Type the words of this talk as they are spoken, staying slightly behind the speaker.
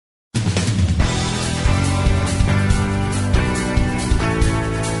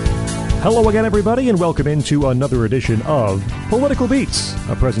Hello again, everybody, and welcome into another edition of Political Beats,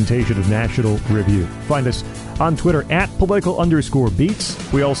 a presentation of National Review. Find us on Twitter at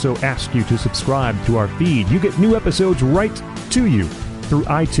political_beats. We also ask you to subscribe to our feed. You get new episodes right to you through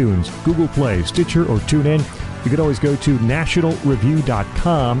iTunes, Google Play, Stitcher, or TuneIn. You can always go to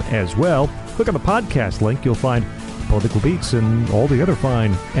nationalreview.com as well. Click on the podcast link. You'll find Political Beats and all the other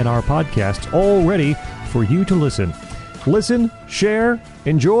fine NR podcasts all ready for you to listen. Listen, share,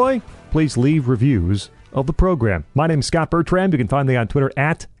 enjoy. Please leave reviews of the program. My name is Scott Bertram. You can find me on Twitter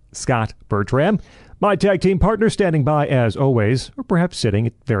at Scott Bertram. My tag team partner standing by as always, or perhaps sitting,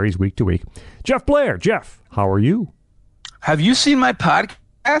 it varies week to week, Jeff Blair. Jeff, how are you? Have you seen my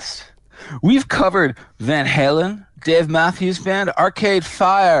podcast? We've covered Van Halen, Dave Matthews Band, Arcade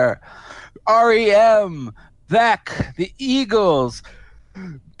Fire, REM, Beck, the Eagles,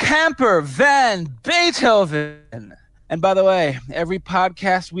 Camper, Van, Beethoven. And by the way, every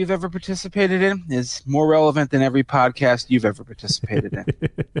podcast we've ever participated in is more relevant than every podcast you've ever participated in.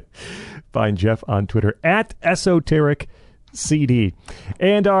 Find Jeff on Twitter at EsotericCD.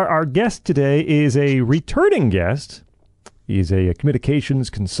 And our guest today is a returning guest. He's a communications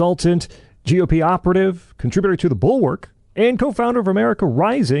consultant, GOP operative, contributor to The Bulwark, and co-founder of America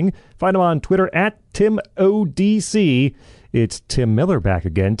Rising. Find him on Twitter at TimODC. It's Tim Miller back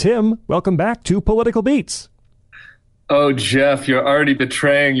again. Tim, welcome back to Political Beats. Oh, Jeff, you're already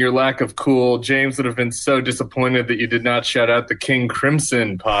betraying your lack of cool. James would have been so disappointed that you did not shout out the King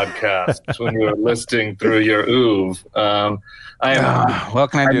Crimson podcast when you were listing through your oeuvre.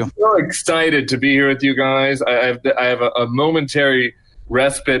 What can I do? I'm so excited to be here with you guys. I have a momentary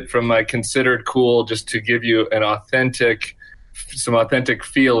respite from my considered cool just to give you some authentic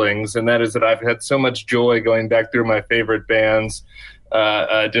feelings, and that is that I've had so much joy going back through my favorite bands'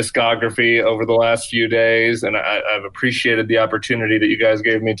 discography over the last few days, and I've appreciated the opportunity that you guys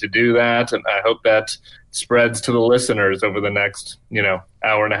gave me to do that, and I hope that spreads to the listeners over the next,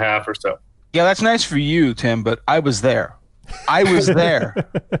 hour and a half or so. Yeah, that's nice for you, Tim, but I was there.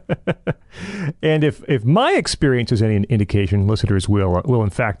 And if my experience is any indication, listeners will in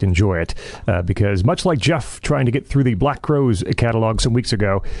fact enjoy it, because much like Jeff trying to get through the Black Crowes catalog some weeks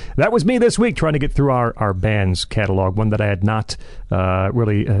ago, that was me this week trying to get through our band's catalog, one that I had not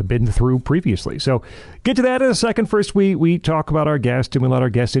really been through previously. So get to that in a second. First, we talk about our guest, and we let our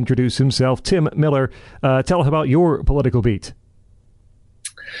guest introduce himself. Tim Miller, tell us about your political beat.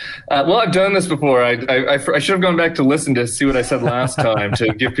 Well, I've done this before. I should have gone back to listen to see what I said last time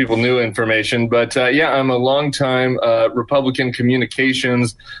to give people new information. But I'm a longtime Republican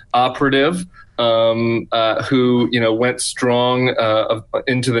communications operative who went strong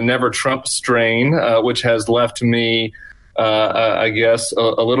into the Never Trump strain, which has left me, I guess,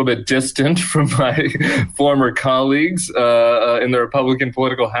 a little bit distant from my former colleagues in the Republican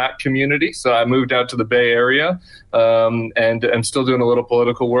political hack community. So I moved out to the Bay Area and I'm still doing a little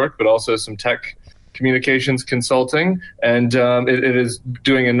political work, but also some tech communications consulting. And it is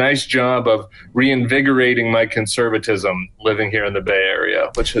doing a nice job of reinvigorating my conservatism living here in the Bay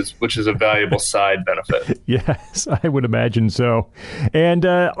Area, which is a valuable side benefit. Yes, I would imagine so. And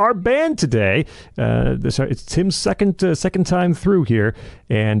our band today, it's Tim's second time through here,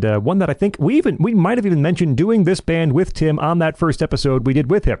 and one that I think we might have even mentioned doing this band with Tim on that first episode we did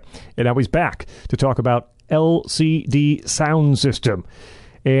with him. And now he's back to talk about LCD Sound System.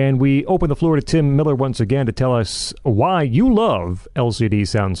 And we open the floor to Tim Miller once again to tell us why you love LCD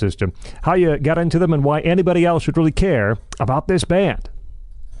Sound System, how you got into them, and why anybody else should really care about this band.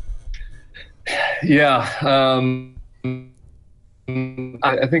 Yeah.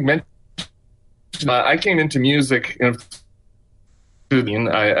 I think I came into music. I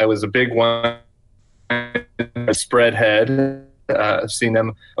was a big one, Spreadhead. I've seen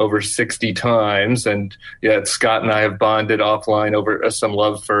them over 60 times, and Scott and I have bonded offline over some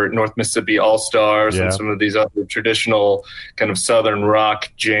love for North Mississippi All-Stars and some of these other traditional kind of Southern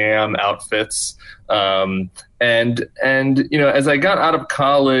rock jam outfits. And as I got out of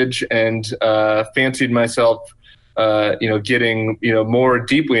college and fancied myself, getting more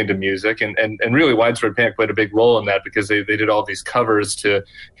deeply into music, and really Widespread Panic played a big role in that because they did all these covers to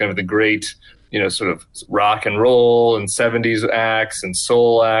kind of the great sort of rock and roll and 70s acts and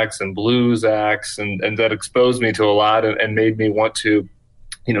soul acts and blues acts. And that exposed me to a lot and made me want to,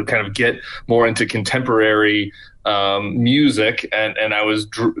 kind of get more into contemporary music, and I was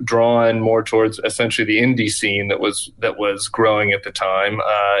drawn more towards essentially the indie scene that was growing at the time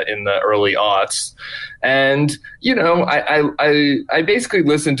in the early aughts. And I basically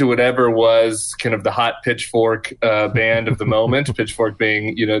listened to whatever was kind of the hot Pitchfork band of the moment. Pitchfork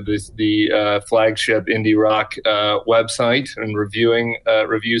being the flagship indie rock website and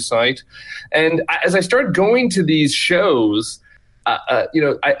review site. And as I started going to these shows,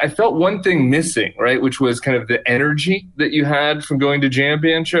 I felt one thing missing, right, which was kind of the energy that you had from going to jam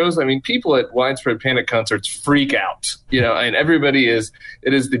band shows. I mean, people at Widespread Panic concerts freak out, and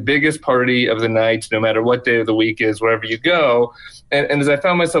it is the biggest party of the night, no matter what day of the week is, wherever you go. And as I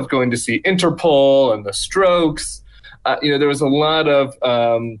found myself going to see Interpol and the Strokes, there was a lot of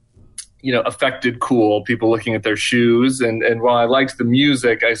affected cool people looking at their shoes. And while I liked the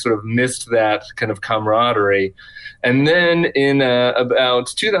music, I sort of missed that kind of camaraderie. And then in about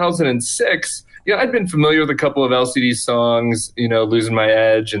 2006, I'd been familiar with a couple of LCD songs, Losing My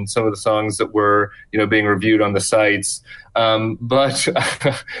Edge and some of the songs that were, being reviewed on the sites. But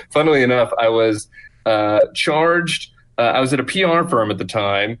funnily enough, I was charged. I was at a PR firm at the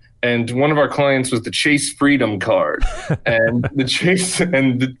time, and one of our clients was the Chase Freedom card. And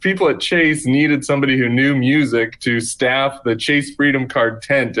the people at Chase needed somebody who knew music to staff the Chase Freedom card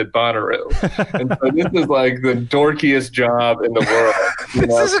tent at Bonnaroo. And so this is like the dorkiest job in the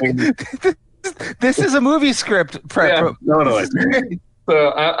world. This is a movie script. Totally.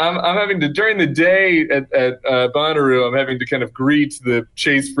 So I'm having to, during the day at Bonnaroo, I'm having to kind of greet the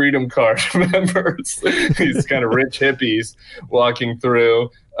Chase Freedom Card members, these kind of rich hippies walking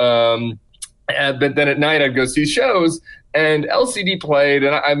through. But then at night I'd go see shows, and LCD played,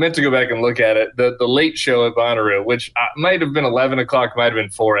 and I meant to go back and look at it, the late show at Bonnaroo, which might have been 11 o'clock, might have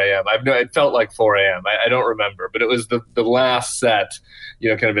been 4 a.m. It felt like 4 a.m. I don't remember, but it was the last set,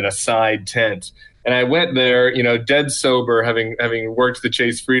 kind of in a side tent. And I went there, dead sober, having worked the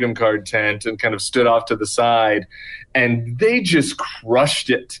Chase Freedom Card tent, and kind of stood off to the side. And they just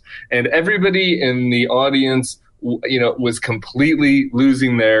crushed it. And everybody in the audience, was completely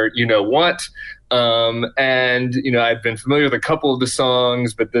losing their what. And, I'd been familiar with a couple of the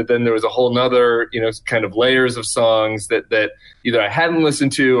songs, but then there was a whole nother, kind of layers of songs that either I hadn't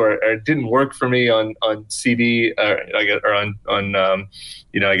listened to or didn't work for me on CD or on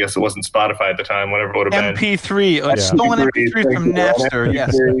I guess it wasn't Spotify at the time, whatever it would have been. MP3, stolen MP3 from Napster,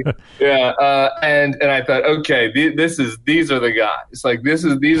 yes. Yeah, and I thought, okay, these are the guys. Like these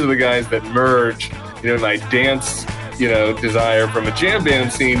are the guys that merge, my dance, desire from a jam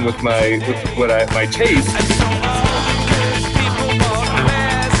band scene with my taste.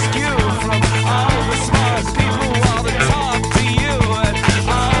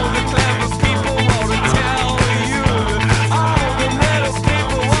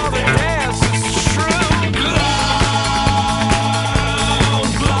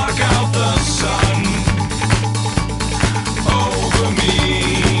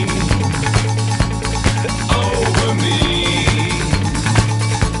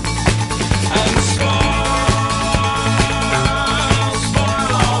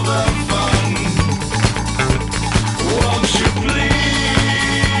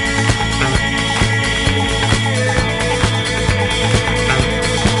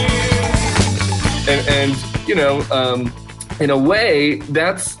 In a way,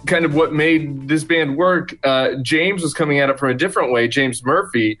 that's kind of what made this band work. James was coming at it from a different way, James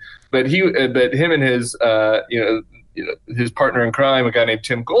Murphy, but him and his his partner in crime, a guy named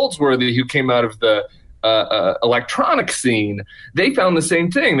Tim Goldsworthy, who came out of the electronic scene, they found the same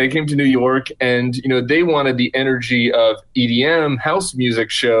thing. They came to New York, and they wanted the energy of EDM house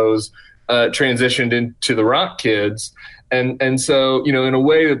music shows transitioned into the rock kids. And so, in a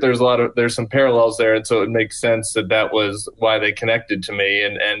way that there's some parallels there. And so it makes sense that was why they connected to me.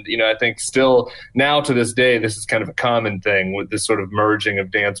 And I think still now to this day, this is kind of a common thing with this sort of merging of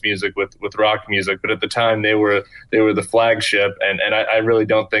dance music with rock music. But at the time they were the flagship. And I really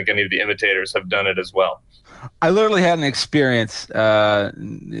don't think any of the imitators have done it as well. I literally had an experience at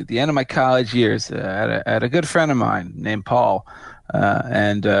the end of my college years. I had a good friend of mine named Paul.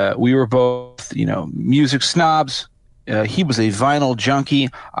 And we were both, music snobs. He was a vinyl junkie.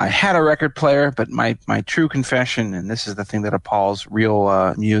 I had a record player, but my true confession, and this is the thing that appalls real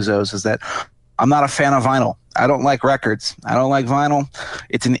musos, is that I'm not a fan of vinyl. I don't like records. I don't like vinyl.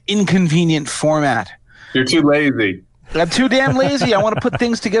 It's an inconvenient format. You're too lazy. I'm too damn lazy. I want to put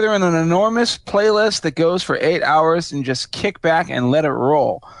things together in an enormous playlist that goes for 8 hours and just kick back and let it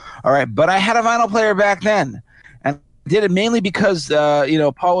roll. All right, but I had a vinyl player back then. Did it mainly because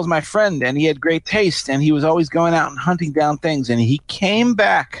Paul was my friend and he had great taste and he was always going out and hunting down things, and he came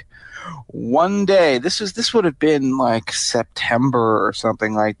back one day, this would have been like September or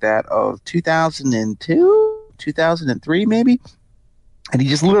something like that of 2002, 2003 maybe. And he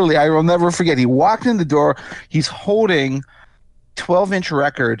just literally, I will never forget, he walked in the door, he's holding 12-inch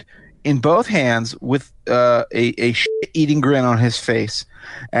record in both hands with a shit-eating grin on his face.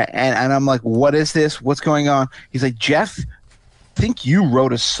 And I'm like, what is this? What's going on? He's like, Jeff, I think you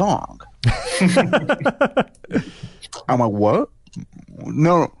wrote a song. I'm like, what?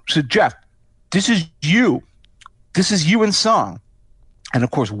 No. So, Jeff, this is you. This is you in song. And, of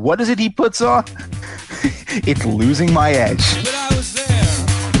course, what is it he puts on? It's Losing My Edge. But I was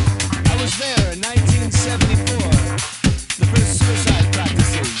there in 1974. The first suicide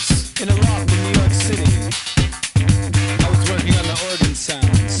practices in a loft in New York City. I was working on the organ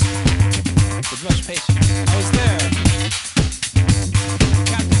sounds with much patience. I was there.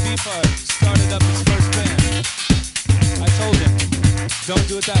 Captain Beefheart started up his first band. I told him, don't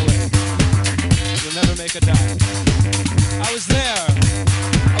do it that way. You'll never make a dime. I was there.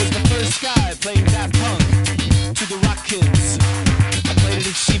 I was the first guy playing Daft Punk to the Rock Kids. I played it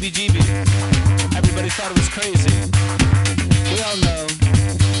at CBGB. Everybody thought it was crazy. We all know.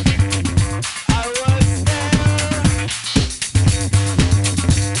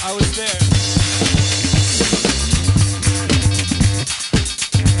 I was there. I was there.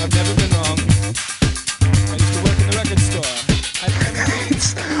 I've never been wrong. I used to work in the record store.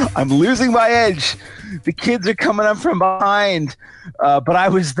 I'm losing my edge. The kids are coming up from behind, but I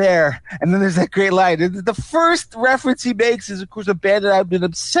was there. And then there's that great line. The first reference he makes is, of course, a band that I've been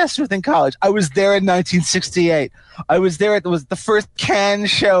obsessed with in college. I was there in 1968. I was there. It was the first Cannes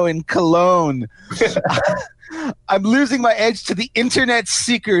show in Cologne. I'm losing my edge to the internet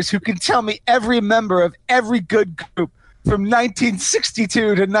seekers who can tell me every member of every good group from 1962 to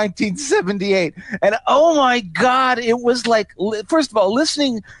 1978. And oh my God, it was like, first of all,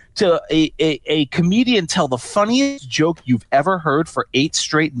 listening to a comedian tell the funniest joke you've ever heard for 8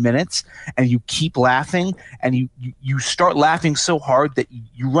 straight minutes, and you keep laughing, and you start laughing so hard that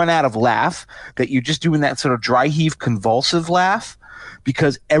you run out of laugh, that you're just doing that sort of dry heave convulsive laugh,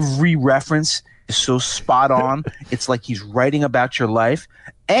 because every reference is so spot on. It's like he's writing about your life.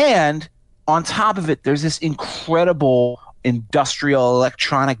 And on top of it, there's this incredible industrial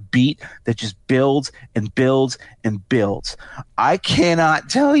electronic beat that just builds and builds and builds. I cannot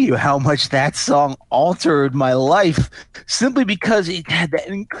tell you how much that song altered my life, simply because it had that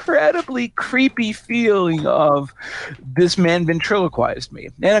incredibly creepy feeling of this man ventriloquized me.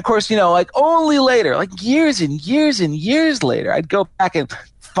 And of course, like only later, like years and years and years later, I'd go back and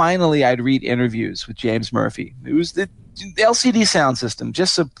finally I'd read interviews with James Murphy. It was the LCD Sound System,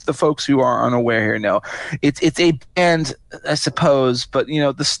 just so the folks who are unaware here know. It's a band, I suppose, but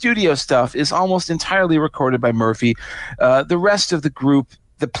the studio stuff is almost entirely recorded by Murphy. The rest of the group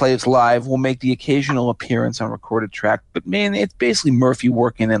that plays live will make the occasional appearance on recorded track, but man, it's basically Murphy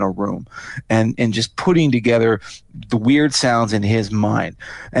working in a room and just putting together the weird sounds in his mind.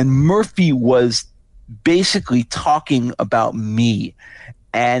 And Murphy was basically talking about me,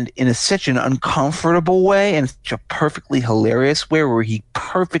 and in such an uncomfortable way and such a perfectly hilarious way, where he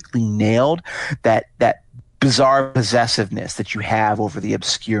perfectly nailed that bizarre possessiveness that you have over the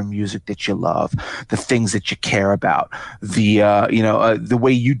obscure music that you love, the things that you care about, the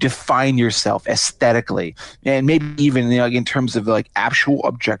way you define yourself aesthetically, and maybe even in terms of like actual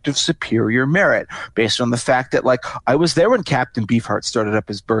objective superior merit, based on the fact that like I was there when Captain Beefheart started up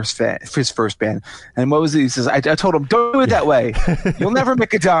his first band, and what was it? He says, I told him, don't do it that way, you'll never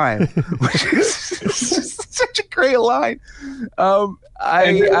make a dime, which is such a great line.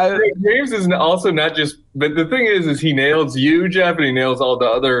 James is also not just, but the thing is he nails you, Jeff, and he nails all the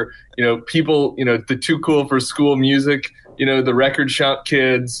other, people, the Too Cool for School music, the Record Shop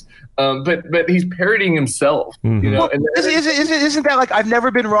Kids. But he's parodying himself, Mm-hmm. Well, isn't that like I've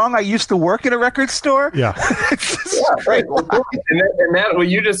never been wrong? I used to work in a record store. Yeah, right. And that what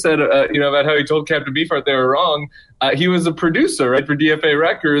you just said, about how he told Captain Beefheart they were wrong. He was a producer, right, for DFA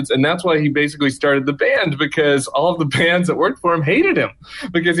Records, and that's why he basically started the band, because all of the bands that worked for him hated him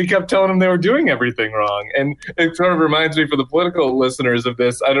because he kept telling them they were doing everything wrong. And it sort of reminds me, for the political listeners of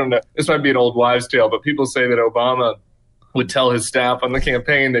this, I don't know, this might be an old wives' tale, but people say that Obama would tell his staff on the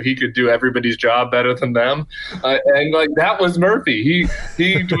campaign that he could do everybody's job better than them. And like that was Murphy.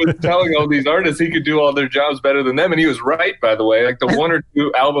 He was telling all these artists he could do all their jobs better than them. And he was right, by the way. Like the 1 or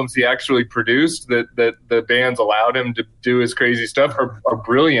 2 albums he actually produced that the bands allowed him to do his crazy stuff are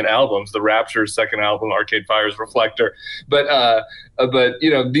brilliant albums. The Rapture's second album, Arcade Fire's Reflector. But but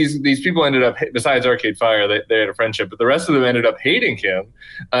these people ended up, besides Arcade Fire, they had a friendship, but the rest of them ended up hating him,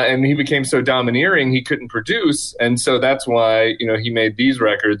 and he became so domineering he couldn't produce, and so that's why he made these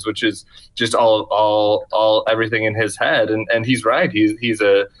records, which is just all everything in his head, and he's right. He's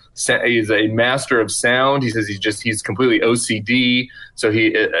a master of sound. He says he's completely OCD, so he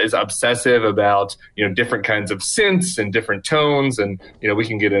is obsessive about different kinds of synths and different tones, and we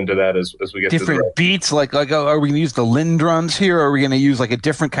can get into that as we get different to beats. Like are we going to use the Linn drums here, or are we going to use like a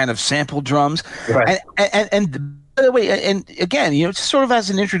different kind of sample drums? Right. And by the way, and again, just sort of as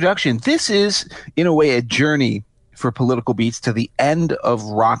an introduction, this is in a way a journey for Political Beats to the end of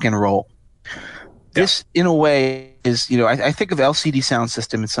rock and roll. This, in a way, is, I think of LCD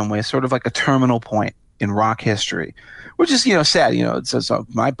Soundsystem in some way sort of like a terminal point in rock history, which is, sad. It's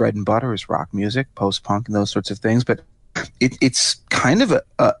my bread and butter is rock music, post-punk, and those sorts of things. But it's kind of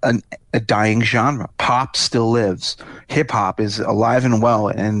a dying genre. Pop still lives. Hip-hop is alive and well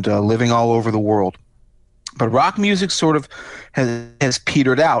and living all over the world. But rock music sort of has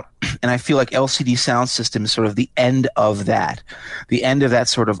petered out, and I feel like LCD Soundsystem is sort of the end of that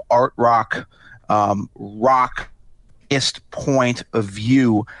sort of art rock, rockist point of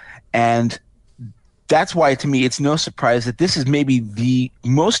view. And that's why, to me, it's no surprise that this is maybe the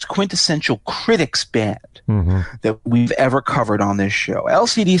most quintessential Critics band that we've ever covered on this show.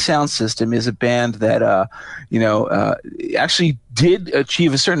 LCD Soundsystem is a band that, actually did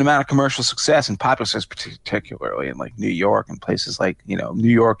achieve a certain amount of commercial success and popular success, particularly in like New York and places like, New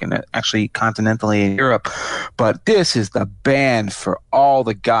York and actually continentally in Europe. But this is the band for all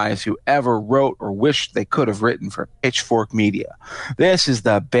the guys who ever wrote or wished they could have written for Pitchfork Media. This is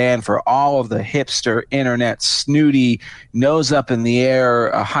the band for all of the hipster, internet, snooty, nose up in the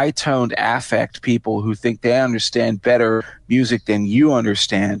air, high-toned affect people who think they understand better music than you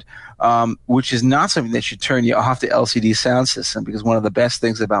understand. Which is not something that should turn you off the LCD Soundsystem, because one of the best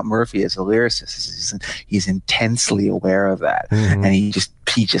things about Murphy as a lyricist is he's intensely aware of that, and he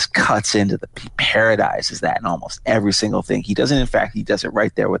just cuts into he paradizes that in almost every single thing he does. And in fact, he does it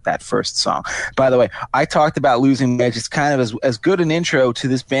right there with that first song. By the way, I talked about Losing My Edge. It's kind of as good an intro to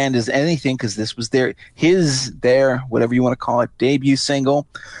this band as anything, because this was their whatever you want to call it, debut single.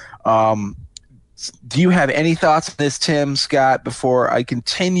 Do you have any thoughts on this, Tim, Scott, before I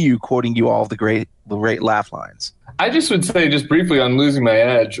continue quoting you all the great laugh lines? I just would say, just briefly on Losing My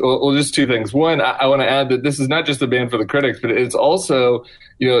Edge, well, just two things. One, I want to add that this is not just a band for the critics, but it's also,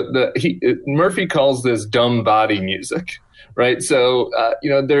 Murphy calls this dumb body music, right? So,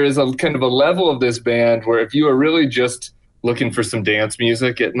 there is a kind of a level of this band where if you are really just looking for some dance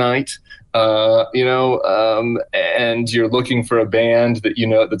music at night, and you're looking for a band that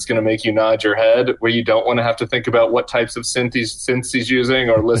that's going to make you nod your head, where you don't want to have to think about what types of synths he's using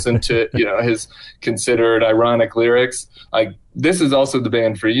or listen to his considered ironic lyrics. Like, this is also the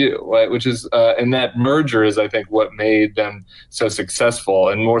band for you, right? Which is and that merger is, I think, what made them so successful,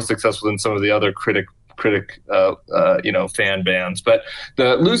 and more successful than some of the other critic fan bands. But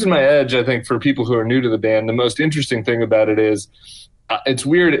the Losing My Edge, I think, for people who are new to the band, the most interesting thing about it is it's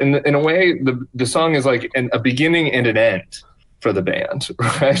weird in a way. The song is like a beginning and an end for the band,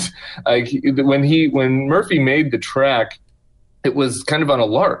 right? Like when Murphy made the track, it was kind of on a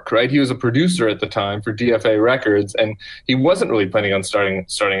lark, right? He was a producer at the time for DFA Records, and he wasn't really planning on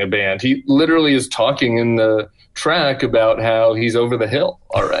starting a band. He literally is talking in the track about how he's over the hill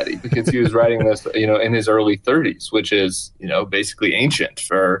already, because he was writing this, in his early 30s, which is, basically ancient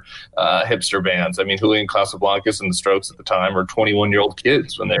for hipster bands. I mean, Julian Casablancas and the Strokes at the time were 21-year-old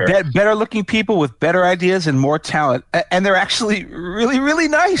kids when they're better looking people with better ideas and more talent, and they're actually really, really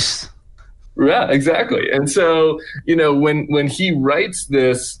nice. Yeah, exactly. And so, when he writes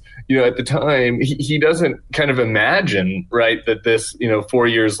this, at the time, he doesn't kind of imagine, right, that this, 4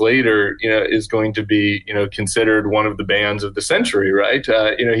 years later, is going to be, considered one of the bands of the century, right?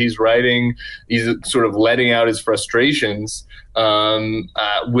 He's sort of letting out his frustrations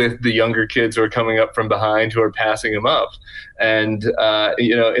with the younger kids who are coming up from behind, who are passing him up. And,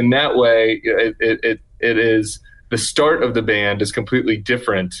 in that way, it is... The start of the band is completely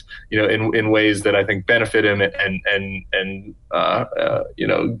different, in ways that I think benefit him and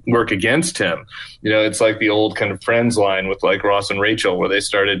work against him. It's like the old kind of Friends line with like Ross and Rachel, where they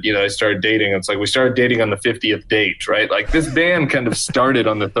started dating. It's like, we started dating on the 50th date, right? Like, this band kind of started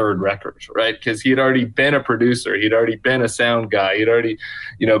on the third record, right? Because he had already been a producer, he'd already been a sound guy, he'd already,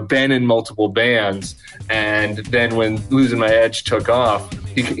 been in multiple bands. And then when Losing My Edge took off,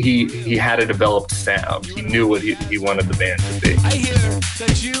 he had a developed sound. He knew what he wanted the band to be. I hear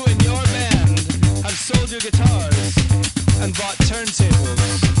that you and your band have sold your guitars and bought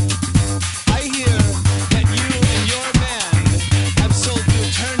turntables. I hear that you and your band have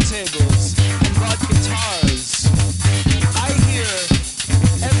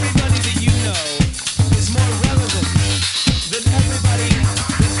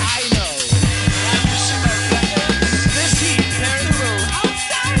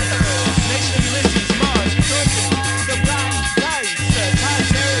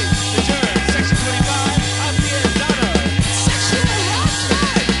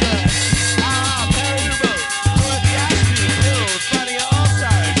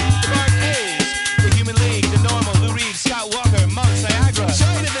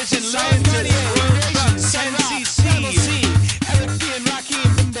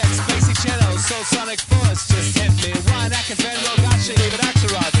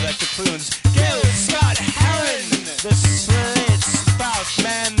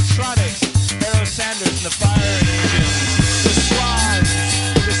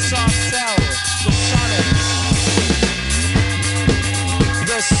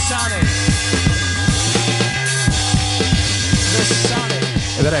The Sonic. The Sonic.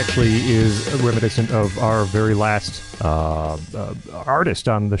 And that actually is reminiscent of our very last artist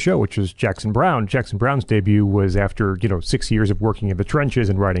on the show, which was Jackson Browne. Jackson Browne's debut was after 6 years of working in the trenches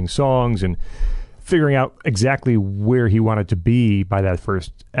and writing songs and figuring out exactly where he wanted to be by that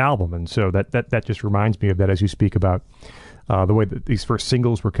first album. And so that just reminds me of that as you speak about the way that these first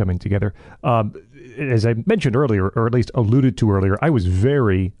singles were coming together. As I mentioned earlier, or at least alluded to earlier, I was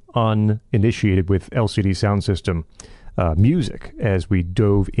very uninitiated with LCD Sound System music as we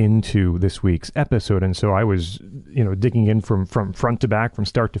dove into this week's episode, and so I was digging in from front to back, from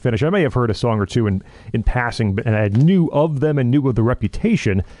start to finish. I may have heard a song or two in passing, and I knew of them and knew of the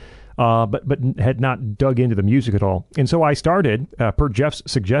reputation, but had not dug into the music at all. And so I started, per Jeff's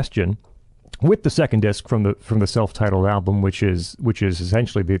suggestion, with the second disc from the self-titled album, which is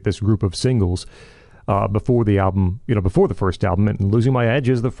essentially this group of singles before the album, before the first album. And Losing My Edge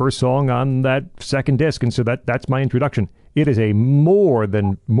is the first song on that second disc, and so that's my introduction. It is a more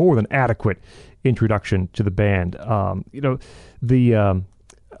than adequate introduction to the band. I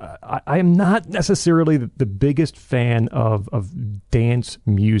am not necessarily the biggest fan of dance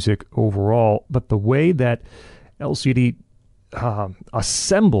music overall, but the way that LCD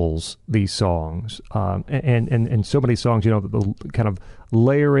assembles these songs, and so many songs, the kind of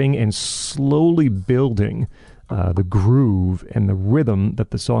layering and slowly building the groove and the rhythm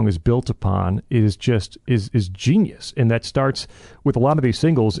that the song is built upon is genius. And that starts with a lot of these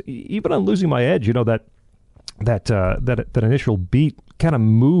singles, even on Losing My Edge, that initial beat kind of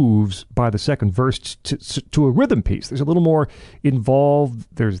moves by the second verse to a rhythm piece. There's a little more involved.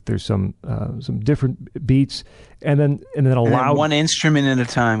 There's some different beats, and then a loud one instrument at a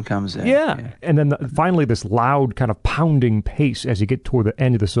time comes in. Yeah. And then finally this loud kind of pounding pace as you get toward the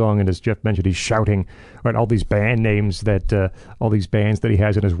end of the song. And as Jeff mentioned, he's shouting all these band names all these bands that he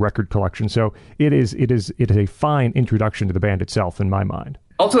has in his record collection. So it is a fine introduction to the band itself in my mind.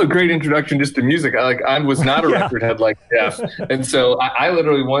 Also a great introduction just to music. I was not a record head like Jeff. And so I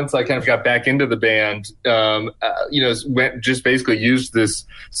literally, once I kind of got back into the band, basically used this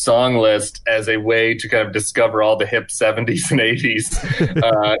song list as a way to kind of discover all the hip 70s and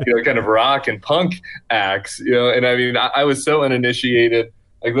 80s, kind of rock and punk acts, and I mean, I was so uninitiated.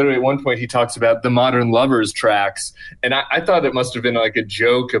 Like literally at one point he talks about the Modern Lovers tracks. And I thought it must have been like a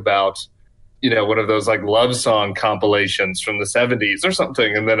joke about, one of those like love song compilations from the 70s or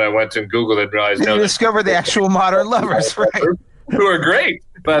something. And then I went and Googled it and realized, you discovered the actual Modern Lovers, right? Who are great,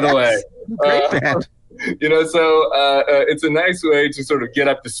 by the way. Great band. It's a nice way to sort of get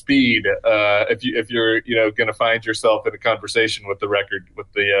up to speed if you're going to find yourself in a conversation with the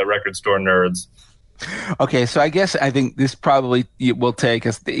record store nerds. Okay, so I think this probably will take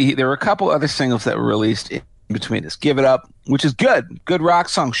us. There were a couple other singles that were released in between this. Give It Up, which is good rock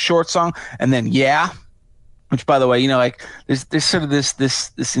song, short song, and then Yeah, which, by the way, there's sort of this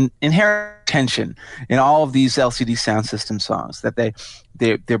inherent tension in all of these LCD Sound System songs that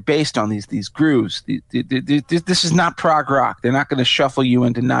they're based on these grooves. This is not prog rock. They're not going to shuffle you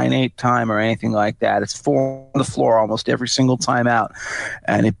into 9/8 time or anything like that. It's 4 on the floor almost every single time out,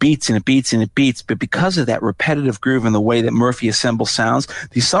 and it beats and it beats and it beats. But because of that repetitive groove and the way that Murphy assembles sounds,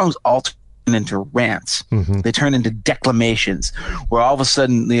 these songs alter into rants. Mm-hmm. They turn into declamations where all of a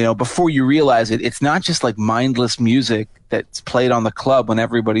sudden, before you realize it, it's not just like mindless music that's played on the club when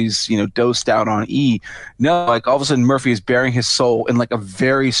everybody's, dosed out on E. No, like all of a sudden Murphy is bearing his soul in like a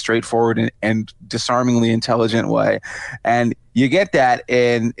very straightforward and disarmingly intelligent way. And you get that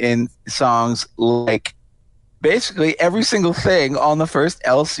in songs like basically every single thing on the first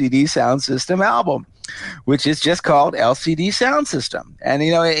LCD Sound System album, which is just called LCD Sound System. And,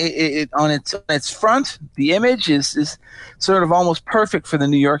 it on its front, the image is sort of almost perfect for the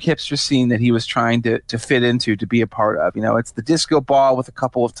New York hipster scene that he was trying to fit into, to be a part of. It's the disco ball with a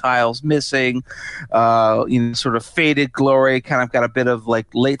couple of tiles missing, sort of faded glory, kind of got a bit of like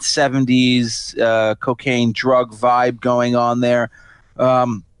late 70s cocaine drug vibe going on there.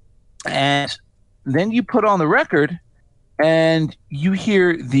 And then you put on the record and you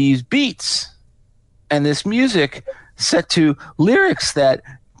hear these beats and this music set to lyrics that,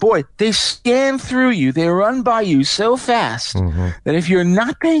 boy, they scan through you. They run by you so fast that if you're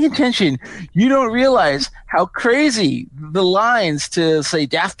not paying attention, you don't realize how crazy the lines to, say,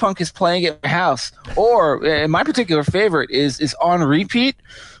 Daft Punk is playing at my house. Or, my particular favorite is On Repeat,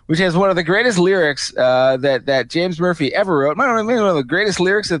 which has one of the greatest lyrics that James Murphy ever wrote. Maybe one of the greatest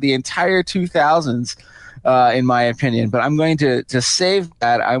lyrics of the entire 2000s. In my opinion, but I'm going to save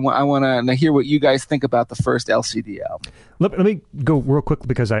that. I want to hear what you guys think about the first LCD album. Let me go real quick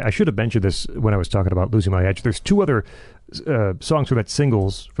because I should have mentioned this when I was talking about Losing My Edge. There's 2 other songs for the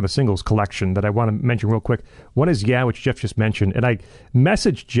singles collection that I want to mention real quick. One is Yeah, which Jeff just mentioned, and I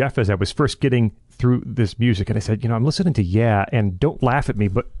messaged Jeff as I was first getting through this music, and I said, I'm listening to Yeah, and don't laugh at me,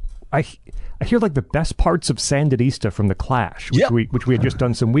 but I hear like the best parts of Sandinista from The Clash, which we had just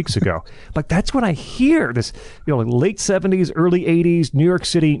done some weeks ago. Like that's what I hear. This like late 70s, early 80s New York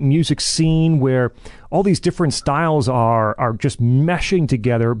City music scene where all these different styles are just meshing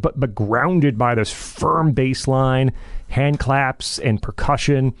together, but grounded by this firm bass line, hand claps, and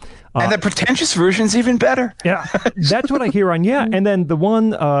percussion. And the pretentious version's even better. Yeah, that's what I hear on Yeah. And then the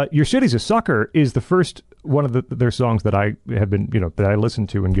one, Your City's a Sucker, is the first one of their songs that I have been, that I listened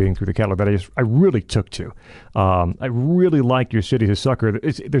to and getting through the catalog that I really took to. I really like Your City's a Sucker.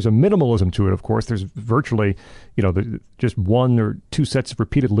 There's a minimalism to it, of course. There's virtually, just one or two sets of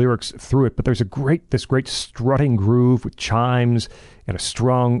repeated lyrics through it, but there's this great strutting groove with chimes and a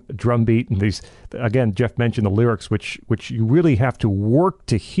strong drum beat. And these, again, Jeff mentioned the lyrics, which you really have to work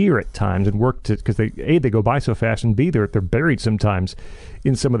to hear at times and work to, because they go by so fast, and B, they're buried sometimes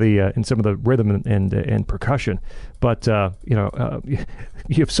in some of the rhythm and percussion. But you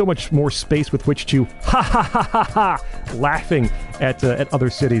have so much more space with which to ha ha ha ha ha, laughing at other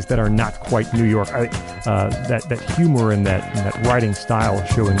cities that are not quite New York. That humor and that writing style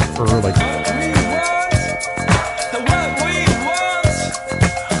showing early.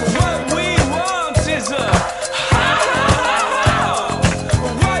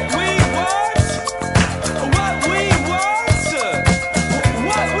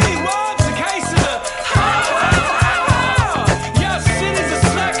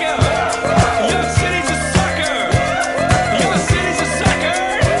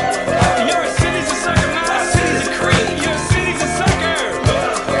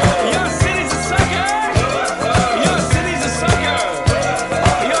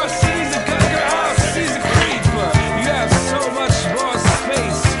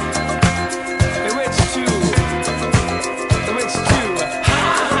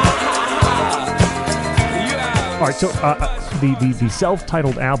 So the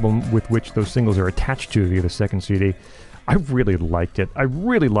self-titled album with which those singles are attached to via the second CD, I really liked it.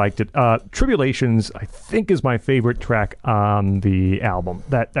 Tribulations, I think, is my favorite track on the album.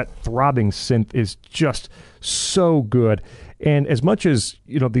 That throbbing synth is just so good. And as much as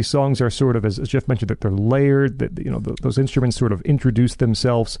these songs are sort of, as Jeff mentioned, that they're layered, that those instruments sort of introduce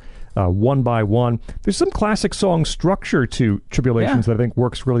themselves one by one. There's some classic song structure to Tribulations that I think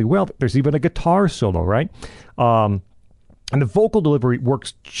works really well. There's even a guitar solo, right? And the vocal delivery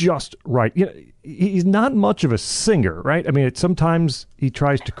works just right. He's not much of a singer, right? I mean, sometimes he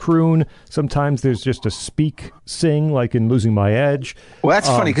tries to croon. Sometimes there's just a sing, like in Losing My Edge. Well, that's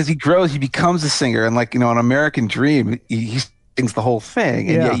funny because he becomes a singer, and on American Dream, he sings the whole thing.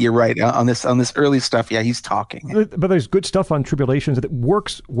 And yeah, you're right. On this early stuff, he's talking. But there's good stuff on Tribulations that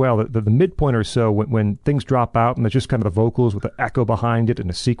works well. The midpoint or so, when things drop out and there's just kind of the vocals with the echo behind it and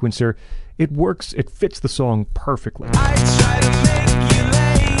a sequencer, it works. It fits the song perfectly. I try to make you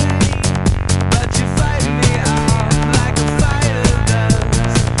late, but you fight me out like a fighter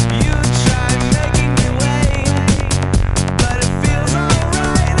does. You try making me wait, but it feels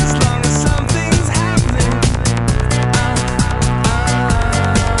alright as long as something's happening.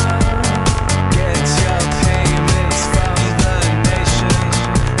 Get your payments from the nation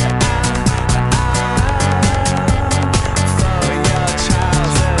for your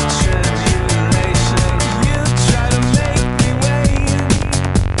child's tribulation. You try to make me wait.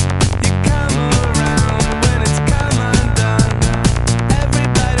 You come around when it's come undone.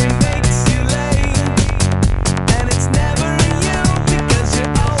 Everybody makes you late, and it's never you because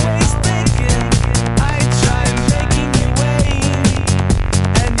you're always thinking. I try making you wait,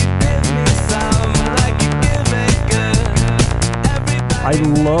 and you give me some like you give it good. I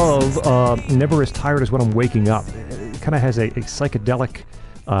love Never As Tired As When I'm Waking Up. It kind of has a psychedelic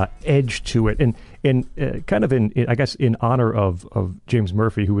edge to it. And kind of I guess in honor of James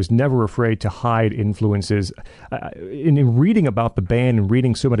Murphy, who was never afraid to hide influences. In reading about the band and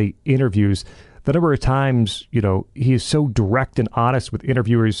reading so many interviews, the number of times, he is so direct and honest with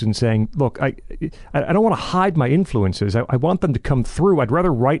interviewers and saying, look, I don't want to hide my influences. I want them to come through. I'd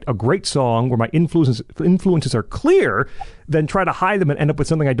rather write a great song where my influences are clear than try to hide them and end up with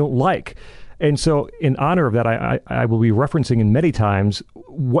something I don't like. And so in honor of that, I will be referencing in many times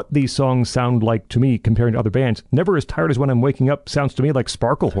what these songs sound like to me comparing to other bands. Never As Tired As When I'm Waking Up sounds to me like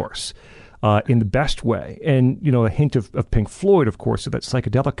Sparkle Horse in the best way. And, a hint of Pink Floyd, of course, so that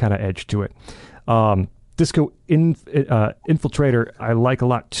psychedelic kind of edge to it. Disco Infiltrator, I like a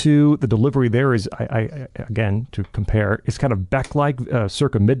lot too. The delivery there is, I again, to compare, it's kind of Beck-like,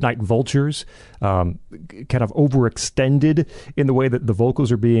 circa Midnight Vultures, kind of overextended in the way that the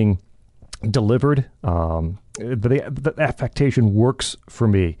vocals are being delivered. The affectation works for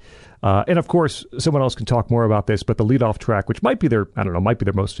me. And of course, someone else can talk more about this, but the leadoff track, which might be their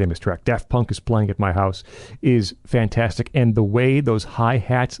most famous track, Daft Punk is Playing at My House, is fantastic. And the way those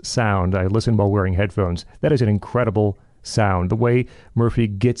hi-hats sound, I listen while wearing headphones, that is an incredible sound. The way Murphy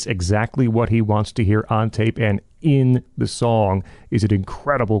gets exactly what he wants to hear on tape and in the song is an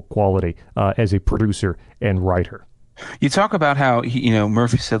incredible quality as a producer and writer. You talk about how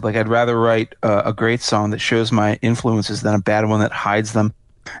Murphy said, like, I'd rather write a great song that shows my influences than a bad one that hides them.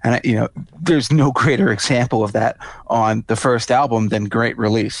 And there's no greater example of that on the first album than Great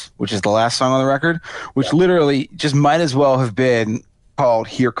Release, which is the last song on the record, which literally just might as well have been called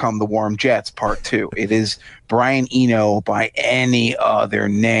Here Come the Warm Jets Part 2. It is Brian Eno by any other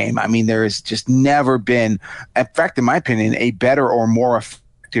name. I mean, there has just never been, in fact, in my opinion, a better or more effective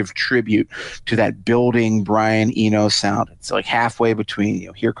tribute to that building Brian Eno sound. It's like halfway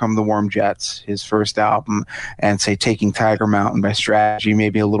between Here Come the Warm Jets, his first album, and say Taking Tiger Mountain by Strategy,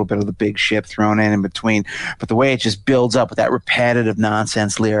 maybe a little bit of The Big Ship thrown in between. But the way it just builds up with that repetitive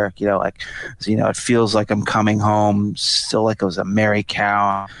nonsense lyric, it feels like I'm coming home, still like it was a merry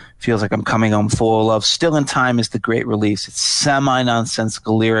cow. Feels like I'm coming home full of love. Still in Time is the Great Release. It's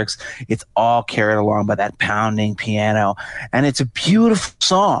semi-nonsensical lyrics. It's all carried along by that pounding piano. And it's a beautiful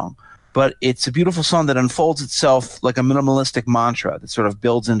song, but it's a beautiful song that unfolds itself like a minimalistic mantra that sort of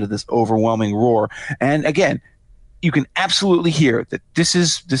builds into this overwhelming roar. And again, you can absolutely hear that this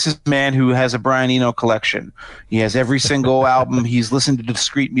is a man who has a Brian Eno collection. He has every single album. He's listened to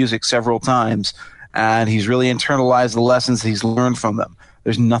discrete music several times, and he's really internalized the lessons he's learned from them.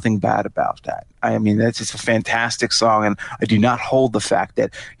 There's nothing bad about that. I mean, it's a fantastic song, and I do not hold the fact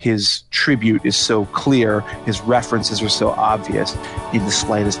that his tribute is so clear, his references are so obvious in the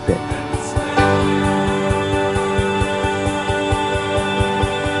slightest bit.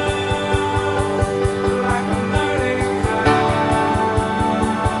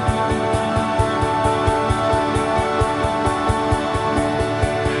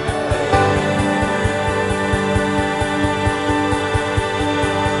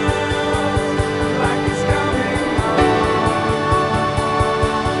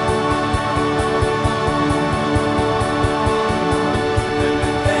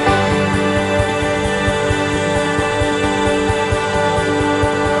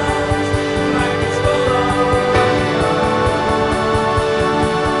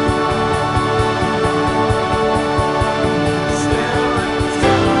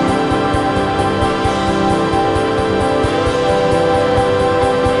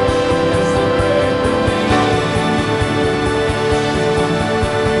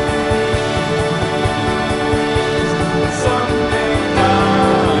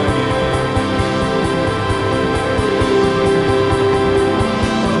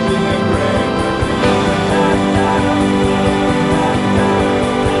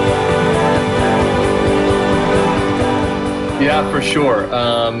 For sure.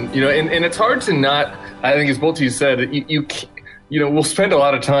 And it's hard to not, I think as both of you said, we'll spend a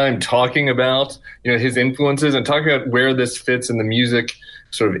lot of time talking about, his influences and talking about where this fits in the music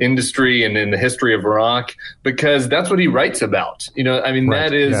sort of industry and in the history of rock, because that's what he writes about. Right.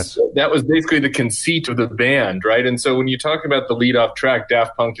 That was basically the conceit of the band, right? And so when you talk about the leadoff track,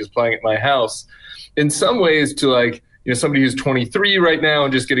 Daft Punk is Playing at My House, in some ways to somebody who's 23 right now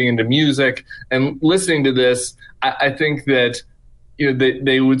and just getting into music and listening to this, I think that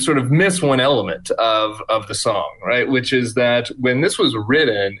they would sort of miss one element of the song, right? Which is that when this was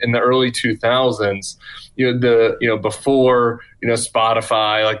written in the early 2000s, before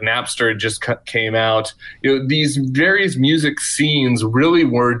Spotify, like Napster just came out, these various music scenes really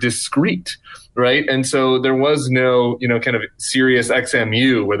were discrete, right? And so there was no kind of Sirius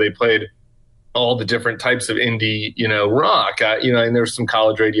XMU where they played all the different types of indie, rock, and there's some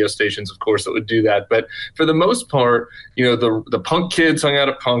college radio stations, of course, that would do that. But for the most part, the punk kids hung out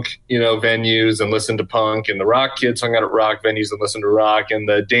at punk, venues and listened to punk, and the rock kids hung out at rock venues and listened to rock, and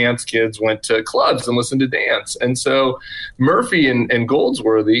the dance kids went to clubs and listened to dance. And so Murphy and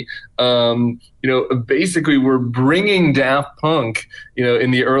Goldsworthy, basically were bringing Daft Punk,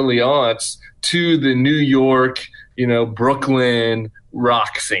 in the early aughts to the New York, Brooklyn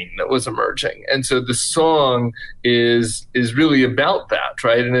rock scene that was emerging. And so the song is really about that,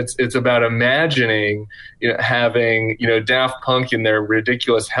 right? And it's about imagining, having, Daft Punk in their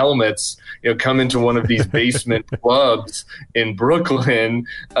ridiculous helmets, come into one of these basement clubs in Brooklyn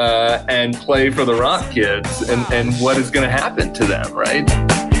and play for the rock kids, and what is going to happen to them, right?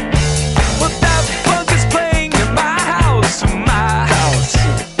 Well, Daft Punk is playing in my house, my house.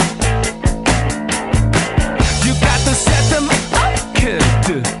 You got to set them up, kid.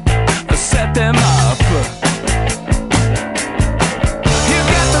 Set them up. You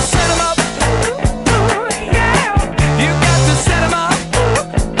got to set them up. Yeah. You got to set them up.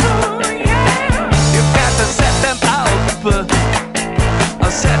 Yeah. You got to set them up.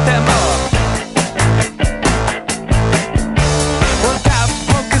 Set them up. Well, Daft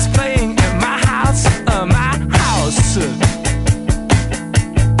Punk is playing in my house, my house.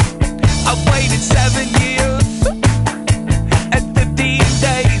 I've waited 7 years and 15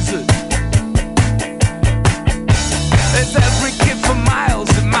 days. There's every kid for miles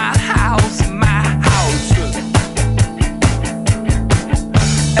in my house, my house.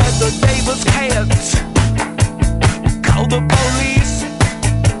 And the neighbors can't call the police.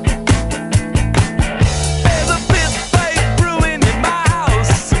 There's a fist fight brewing in my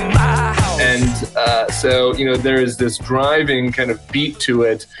house, my house. And so, there is this driving kind of beat to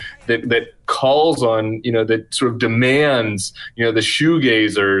it that calls on, that sort of demands, the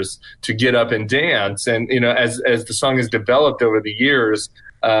shoegazers to get up and dance. And, as the song has developed over the years,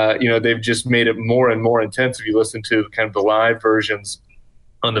 they've just made it more and more intense. If you listen to kind of the live versions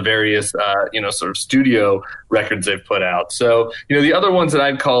on the various, sort of studio records they've put out. So, the other ones that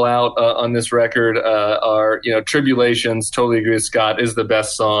I'd call out on this record are, Tribulations, totally agree with Scott, is the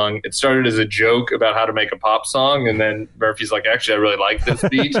best song. It started as a joke about how to make a pop song, and then Murphy's like, actually, I really like this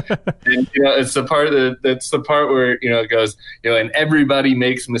beat. And, it's the part where, it goes, and everybody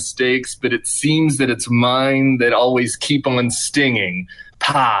makes mistakes, but it seems that it's mine that always keep on stinging.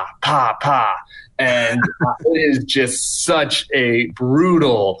 Pa, pa, pa. And it is just such a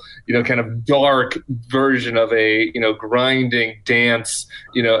brutal, kind of dark version of a, grinding dance,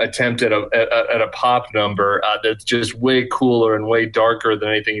 attempt at a pop number that's just way cooler and way darker than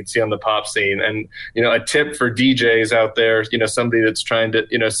anything you'd see on the pop scene. And, a tip for DJs out there, somebody that's trying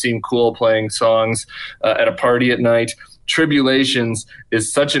to, seem cool playing songs at a party at night. Tribulations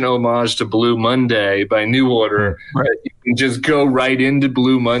is such an homage to Blue Monday by New Order that you can just go right into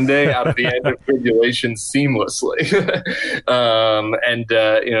Blue Monday out of the end of Tribulations seamlessly.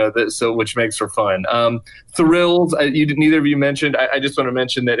 So which makes for fun. Thrills, neither of you mentioned. I just want to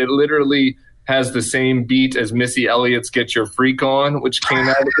mention that it literally has the same beat as Missy Elliott's Get Your Freak On, which came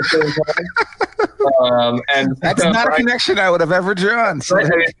out at the same time. And That's not a connection I would have ever drawn. So. Right? I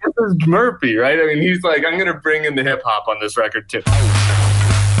mean, this is Murphy, right? I mean, he's like, I'm going to bring in the hip hop on this record too.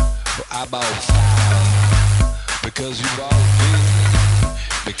 I bought style because you bought me,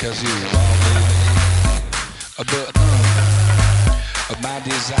 because you bought me. But my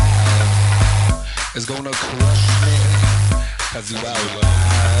desire is gonna crush me, cause you bought me.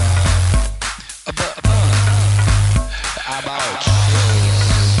 But I bought you,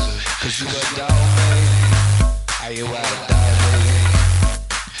 cause you adore me. You adore me.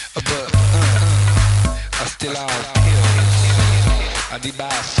 But I still on pills. I did buy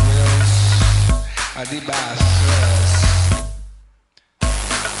thrills. I did buy thrills.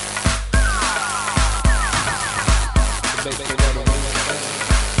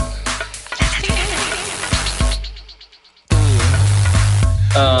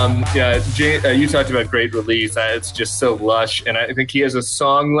 You talked about Great Release. It's just so lush, and I think he has a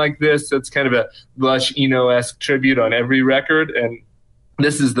song like this that's kind of a lush Eno-esque tribute on every record, and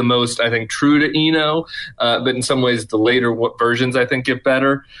this is the most, I think, true to Eno, but in some ways the later versions, I think, get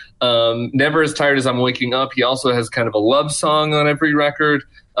better. Never As Tired As I'm Waking Up, he also has kind of a love song on every record,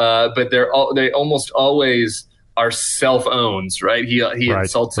 but they almost always are self-owns, right? He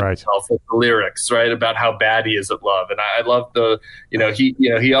insults himself with the lyrics, right, about how bad he is at love. And I love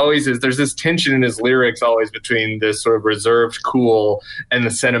he always is, there's this tension in his lyrics always between this sort of reserved cool and the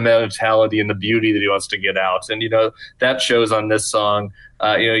sentimentality and the beauty that he wants to get out. And, that shows on this song.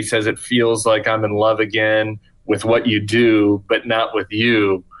 He says, it feels like I'm in love again with what you do, but not with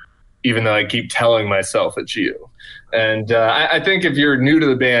you, even though I keep telling myself it's you. And I think if you're new to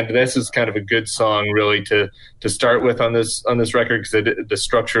the band, this is kind of a good song really to start with on this record, because the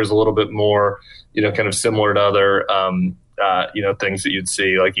structure is a little bit more, kind of similar to other, things that you'd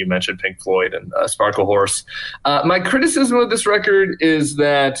see, like you mentioned, Pink Floyd and Sparkle Horse. My criticism of this record is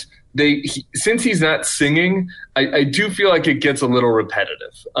that since he's not singing, I do feel like it gets a little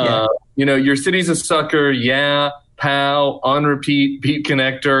repetitive. Your City's a Sucker, yeah. Pow, On Repeat, Beat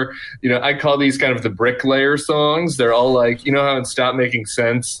Connector. I call these kind of the bricklayer songs. They're all like, how in Stop Making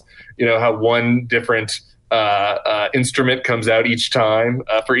Sense, how one different instrument comes out each time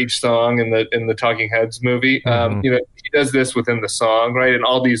for each song in the Talking Heads movie. He does this within the song, right? And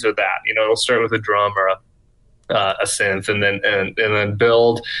all these are that. It'll start with a drum or a synth, and then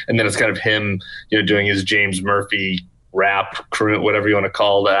build, and then it's kind of him, doing his James Murphy rap, whatever you want to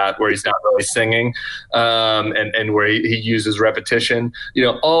call that, where he's not really singing, and where he uses repetition.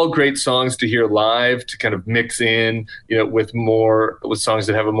 All great songs to hear live, to kind of mix in, with songs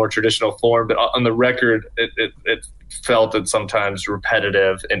that have a more traditional form. But on the record, it felt it sometimes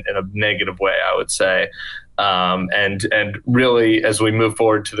repetitive in a negative way, I would say. And really, as we move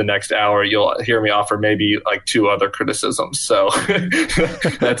forward to the next hour, you'll hear me offer maybe like 2 other criticisms. So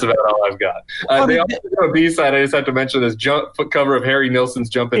that's about all I've got. They also do a B-side. I just have to mention this cover of Harry Nilsson's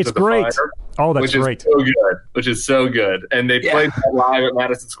 "Jump Into the great. Fire." Oh, that's great. Which is so good. And they played that live at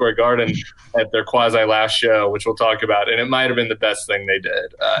Madison Square Garden at their quasi last show, which we'll talk about. And it might have been the best thing they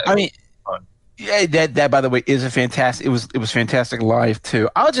did. Yeah, that by the way is a fantastic. It was fantastic live too.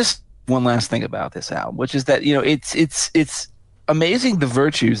 I'll just one last thing about this album, which is that it's amazing the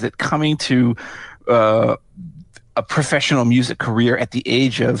virtues that coming to a professional music career at the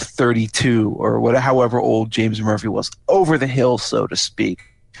age of 32 or however old James Murphy was, over the hill, so to speak,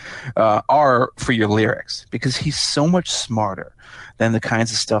 are for your lyrics, because he's so much smarter than the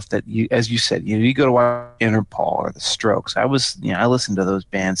kinds of stuff that as you said, you go to watch Interpol or the Strokes. I listened to those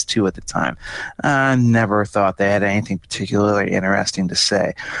bands too at the time. I never thought they had anything particularly interesting to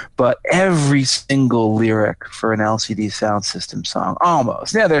say, but every single lyric for an LCD Sound System song,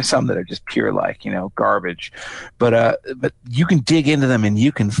 almost. Now there's some that are just pure garbage, but you can dig into them and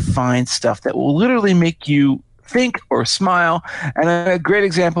you can find stuff that will literally make you think or smile. And a great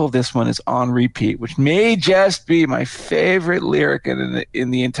example of this one is On Repeat, which may just be my favorite lyric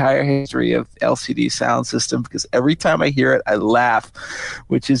in the entire history of LCD Sound System, because every time I hear it, I laugh,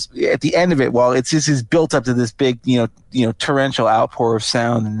 which is at the end of it, while it's just is built up to this big, torrential outpour of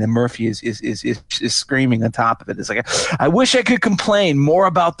sound, and then Murphy is screaming on top of it. It's like, I wish I could complain more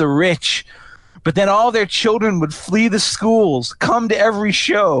about the rich, but then all their children would flee the schools, come to every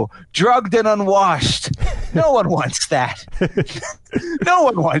show, drugged and unwashed. No one wants that. No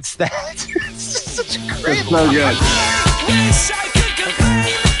one wants that. It's such a great It's so good. Wish I could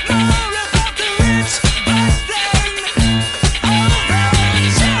complain more about the rich, but then all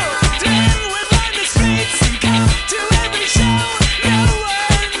the children would line the streets and come to every show. No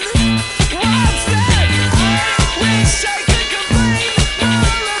one wants that. I wish I could complain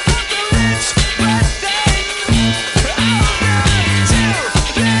more about the rich, but then all the children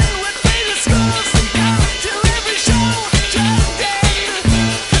would flee the schools and come to every show. Drugged and unwashed.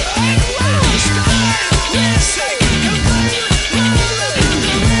 I wish I could complain more about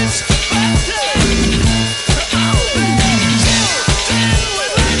the rich, but then all the children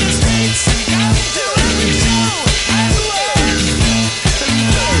would line the streets and come to every show. And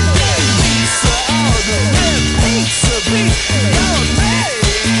pizza on the red pizza beat on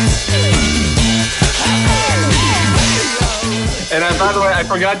And by the way, I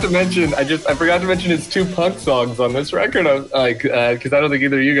forgot to mention his 2 punk songs on this record. Because I don't think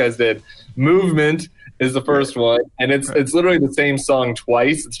either of you guys did. Movement is the first one, and it's literally the same song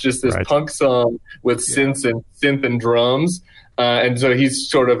twice. It's just this punk song with synth and drums. And so he's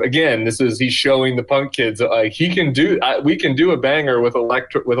sort of, again, he's showing the punk kids we can do a banger with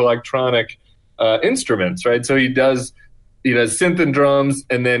electronic instruments, right? So he does synth and drums,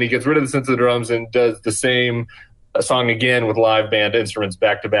 and then he gets rid of the synth and drums and does the same song again with live band instruments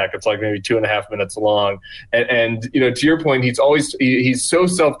back to back. It's like maybe 2.5 minutes long. And to your point, he's so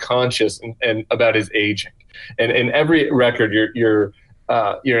self-conscious and about his aging. And in every record, you're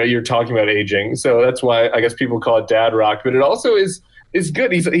talking about aging. So that's why I guess people call it dad rock, but it also is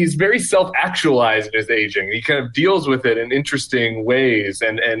good. He's very self-actualized in his aging. He kind of deals with it in interesting ways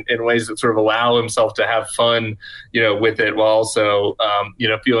and in ways that sort of allow himself to have fun, with it, while also,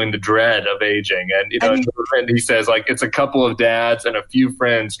 feeling the dread of aging. And he says, it's a couple of dads and a few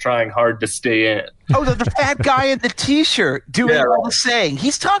friends trying hard to stay in. Oh, the fat guy in the T-shirt doing all the saying.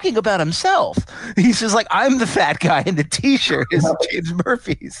 He's talking about himself. He says, I'm the fat guy in the T-shirt is James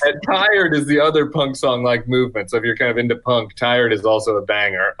Murphy's. And Tired is the other punk song like Movement. So if you're kind of into punk, Tired is also a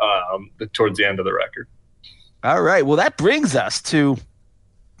banger towards the end of the record. All right. Well, that brings us to,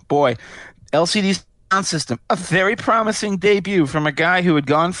 LCD Sound System, a very promising debut from a guy who had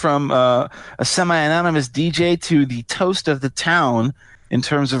gone from a semi-anonymous DJ to the toast of the town in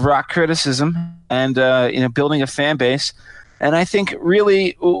terms of rock criticism and building a fan base. And I think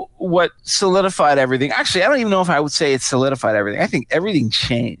really what solidified everything, actually, I don't even know if I would say it solidified everything. I think everything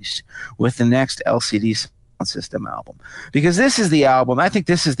changed with the next LCD Sound System album, because this is the album, I think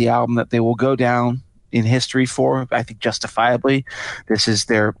this is the album that they will go down in history for. I think justifiably, this is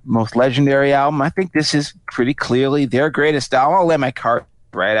their most legendary album. I think this is pretty clearly their greatest album. I'll lay my card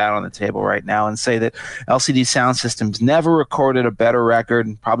right out on the table right now and say that LCD Sound System's never recorded a better record,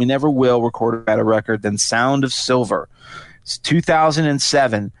 and probably never will record a better record than Sound of Silver. It's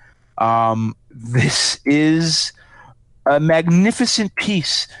 2007. This is a magnificent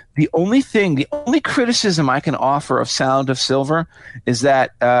piece. The only criticism I can offer of Sound of Silver is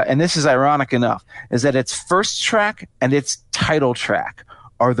that, and this is ironic enough, is that its first track and its title track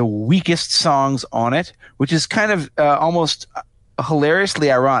are the weakest songs on it, which is kind of almost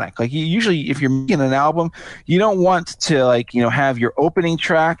hilariously ironic. Like, usually if you're making an album, you don't want to, like, you know, have your opening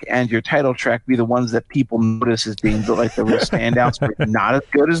track and your title track be the ones that people notice as being like the real standouts, but not as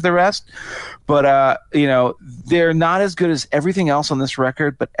good as the rest. But you know, they're not as good as everything else on this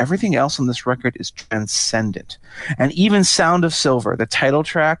record, but everything else on this record is transcendent. And even Sound of Silver, the title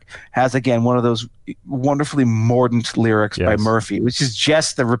track, has again one of those wonderfully mordant lyrics by Murphy, which is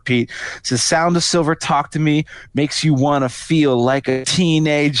just the repeat. It says, "Sound of Silver, talk to me, makes you want to feel like a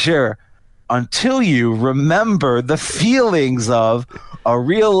teenager until you remember the feelings of a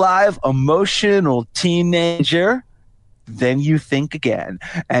real live emotional teenager. Then you think again."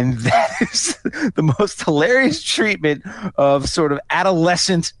 And that is the most hilarious treatment of sort of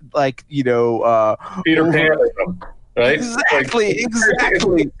adolescent, like, you know, Peter Panism, right? Exactly.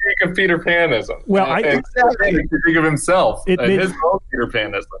 Think of Peter Panism. Well, think of himself. His own Peter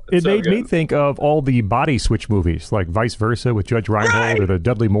Panism. It made me think of all the body switch movies, like Vice Versa with Judge Reinhold, or the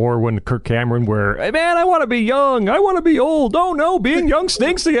Dudley Moore one, Kirk Cameron, where, hey, man, I want to be young. I want to be old. Oh, no, being young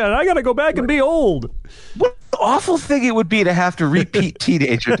stinks again. I got to go back and be old. What an awful thing it would be to have to repeat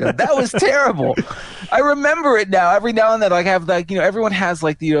teenagerdom. That was terrible. I remember it now. Every now and then, like, have, like, you know, everyone has,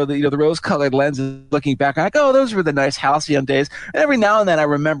 like, the rose-colored lenses looking back. I'm like, oh, those were the nice halcyon days. And every now and then I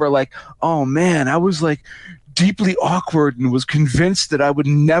remember, like, oh man, I was like deeply awkward and was convinced that I would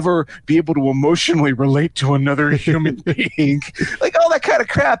never be able to emotionally relate to another human being. Like, all that kind of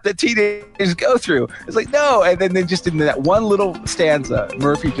crap that teenagers go through. It's like, no. And then just in that one little stanza,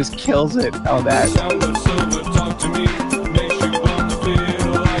 Murphy just kills it. Oh, that. Sound of silver, talk to me, makes you want to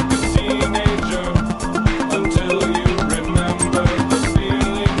feel like a teenager until you remember the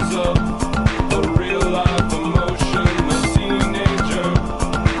feelings of a real life emotional teenager.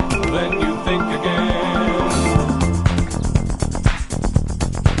 Then you think again.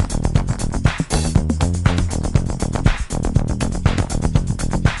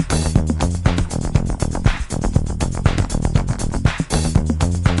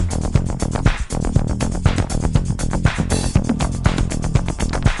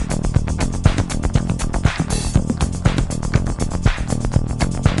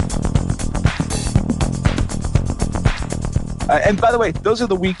 And by the way, those are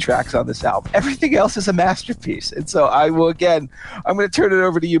the weak tracks on this album. Everything else is a masterpiece. And so I'm going to turn it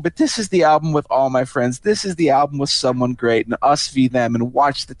over to you, but this is the album with All My Friends. This is the album with Someone Great and Us v Them and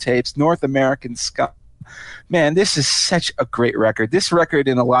Watch the Tapes, North American Scum. Man, this is such a great record. This record,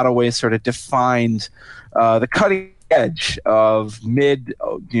 in a lot of ways, sort of defined the cutting edge of mid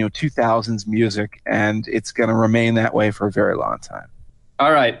 2000s music, and it's going to remain that way for a very long time.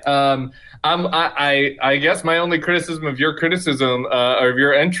 All right. I guess my only criticism of your criticism or of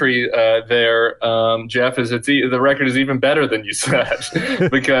your entry there, Jeff, is the record is even better than you said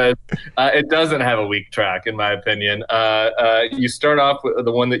because it doesn't have a weak track, in my opinion. You start off with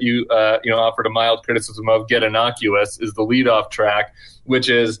the one that you offered a mild criticism of, Get Innocuous, is the leadoff track, which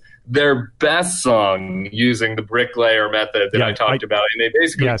is their best song using the bricklayer method that I talked about. And they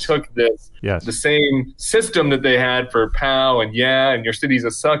basically took this, the same system that they had for Pow and and Your City's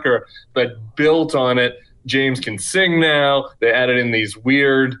a Sucker, but built on it. James Can Sing Now. They added in these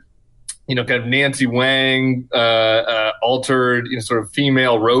weird, kind of Nancy Wang altered, sort of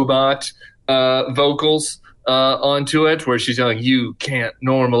female robot vocals onto it, where she's yelling, "You can't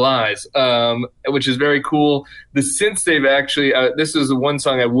normalize," which is very cool. The synths they've actually, this is the one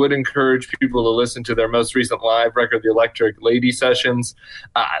song I would encourage people to listen to their most recent live record, the Electric Lady Sessions.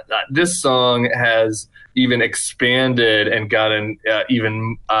 This song has even expanded and gotten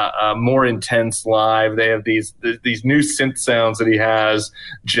even more intense live. They have these new synth sounds that he has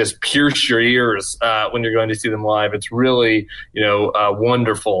just pierce your ears when you're going to see them live. It's really,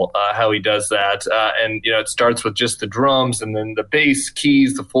 wonderful how he does that. And, it starts with just the drums and then the bass,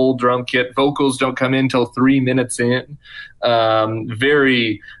 keys, the full drum kit. Vocals don't come in till 3 minutes in.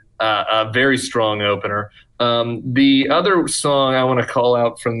 Very strong opener. The other song I want to call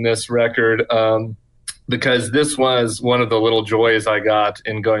out from this record, because this was one of the little joys I got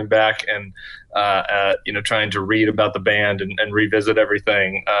in going back and trying to read about the band and revisit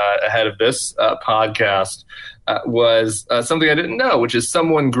everything ahead of this podcast, was something I didn't know, which is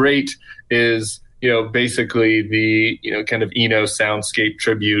Someone Great is basically the kind of Eno soundscape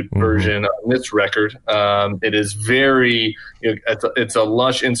tribute version of this record. It is very it's a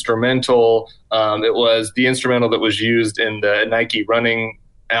lush instrumental. It was the instrumental that was used in the Nike running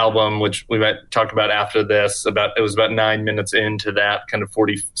album, which we might talk about after this. It was about 9 minutes into that kind of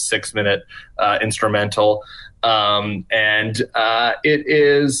 46-minute instrumental, and it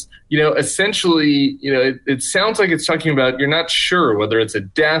is essentially it sounds like it's talking about, you're not sure whether it's a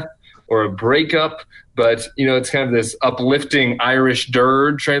death or a breakup, but it's kind of this uplifting Irish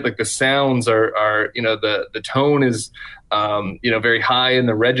dirge, right? Like the sounds are the tone is very high in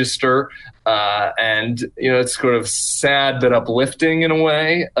the register, and it's sort of sad but uplifting in a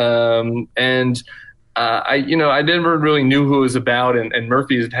way. I never really knew who it was about, and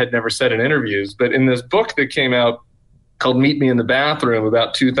Murphy had never said in interviews, but in this book that came out called Meet Me in the Bathroom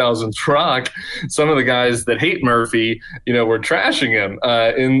about 2000s rock, some of the guys that hate Murphy, were trashing him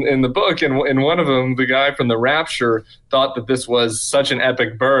in the book. And in one of them, the guy from The Rapture thought that this was such an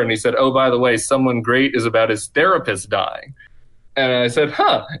epic burn. He said, "Oh, by the way, Someone Great is about his therapist dying." And I said,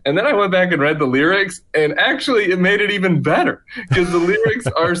 huh. And then I went back and read the lyrics, and actually it made it even better, because the lyrics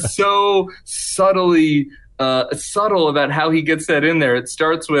are so subtle about how he gets that in there. It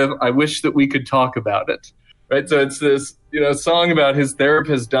starts with, "I wish that we could talk about it." Right, so it's this, song about his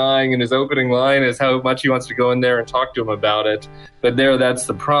therapist dying, and his opening line is how much he wants to go in there and talk to him about it. But that's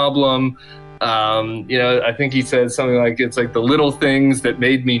the problem. I think he said something like, it's like the little things that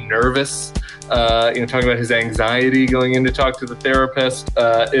made me nervous. Talking about his anxiety going in to talk to the therapist.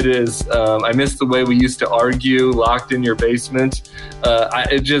 It is, I miss the way we used to argue locked in your basement.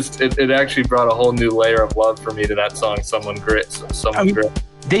 It actually brought a whole new layer of love for me to that song, Someone Great. Great.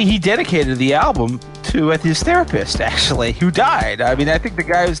 He dedicated the album to his therapist, actually, who died. I mean, I think the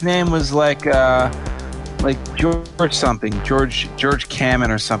guy's name was like George something, George Kamen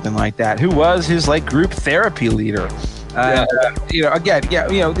or something like that, who was his group therapy leader.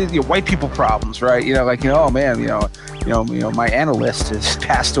 White people problems, right? Oh man, my analyst has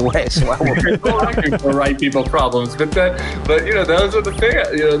passed away, so I will for white people problems. But those are the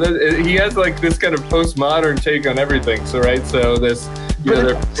thing. He has this kind of postmodern take on everything. So this,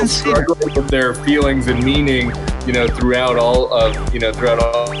 they're struggling with their feelings and meaning, throughout all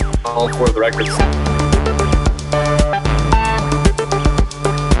four of the records.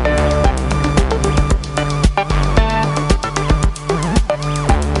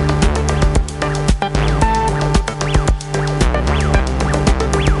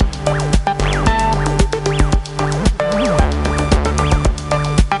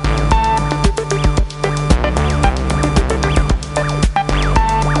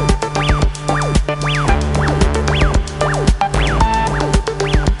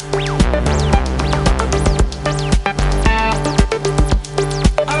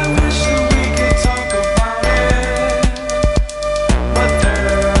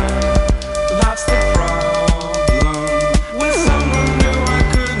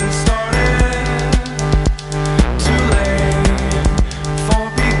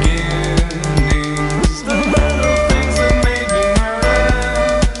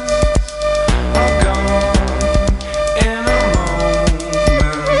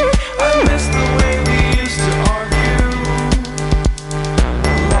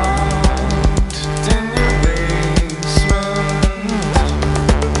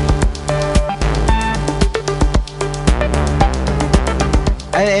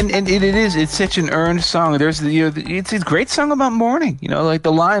 And it's such an earned song. There's it's a great song about mourning.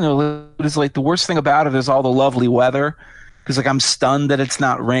 The line is the worst thing about it is all the lovely weather, because I'm stunned that it's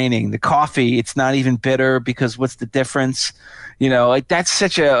not raining. The coffee, it's not even bitter, because what's the difference? That's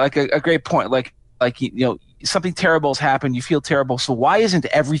such a great point. Something terrible has happened. You feel terrible. So why isn't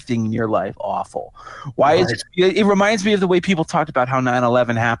everything in your life awful? Why is it? It reminds me of the way people talked about how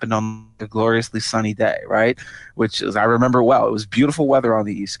 9/11 happened on a gloriously sunny day, right? Which is, I remember well. It was beautiful weather on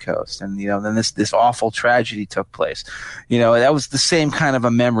the East Coast, and then this awful tragedy took place. That was the same kind of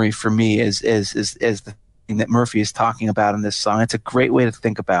a memory for me as the that Murphy is talking about in this song. It's a great way to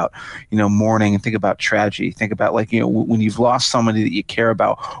think about, mourning, and think about tragedy. Think about when you've lost somebody that you care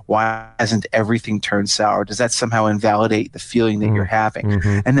about, why hasn't everything turned sour? Does that somehow invalidate the feeling that you're having?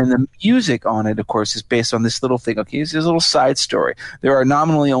 Mm-hmm. And then the music on it, of course, is based on this little thing. Okay, here's a little side story. There are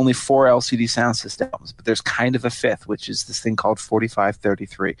nominally only 4 LCD Soundsystem albums, but there's kind of a fifth, which is this thing called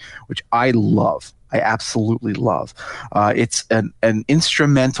 4533, which I love. I absolutely love. It's an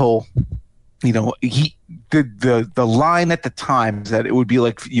instrumental. The line at the time is that it would be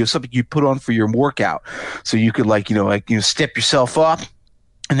like something you put on for your workout, so you could step yourself up.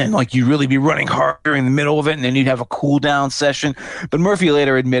 And then, you really be running hard during the middle of it, and then you'd have a cool down session. But Murphy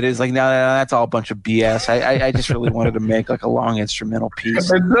later admitted, no, that's all a bunch of BS. I just really wanted to make a long instrumental piece. It's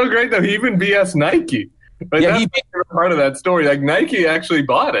so great though. He even BS Nike. Right? Yeah, that's part of that story. Nike actually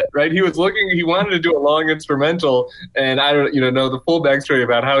bought it, right? He wanted to do a long instrumental, and I don't, know the full backstory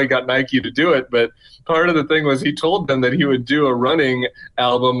about how he got Nike to do it, but part of the thing was he told them that he would do a running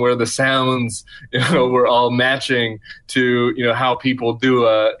album where the sounds, were all matching to, how people do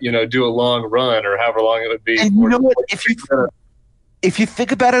a long run or however long it would be. And you know what? If you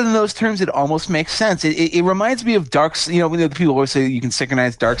think about it in those terms, it almost makes sense. It reminds me of people always say you can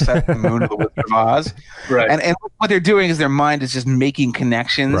synchronize Dark Side of the Moon to the Wizard of Oz. Right. And what they're doing is their mind is just making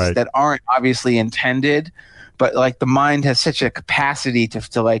connections Right. that aren't obviously intended. But the mind has such a capacity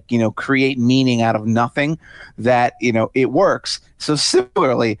to create meaning out of nothing that, it works. So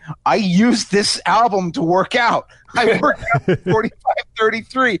similarly, I use this album to work out. I work out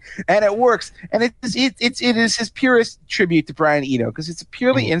 45-33 and it works. And it is his purest tribute to Brian Eno because it's a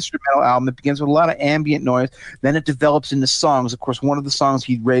purely instrumental album that begins with a lot of ambient noise. Then it develops into songs. Of course, one of the songs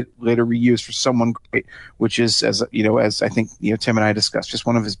he later reused for Someone Great, which is, as I think, Tim and I discussed, just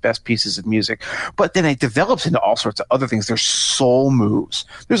one of his best pieces of music. But then it develops into all sorts of other things. There's soul moves.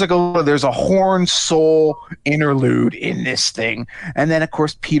 There's a horn soul interlude in this thing. And then, of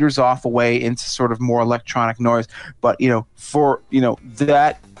course, peters off away into sort of more electronic noise. But, for,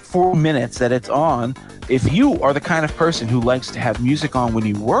 that 4 minutes that it's on, if you are the kind of person who likes to have music on when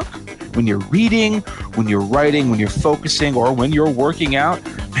you work, when you're reading, when you're writing, when you're focusing, or when you're working out,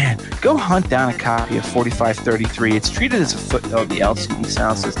 man, go hunt down a copy of 4533. It's treated as a footnote of the LCD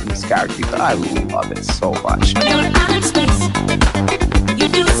Sound System discography, but I love it so much. When you're out in space, you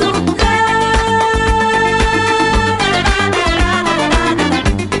feel so good.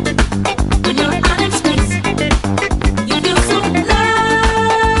 When you're out in space, you feel so good.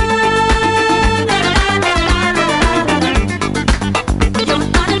 When you're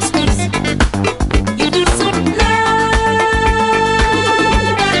out in space, you feel so good.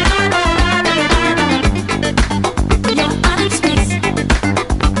 When you're out in space,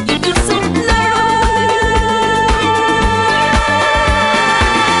 you feel so good.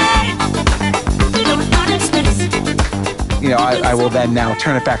 I will then now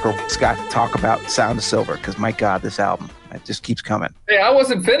turn it back over to Scott to talk about Sound of Silver because, my God, this album, it just keeps coming. Hey, I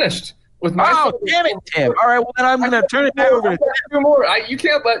wasn't finished with my. Oh, damn it, Tim! All right, well then I'm going to turn it back over to Tim. Two more. You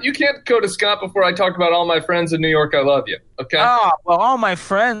can't go to Scott before I talk about All My Friends in New York. I Love You. Okay. Oh, well, All My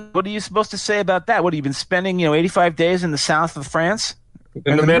Friends. What are you supposed to say about that? What have you been spending, 85 days in the south of France?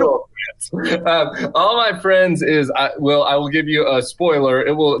 In the middle. All My Friends is I will give you a spoiler.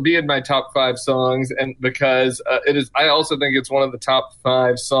 It will be in my top 5 songs, and because it is, I also think it's one of the top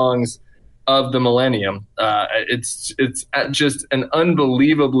 5 songs of the millennium. It's just an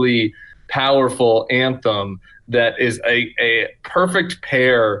unbelievably powerful anthem that is a perfect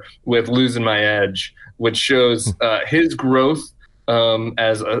pair with Losing My Edge, which shows his growth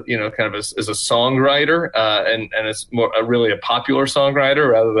as a as a songwriter, and it's more really a popular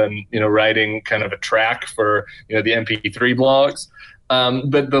songwriter rather than writing kind of a track for the MP3 blogs.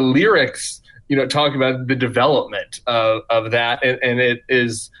 But the lyrics talk about the development of that, and it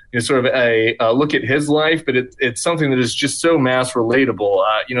is sort of a look at his life, but it's something that is just so mass relatable.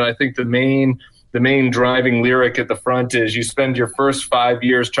 I think the main driving lyric at the front is you spend your first 5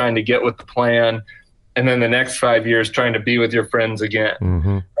 years trying to get with the plan, and then the next 5 years trying to be with your friends again.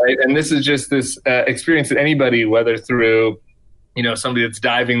 Mm-hmm. Right. And this is just this experience that anybody, whether through, somebody that's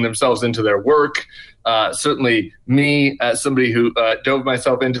diving themselves into their work, certainly me, somebody who dove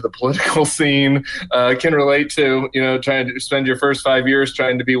myself into the political scene, can relate to, trying to spend your first 5 years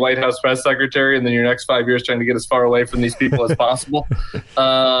trying to be White House press secretary, and then your next 5 years trying to get as far away from these people as possible.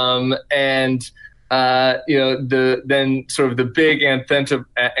 Then sort of the big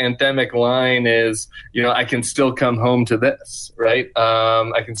anthemic line is, I can still come home to this, right?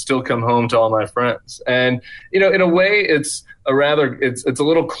 I can still come home to all my friends. And, in a way it's a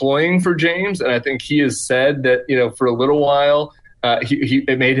little cloying for James. And I think he has said that, for a little while,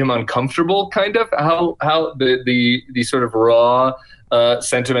 it made him uncomfortable kind of how the sort of raw,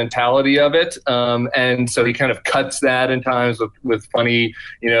 sentimentality of it. And so he kind of cuts that in times with funny,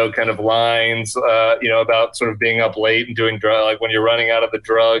 kind of lines, about sort of being up late and doing like when you're running out of the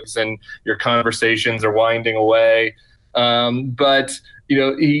drugs and your conversations are winding away. But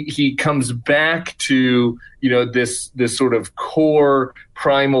he comes back to this sort of core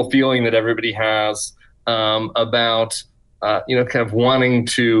primal feeling that everybody has about kind of wanting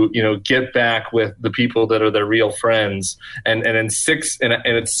to get back with the people that are their real friends. And it's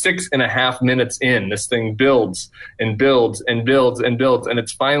 6.5 minutes in, this thing builds and builds and builds and builds, and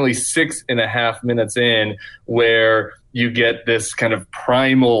it's finally 6.5 minutes in where you get this kind of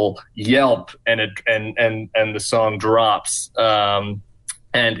primal yelp, and the song drops. And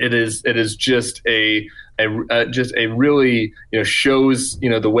it is just a really shows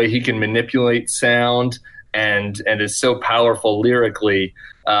the way he can manipulate sound and is so powerful lyrically.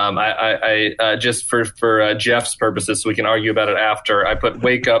 I just for Jeff's purposes, so we can argue about it after, I put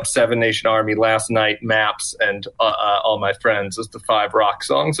 "Wake Up," Seven Nation Army, "Last Night," "Maps," and "All My Friends" as the 5 rock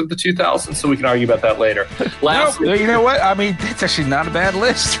songs of the 2000s, so we can argue about that later. No, you know what? I mean, it's actually not a bad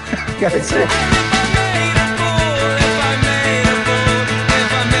list. Gotta say.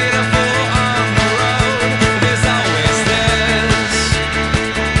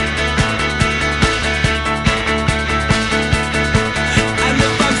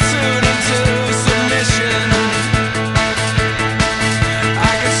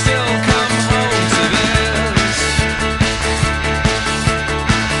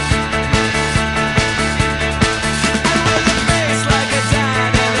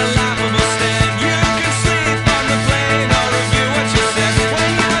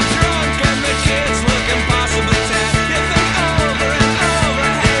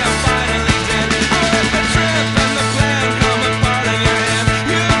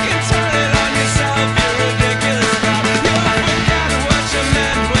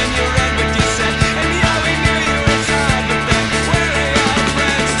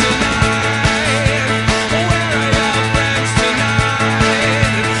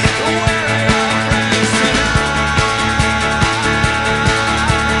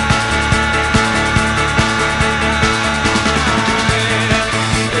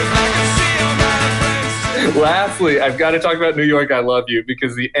 Lastly, I've got to talk about New York, I Love You,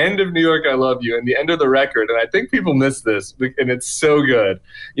 because the end of New York, I Love You and the end of the record, and I think people miss this, and it's so good.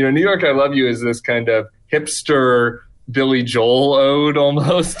 New York, I Love You is this kind of hipster Billy Joel ode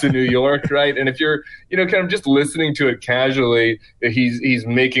almost to New York, right? And if you're, kind of just listening to it casually, he's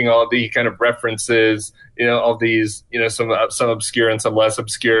making all the kind of references, all these, some obscure and some less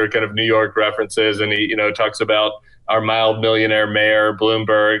obscure kind of New York references, and he, talks about our mild millionaire mayor,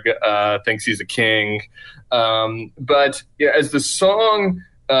 Bloomberg, thinks he's a king. But as the song,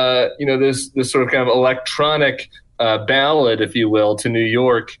 this sort of kind of electronic ballad, if you will, to New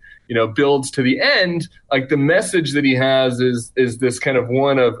York, builds to the end, like the message that he has is this kind of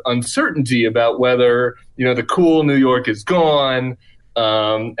one of uncertainty about whether, the cool New York is gone,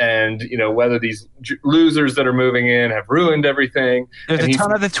 and, whether these losers that are moving in have ruined everything. There's a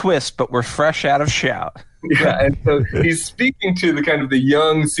ton of the twist, but we're fresh out of shout. Yeah, and so he's speaking to the kind of the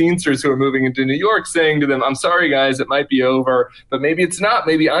young scenesters who are moving into New York, saying to them, "I'm sorry, guys, it might be over, but maybe it's not.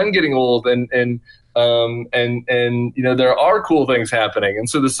 Maybe I'm getting old, and there are cool things happening." And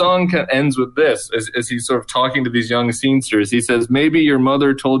so the song kind of ends with this, as he's sort of talking to these young scenesters. He says, "Maybe your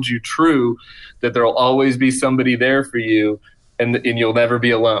mother told you true, that there'll always be somebody there for you, and you'll never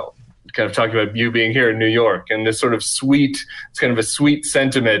be alone." Kind of talking about you being here in New York, and this sort of sweet, it's kind of a sweet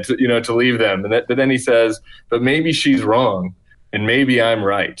sentiment, to leave them. But then he says, "But maybe she's wrong, and maybe I'm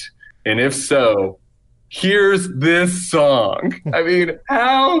right. And if so, here's this song." I mean,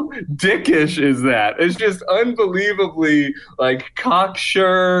 how dickish is that? It's just unbelievably like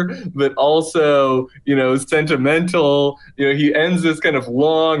cocksure, but also, sentimental. He ends this kind of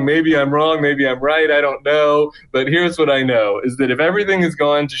long, maybe I'm wrong, maybe I'm right, I don't know. But here's what I know is that if everything has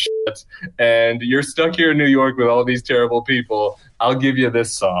gone to shit and you're stuck here in New York with all these terrible people, I'll give you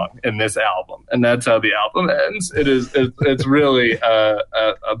this song and this album. And that's how the album ends. It's really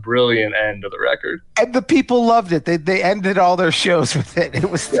a brilliant end of the record. And the people loved it. They ended all their shows with it. It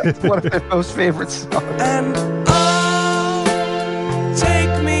was one of their most favorite songs. And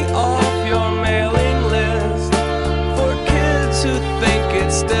take me off your mailing list for kids who think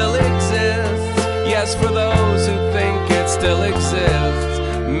it still exists. Yes, for those who think it still exists.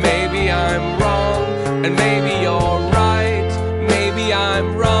 Maybe I'm wrong, and maybe you're right. Maybe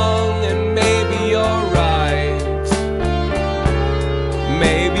I'm wrong, and maybe you're right.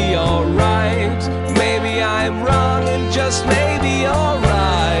 Maybe you're right. Maybe I'm wrong, and just maybe you're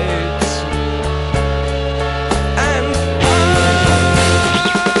right. And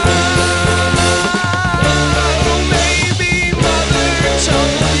maybe mother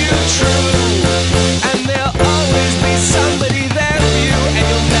told you true, and there'll always be somebody there for you, and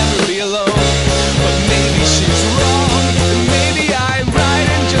you'll never be alone. But maybe she's wrong,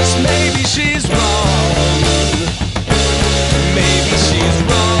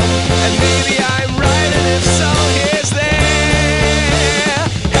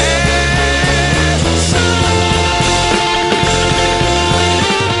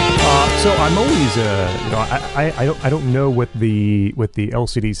 So I'm always, I don't know what the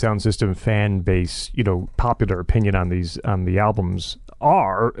LCD Sound System fan base, popular opinion on the albums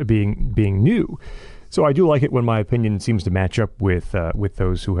are being new. So I do like it when my opinion seems to match up with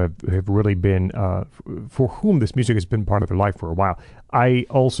those who have really been for whom this music has been part of their life for a while. I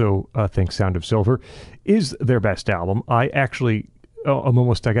also think Sound of Silver is their best album. I actually. I'm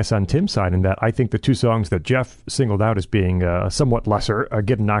almost, I guess, on Tim's side in that I think the two songs that Jeff singled out as being somewhat lesser,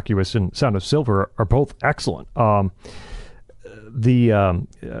 Get Innocuous and Sound of Silver, are both excellent.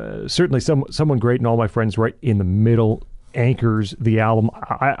 Certainly Someone Great and All My Friends right in the middle anchors the album.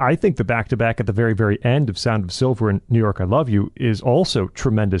 I think the back-to-back at the very, very end of Sound of Silver and New York I Love You is also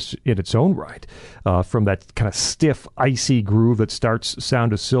tremendous in its own right. From that kind of stiff, icy groove that starts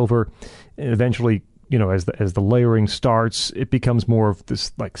Sound of Silver and eventually as the layering starts, it becomes more of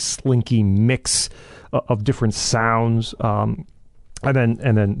this like slinky mix of different sounds. And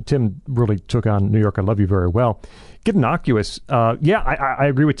then Tim really took on New York I Love You very well. Get Innocuous, I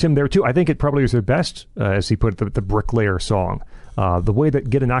agree with Tim there too. I think it probably is their best, as he put it, the Bricklayer song. The way that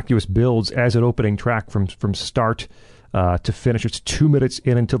Get Innocuous builds as an opening track from start to finish. It's 2 minutes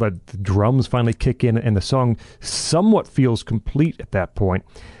in until the drums finally kick in, and the song somewhat feels complete at that point.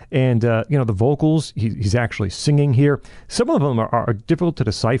 And, the vocals, he's actually singing here. Some of them are difficult to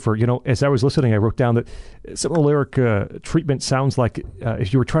decipher. As I was listening, I wrote down that some of the lyric treatment sounds like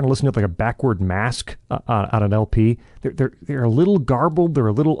if you were trying to listen to like a backward mask on an LP. They're a little garbled. They're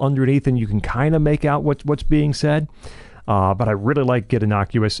a little underneath, and you can kind of make out what's being said. But I really like Get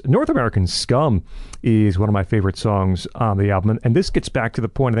Innocuous. North American Scum is one of my favorite songs on the album. And this gets back to the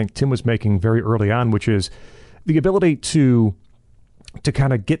point I think Tim was making very early on, which is the ability to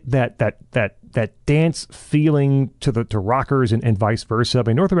kind of get that dance feeling to rockers and vice versa. I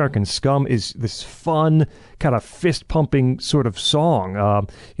mean, North American Scum is this fun kind of fist pumping sort of song.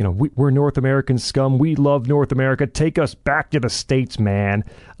 We're North American Scum. We love North America. Take us back to the States, man.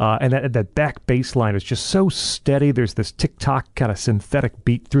 And that back bass line is just so steady. There's this tick-tock kind of synthetic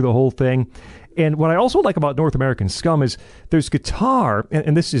beat through the whole thing. And what I also like about North American Scum is there's guitar,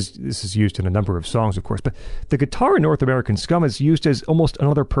 and this is used in a number of songs, of course, but the guitar in North American Scum is used as almost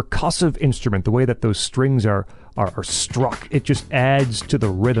another percussive instrument, the way that those strings are struck. It just adds to the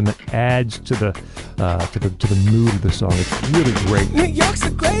rhythm. It adds to the mood of the song. It's really great. New York's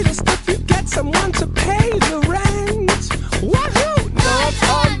the greatest if you get someone to pay the rent. Wahoo! North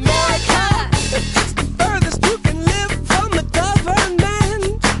America! It's the furthest you can live from the government.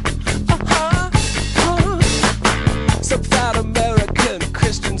 Some proud American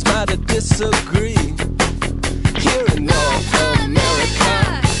Christians might disagree here in North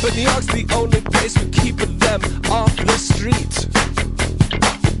America, but New York's the only place we're keeping them off the street.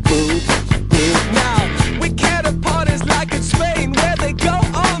 Boom, boom. Now, we cater parties like in Spain where they go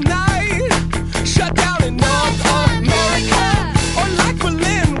all night. Shut down in North America, or like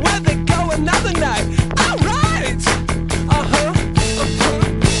Berlin where they go another night. All right.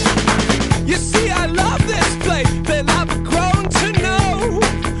 You see, I love this place. Then I've grown to know.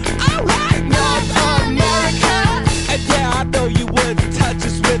 All right, North America. And yeah, I know you wouldn't touch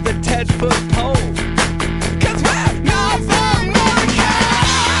us with a 10-foot pole. 'Cause we're North Americans.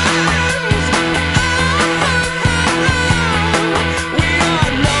 We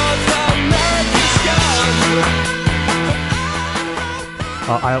are North American scum.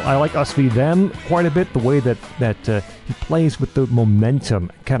 I like Us v Them quite a bit. The way that he plays with the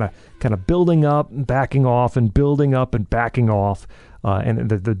momentum, kind of building up, and backing off, and building up and backing off, and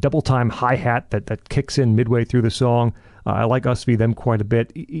the double time hi-hat that kicks in midway through the song. I like Us v Them quite a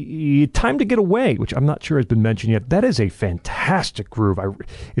bit. Time to Get Away, which I'm not sure has been mentioned yet. That is a fantastic groove.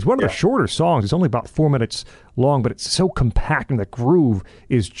 It's one of the shorter songs. It's only about 4 minutes long, but it's so compact, and the groove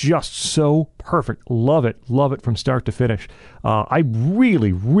is just so perfect. Love it from start to finish. I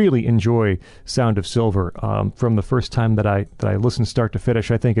really, really enjoy Sound of Silver. From the first time that I listened start to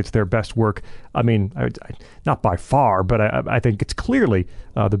finish, I think it's their best work. I mean, not by far, but I think it's clearly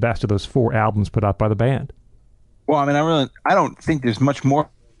the best of those 4 albums put out by the band. Well, I mean, I don't think there's much more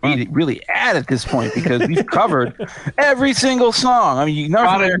to really add at this point because we've covered every single song. I mean,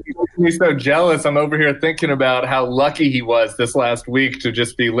 Ron is making me so jealous. I'm over here thinking about how lucky he was this last week to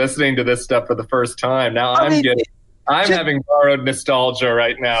just be listening to this stuff for the first time. Now I'm having borrowed nostalgia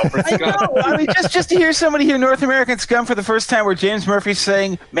right now. For I know. I mean, just to hear somebody hear North American Scum for the first time, where James Murphy's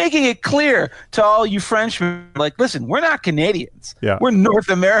saying, making it clear to all you Frenchmen, like, listen, we're not Canadians. Yeah. We're North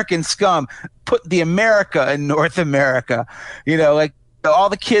American Scum. Put the America in North America. Like all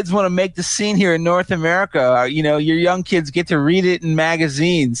the kids want to make the scene here in North America. Your young kids get to read it in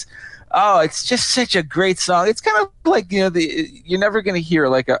magazines. Oh, it's just such a great song. It's kind of like, you're never going to hear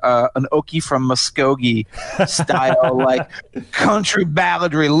like an Okie from Muskogee style, like country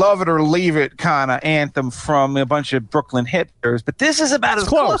balladry, love it or leave it kind of anthem from a bunch of Brooklyn hipsters. But this is about as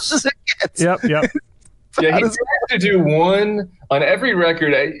close as it gets. Yep. Yeah, he has to do one on every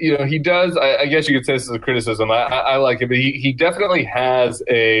record. He does. I guess you could say this is a criticism. I like it, but he definitely has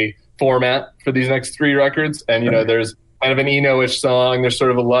a format for these next 3 records. And there's kind of an Eno-ish song. There's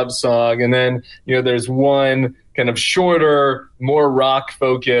sort of a love song, and then there's one kind of shorter, more rock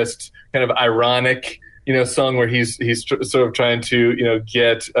focused, kind of ironic song where he's sort of trying to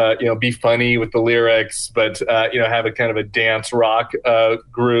get be funny with the lyrics, but have a kind of a dance rock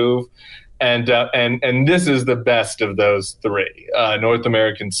groove. And this is the best of those 3. North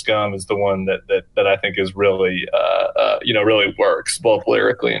American Scum is the one that I think is really really works both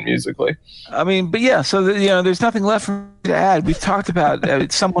lyrically and musically. I mean, but yeah, so there's nothing left for me to add. We've talked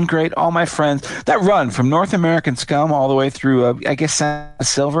about Someone Great, All My Friends. That run from North American Scum all the way through, I guess, Sound of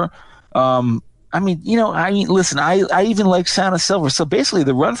Silver. Listen, I even like Sound of Silver. So basically,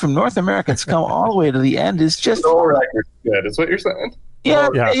 the run from North American Scum all the way to the end is just the whole record's good. Is what you're saying? Yeah,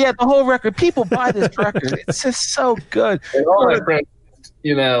 the whole record. People buy this record. It's just so good. And all my friends,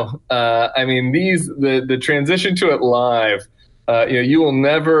 the transition to it live. You will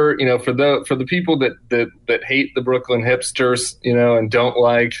never, for the people that hate the Brooklyn hipsters, and don't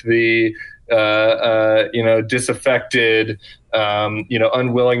like the disaffected,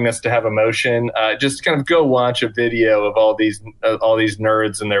 unwillingness to have emotion. Just kind of go watch a video of all these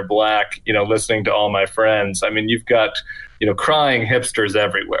nerds in their black, listening to All My Friends. I mean, you've got crying hipsters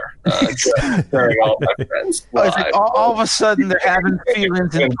everywhere. During All My Friends. It's like all of a sudden they're having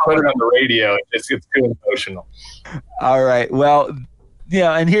feelings. And put it on the radio. It gets too emotional. All right. Well,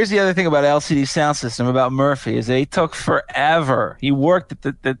 and here's the other thing about LCD Sound System, about Murphy, is that he took forever. He worked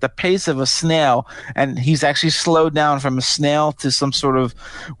at the pace of a snail, and he's actually slowed down from a snail to some sort of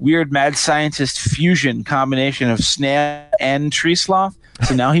weird mad scientist fusion combination of snail and tree sloth.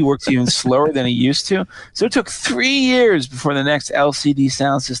 So now he works even slower than he used to. So it took 3 years before the next LCD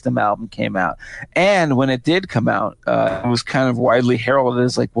Sound System album came out. And when it did come out, it was kind of widely heralded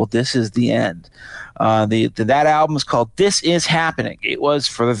as like, well, this is the end. That album is called This Is Happening. It was,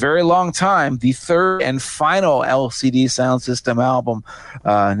 for a very long time, the 3rd and final LCD Sound System album.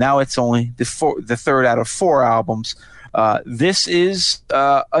 Now it's only the 3rd out of 4 albums. This is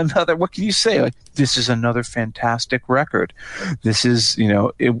another, what can you say? Like, this is another fantastic record. This is,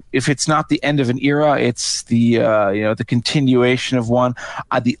 if it's not the end of an era, it's the, the continuation of one.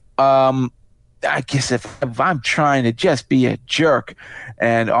 I guess if I'm trying to just be a jerk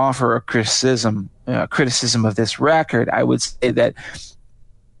and offer a criticism of this record, I would say that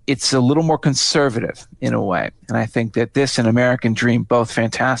it's a little more conservative in a way. And I think that this and American Dream, both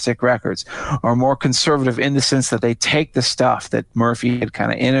fantastic records, are more conservative in the sense that they take the stuff that Murphy had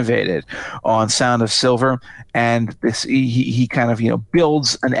kind of innovated on Sound of Silver, and this he kind of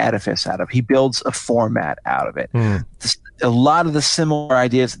builds an edifice out of it. He builds a format out of it. A lot of the similar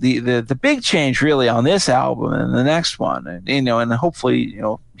ideas. The big change really on this album and the next one, and hopefully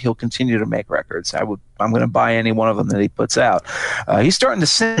he'll continue to make records. I'm going to buy any one of them that he puts out. He's starting to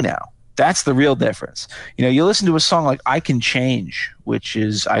sing now. That's the real difference. You listen to a song like I Can Change, which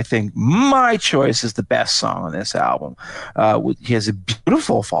is, I think, my choice is the best song on this album. He has a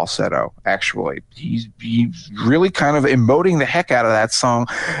beautiful falsetto, actually. He's really kind of emoting the heck out of that song.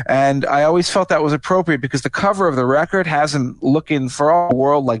 And I always felt that was appropriate because the cover of the record has him looking for all the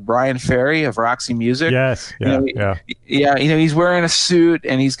world like Brian Ferry of Roxy Music. Yes. Yeah. He's wearing a suit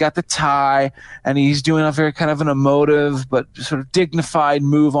and he's got the tie and he's doing a very kind of an emotive but sort of dignified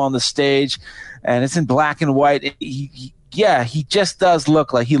move on the stage. And it's in black and white. He just does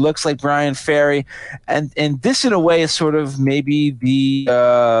look like Brian Ferry, and this in a way is sort of maybe the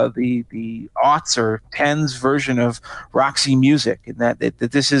aughts or tens version of Roxy Music, in that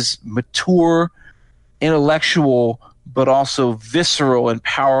this is mature, intellectual, but also visceral and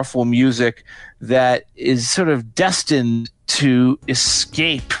powerful music that is sort of destined to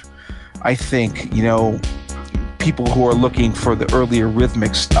escape, I think, people who are looking for the earlier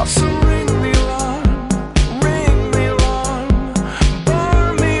rhythmic stuff. So ring me long,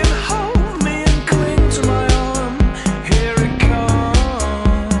 bar me and hold me and cling to my arm. Here it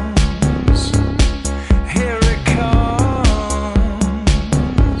comes,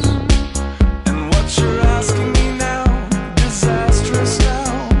 and what you're asking me now, disastrous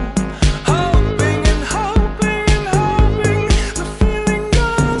now. Hoping and hoping and hoping the feeling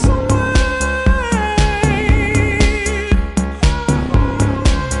goes away.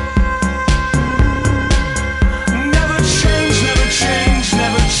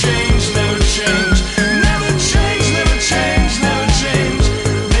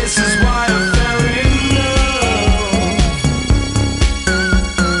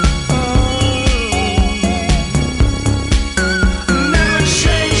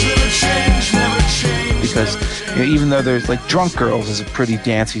 though there's like Drunk Girls is a pretty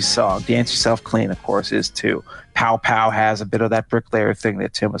dancey song. Dance Yourself Clean, of course, is too. Pow Pow has a bit of that bricklayer thing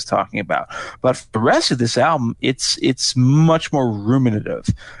that Tim was talking about. But for the rest of this album, it's much more ruminative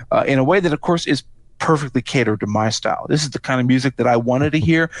in a way that, of course, is perfectly catered to my style. This is the kind of music that I wanted to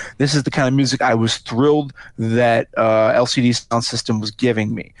hear. This is the kind of music I was thrilled that LCD Sound System was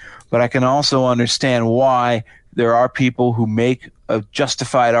giving me. But I can also understand why there are people who make a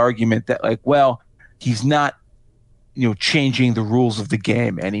justified argument that, like, well, he's not, changing the rules of the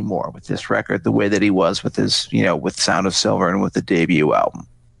game anymore with this record the way that he was with his, with Sound of Silver and with the debut album.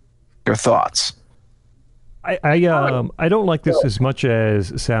 Your thoughts? I don't like this as much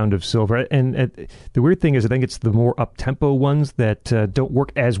as Sound of Silver, and the weird thing is I think it's the more up-tempo ones that don't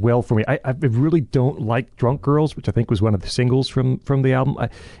work as well for me. I really don't like Drunk Girls, which I think was one of the singles from the album,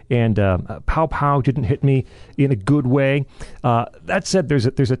 and Pow Pow didn't hit me in a good way. That said, there's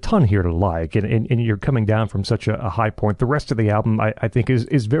a ton here to like, and you're coming down from such a high point. The rest of the album I think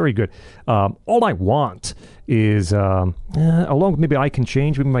is very good. All I Want is along with maybe I Can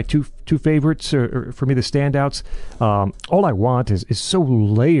Change, maybe my two favorites, or for me the standouts. All I Want is so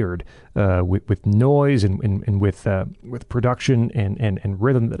layered with noise and with production and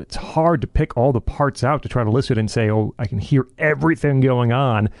rhythm that it's hard to pick all the parts out to try to listen and say, oh, I can hear everything going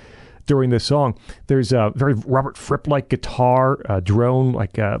on during this song. There's a very Robert Fripp-like guitar drone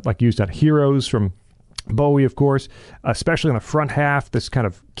like used on Heroes from Bowie, of course, especially on the front half. This kind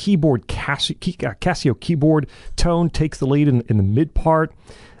of keyboard Casio keyboard tone takes the lead in the mid part.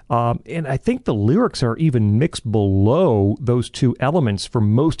 And I think the lyrics are even mixed below those two elements for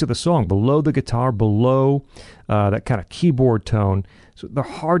most of the song, below the guitar, below that kind of keyboard tone. So they're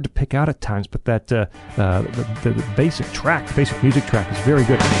hard to pick out at times, but that the basic music track is very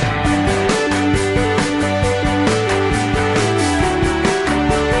good.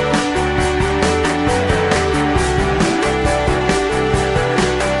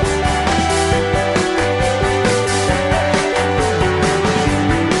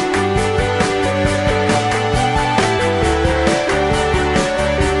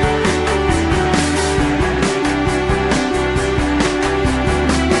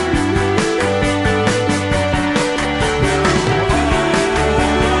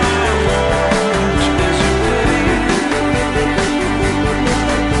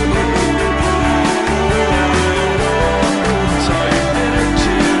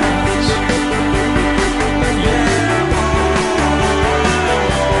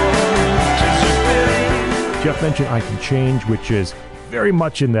 Mention I Can Change, which is very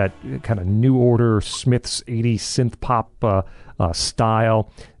much in that kind of New Order, Smiths 80s synth pop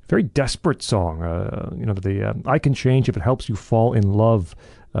style. Very desperate song. The I Can Change if it helps you fall in love,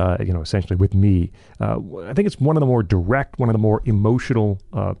 essentially with me. I think it's one of the more direct, one of the more emotional,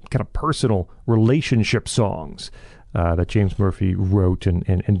 kind of personal relationship songs that James Murphy wrote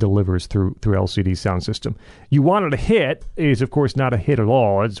and delivers through LCD Sound System. You Want It a Hit is, of course, not a hit at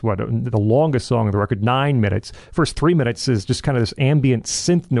all. It's the longest song of the record, 9 minutes. First 3 minutes is just kind of this ambient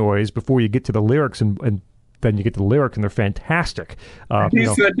synth noise before you get to the lyrics, and then you get to the lyrics, and they're fantastic.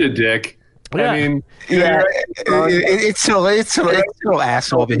 He's such a dick. Yeah. I mean, it's so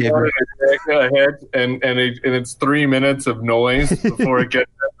asshole behavior. And it's 3 minutes of noise before it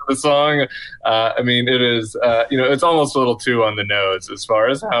gets into the song. I mean, it is it's almost a little too on the nose as far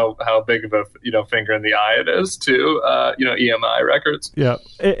as how big of a finger in the eye it is to EMI Records. Yeah,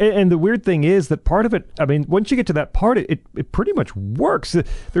 and the weird thing is that part of it, I mean, once you get to that part, it pretty much works.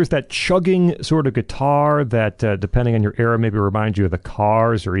 There's that chugging sort of guitar that, depending on your era, maybe reminds you of the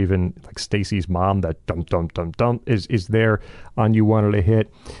Cars or even like Stacy's Mom. That dum dum dum dum is there on You Wanted a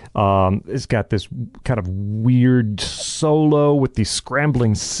Hit. It's got this kind of weird solo with these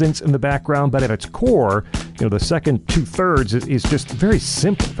scrambling synths in the background, but at its core, the second 2/3 is just very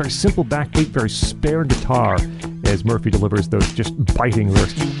simple backbeat, very spare guitar as Murphy delivers those just biting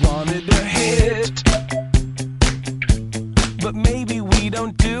lyrics. You wanted a hit, but maybe we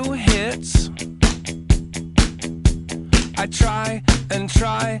don't do hits. I try and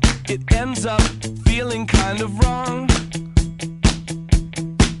try, it ends up feeling kind of wrong.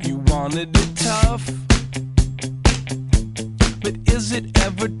 You wanted it tough, but is it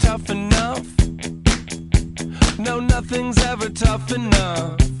ever tough enough? No, nothing's ever tough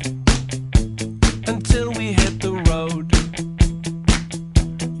enough until we hit the road.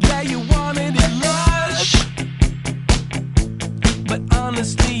 Yeah, you wanted it lush, but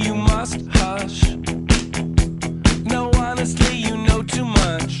honestly you must hush. No, honestly you know too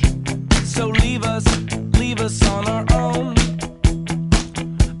much, so leave us on our own.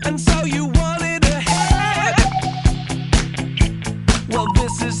 And so you wanted a head. Well,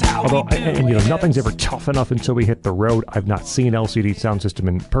 this is how Although, we do and nothing's ever tough enough until we hit the road. I've not seen LCD Sound System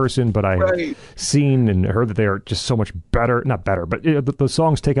in person, but I have seen and heard that they are just so much better. Not better, but the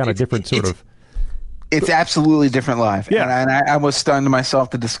songs take on a different sort of... It's absolutely different live. Yeah. And I was stunned myself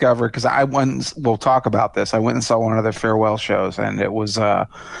to discover, because we'll talk about this. I went and saw one of their farewell shows, and it was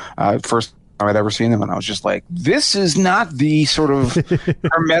first time I'd ever seen them, and I was just like, this is not the sort of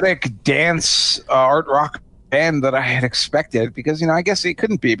hermetic dance art rock band that I had expected, because, I guess it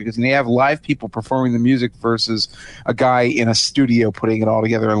couldn't be, because you have live people performing the music versus a guy in a studio putting it all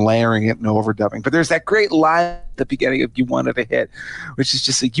together and layering it and overdubbing. But there's that great line at the beginning of You Wanted a Hit, which is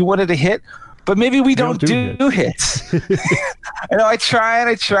just like, you wanted a hit, but maybe we don't do hits. I try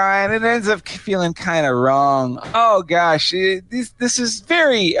and it ends up feeling kind of wrong. Oh gosh, this is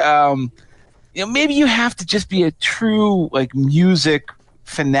very maybe you have to just be a true music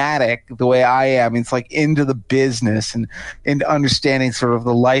fanatic the way I am. It's into the business and into understanding sort of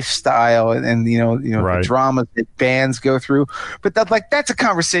the lifestyle and Right. the dramas that bands go through. But that's a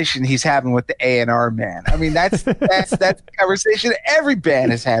conversation he's having with the A&R man. I mean, that's a conversation every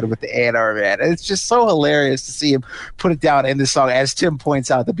band has had with the A&R man. And it's just so hilarious to see him put it down in this song, as Tim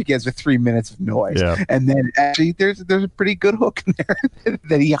points out, that begins with 3 minutes of noise. Yeah. And then actually there's a pretty good hook in there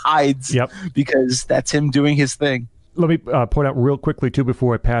that he hides because that's him doing his thing. Let me point out real quickly, too,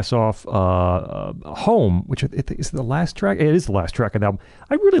 before I pass off Home, which I think is the last track. It is the last track of the album.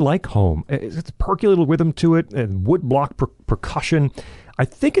 I really like Home. It's a perky little rhythm to it and woodblock percussion. I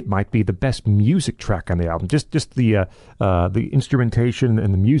think it might be the best music track on the album. Just the instrumentation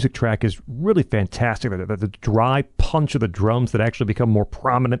and the music track is really fantastic. The dry punch of the drums that actually become more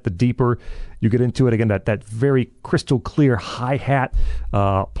prominent the deeper you get into it. Again, that very crystal clear hi-hat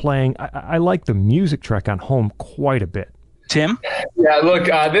playing. I like the music track on Home quite a bit. Tim? Yeah, look,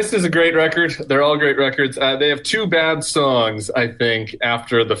 this is a great record. They're all great records. They have two bad songs, I think,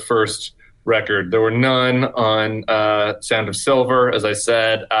 after the first record. There were none on Sound of Silver, as I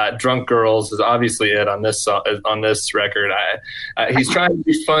said. Drunk Girls is obviously it on this record. He's trying to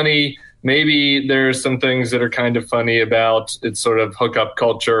be funny. Maybe there's some things that are kind of funny about its sort of hookup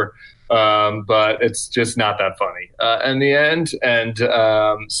culture, but it's just not that funny in the end. And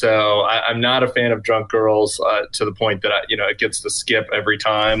so I'm not a fan of Drunk Girls to the point that it gets to skip every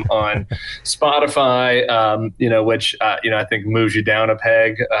time on Spotify, which I think moves you down a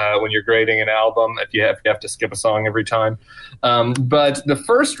peg when you're grading an album if you have to skip a song every time. But the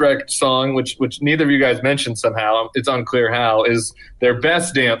first song, which neither of you guys mentioned somehow, it's unclear how, is their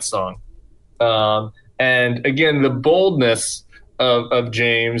best dance song. And again, the boldness of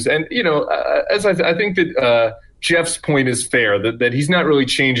James, and as I think that Jeff's point is fair, that he's not really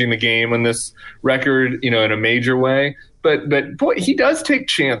changing the game on this record, in a major way. But boy, he does take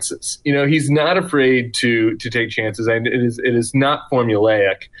chances. He's not afraid to take chances, and it is not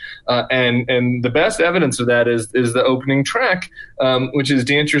formulaic. And the best evidence of that is the opening track, which is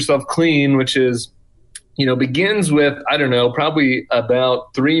 "Dance Yourself Clean," which is begins with, I don't know, probably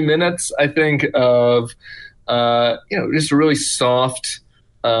about 3 minutes, I think, of just a really soft,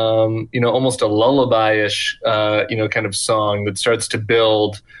 almost a lullaby-ish, kind of song that starts to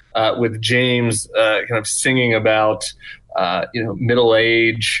build with James kind of singing about, middle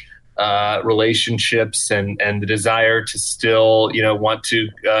age, relationships and the desire to still, want to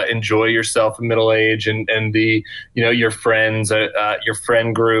enjoy yourself in middle age and the, your friends, your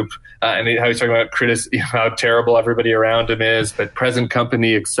friend group, and how he's talking about how terrible everybody around him is, but present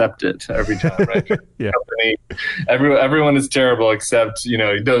company accepted every time, right? Yeah. Everyone is terrible except,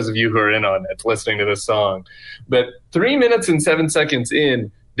 those of you who are in on it, listening to this song. But 3 minutes and 7 seconds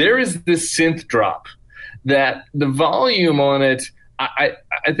in, there is this synth drop that the volume on it, I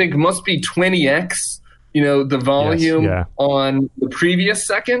think must be 20x, the volume on the previous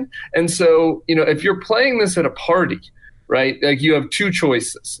second. And so, if you're playing this at a party, right, you have two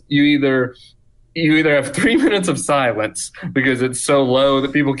choices. You either have 3 minutes of silence because it's so low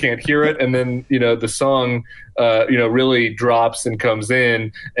that people can't hear it, and then the song really drops and comes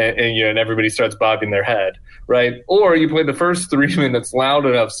in, and everybody starts bobbing their head, right? Or you play the first 3 minutes loud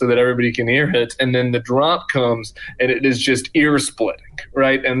enough so that everybody can hear it, and then the drop comes and it is just ear splitting,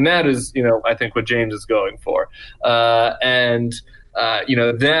 right? And that is I think what James is going for, and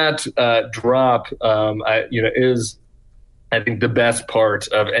that drop is, I think, the best part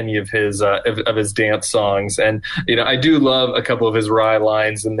of any of his dance songs. And I do love a couple of his wry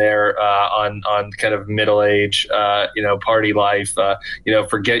lines in there on kind of middle age, party life.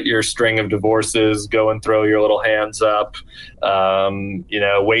 Forget your string of divorces, go and throw your little hands up.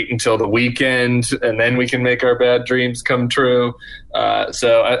 Wait until the weekend, and then we can make our bad dreams come true.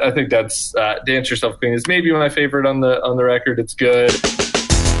 So I think that's "Dance Yourself Clean" is maybe my favorite on the record. It's good.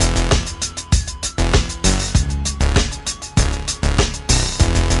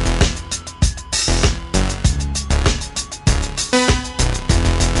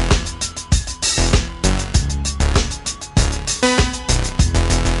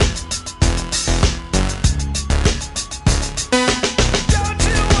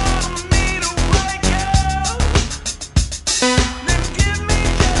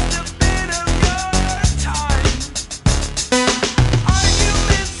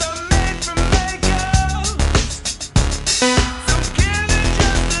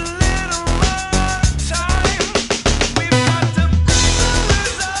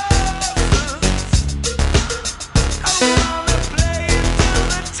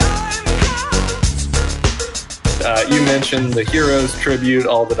 session. The Heroes tribute,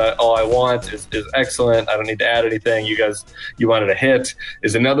 all I want is excellent. I don't need to add anything. You guys, you wanted a hit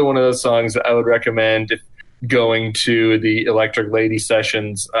is another one of those songs that I would recommend if going to the Electric Lady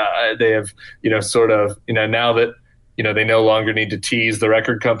sessions. They have, sort of, now that, they no longer need to tease the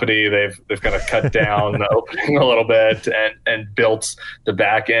record company. They've kind of cut down the opening a little bit and built the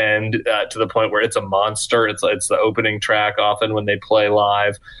back end to the point where it's a monster. It's the opening track often when they play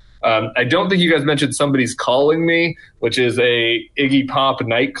live. I don't think you guys mentioned Somebody's Calling Me, which is a Iggy Pop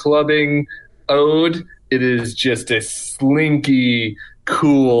nightclubbing ode. It is just a slinky,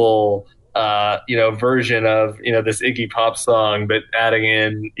 cool, version of, this Iggy Pop song, but adding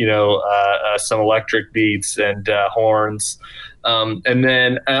in, some electric beats and horns. And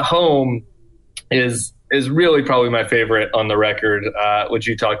then At Home is really probably my favorite on the record, which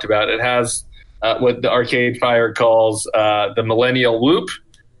you talked about. It has what the Arcade Fire calls the millennial loop.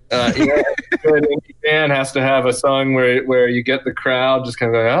 An indie band has to have a song where you get the crowd just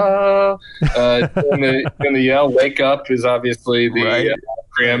kind of going, and the yell. Wake Up is obviously the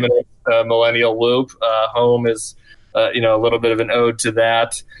preeminent millennial loop. Home is a little bit of an ode to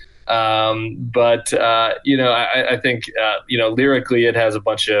that. But I think lyrically it has a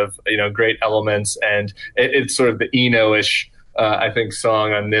bunch of great elements, and it's sort of the Eno-ish I think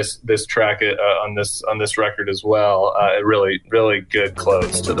song on this track on this record as well. Really good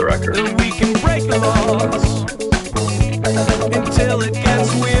close to the record. We can break the laws until it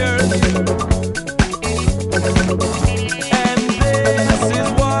gets weird. And this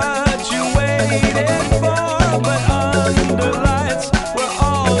is what you waited for, but under lights we're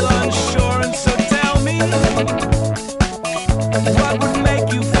all unsure. And so tell me, what would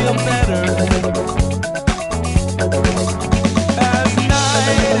make you feel better? As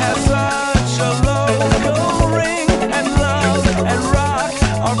night has such a local ring, and love and rock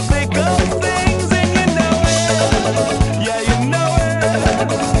are bigger things, and you know it. Yeah, you know it.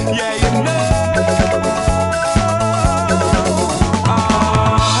 Yeah, you know.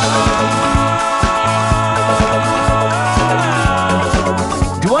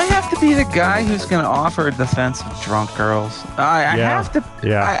 Do I have to be the guy who's going to offer a defense of drunk girls? I have to.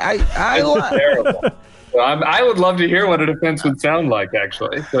 Yeah. I Terrible. Well, I would love to hear what a defense would sound like,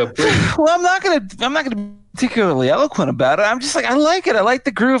 actually. So please. Well, I'm not gonna be particularly eloquent about it. I'm just like, I like it. I like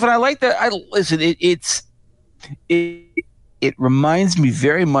the groove, and I like that. Listen. It reminds me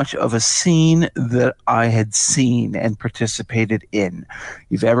very much of a scene that I had seen and participated in.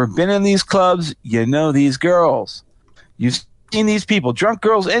 You've ever been in these clubs, you know these girls. You've seen these people, drunk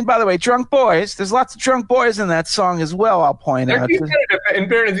girls, and by the way, drunk boys. There's lots of drunk boys in that song as well. I'll point out. In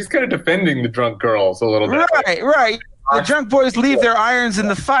fairness, he's kind of defending the drunk girls a little bit. Right. The drunk boys leave their irons in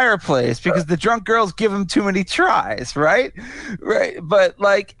the fireplace because the drunk girls give them too many tries, right? But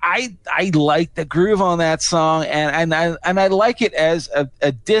like, I like the groove on that song, and I like it as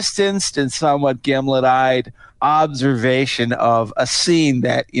a distanced and somewhat gimlet-eyed observation of a scene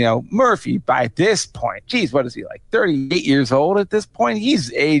that, Murphy, by this point, geez, what is he, like 38 years old at this point?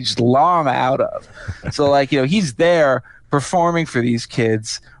 He's aged long out of. So like, he's there performing for these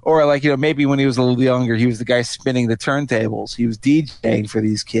kids, or like, maybe when he was a little younger, he was the guy spinning the turntables. He was DJing for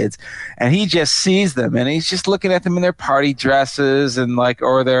these kids, and he just sees them, and he's just looking at them in their party dresses, and like,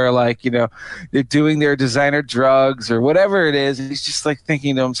 or they're like, they're doing their designer drugs or whatever it is. And he's just like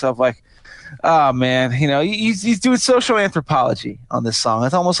thinking to himself, like, oh man, he's doing social anthropology on this song.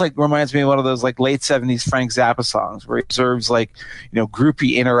 It's almost like reminds me of one of those like late 70s Frank Zappa songs where he observes like,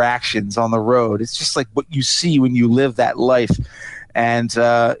 groupie interactions on the road. It's just like what you see when you live that life. And,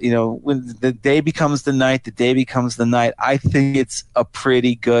 when the day becomes the night, I think it's a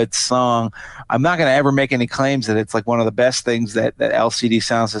pretty good song. I'm not going to ever make any claims that it's like one of the best things that LCD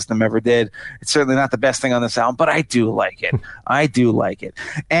Soundsystem ever did. It's certainly not the best thing on this album, but I do like it.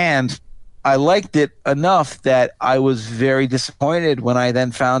 And I liked it enough that I was very disappointed when I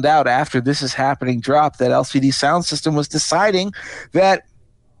then found out after This Is Happening dropped that LCD Soundsystem was deciding that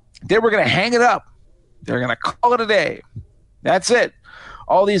they were going to hang it up. They're going to call it a day. That's it.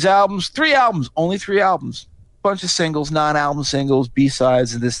 All these albums, only 3 albums. Bunch of singles, non-album singles,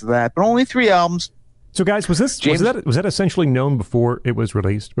 B-sides, and this and that, but only 3 albums. So, guys, was that essentially known before it was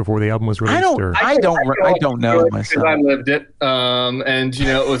released? Before the album was released? I don't know myself. I lived it, and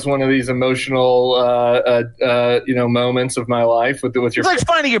it was one of these emotional, moments of my life with your. It's like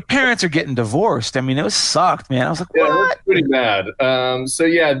finding your parents are getting divorced. I mean, it was sucked, man. I was like, what? Yeah, it was pretty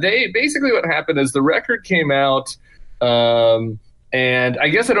bad. They basically what happened is the record came out. And I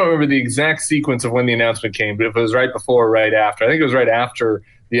guess I don't remember the exact sequence of when the announcement came, but if it was right before or right after. I think it was right after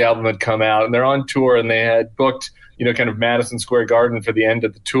the album had come out, and they're on tour, and they had booked, kind of Madison Square Garden for the end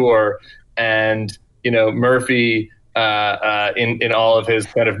of the tour. And, Murphy in all of his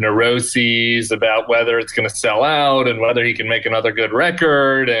kind of neuroses about whether it's going to sell out and whether he can make another good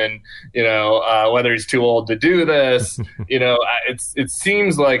record, and whether he's too old to do this. It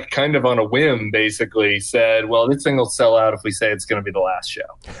seems like kind of on a whim, basically said, well, this thing will sell out if we say it's going to be the last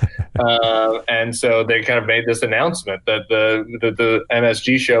show. And so they kind of made this announcement that the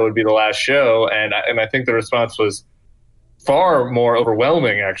MSG show would be the last show, and I think the response was far more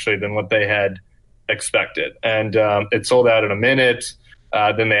overwhelming actually than what they had expected, and it sold out in a minute.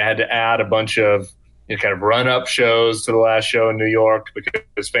 Then they had to add a bunch of kind of run-up shows to the last show in New York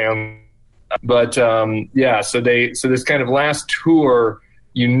because fans. But so this kind of last tour,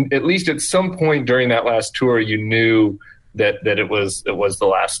 you at least at some point during that last tour, you knew that it was the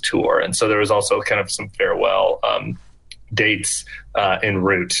last tour, and so there was also kind of some farewell dates en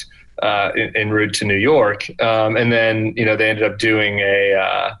route to New York, and then they ended up doing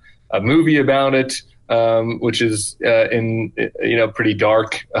a movie about it, which is pretty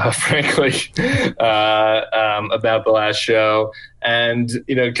dark, frankly, about the last show, and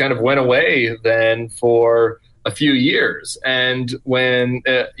kind of went away then for a few years. And when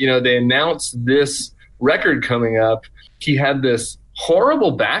they announced this record coming up, he had this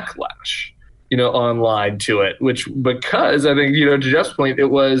horrible backlash online to it, which, because I think to Jeff's point, it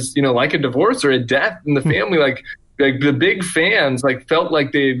was like a divorce or a death in the family, like the big fans felt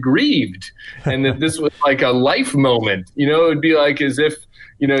like they had grieved, and that this was like a life moment. It would be like as if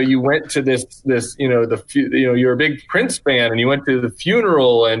you went to this you're a big Prince fan and you went to the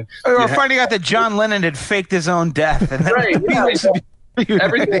funeral, and or finding out that John Lennon had faked his own death, and right,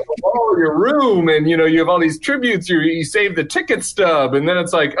 everything on the wall in your room, and you have all these tributes. You save the ticket stub, and then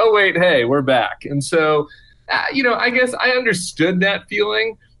it's like, oh wait, hey, we're back. And so I guess I understood that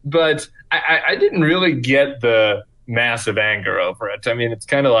feeling, but I didn't really get the massive anger over it. I mean, it's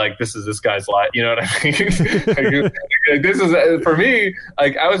kind of like, this is this guy's life. You know what I mean? This is, for me,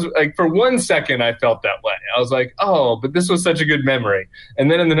 I was for 1 second, I felt that way. I was like, oh, but this was such a good memory. And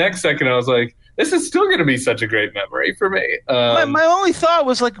then in the next second, I was like, this is still going to be such a great memory for me. My only thought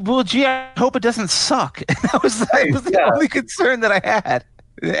was like, well, gee, I hope it doesn't suck. That was the only concern that I had.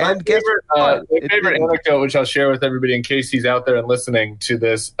 My favorite anecdote, which I'll share with everybody in case he's out there and listening to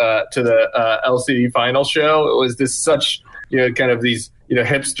this, to the LCD Final show, it was this such, kind of these,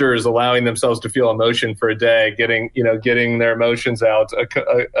 hipsters allowing themselves to feel emotion for a day, getting their emotions out,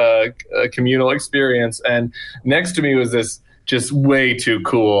 a communal experience. And next to me was this just way too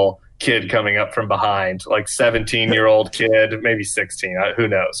cool kid coming up from behind, like 17-year-old kid, maybe 16, who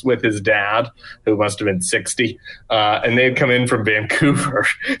knows, with his dad, who must have been 60. And they'd come in from Vancouver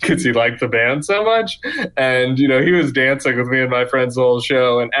because he liked the band so much. And, he was dancing with me and my friends the whole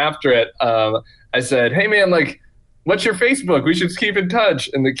show. And after it, I said, hey, man, what's your Facebook? We should keep in touch.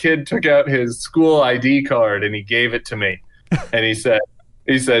 And the kid took out his school ID card and he gave it to me. And he said,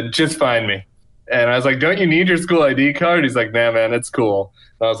 just find me. And I was like, don't you need your school ID card? He's like, nah, man, it's cool.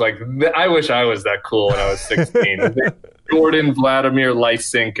 And I was like, I wish I was that cool when I was 16. Jordan Vladimir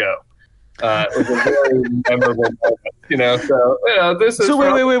Lysenko. It was a very memorable moment, So, this is. So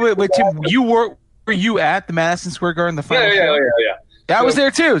wait, Tim, were you at the Madison Square Garden the final show? Yeah. I was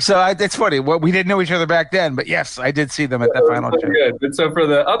there too. So it's funny. We didn't know each other back then, but yes, I did see them at that final show. Good. And so for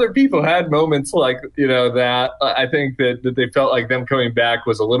the other people had moments like, that I think that they felt like them coming back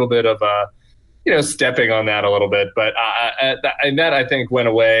was a little bit of a, stepping on that a little bit, but that I think went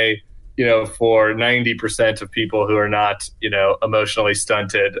away, for 90% of people who are not, emotionally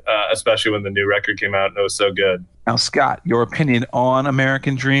stunted, especially when the new record came out and it was so good. Now, Scott, your opinion on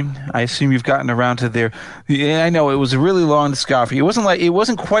American Dream? I assume you've gotten around to their. Yeah, I know it was a really long discography. It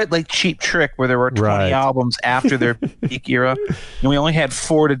wasn't quite like Cheap Trick, where there were 20 albums after their peak era, and we only had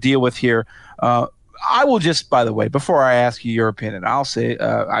 4 to deal with here. I will just, by the way, before I ask you your opinion, I'll say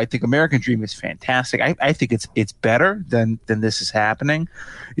I think American Dream is fantastic. I think it's better than This Is Happening.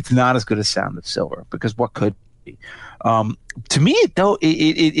 It's not as good as Sound of Silver, because what could be? To me, though,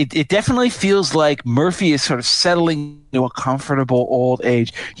 it definitely feels like Murphy is sort of settling into a comfortable old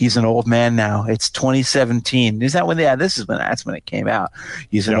age. He's an old man now. It's 2017. Is that when? Yeah, that's when it came out.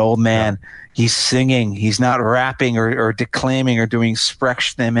 He's an old man. Yeah. He's singing. He's not rapping or declaiming or doing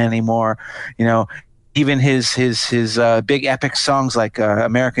Sprechstem anymore. Even his big epic songs like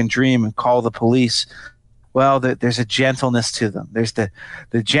American Dream and Call the Police. Well, there's a gentleness to them. There's the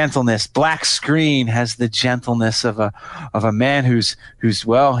gentleness. Black Screen has the gentleness of a man who's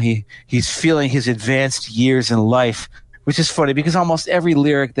he's feeling his advanced years in life, which is funny because almost every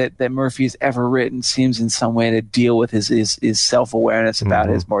lyric that Murphy has ever written seems in some way to deal with his self-awareness about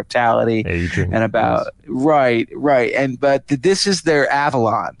his mortality, aging, and about right. But this is their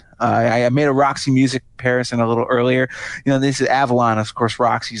Avalon. I made a Roxy Music comparison a little earlier. This is Avalon, of course,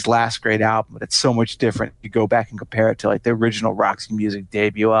 Roxy's last great album, but it's so much different. You go back and compare it to like the original Roxy Music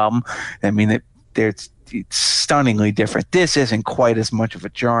debut album. I mean, it's stunningly different. This isn't quite as much of a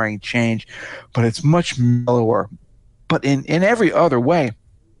jarring change, but it's much mellower. But in every other way,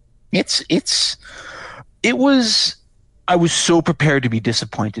 I was so prepared to be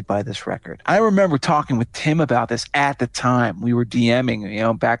disappointed by this record. I remember talking with Tim about this at the time. We were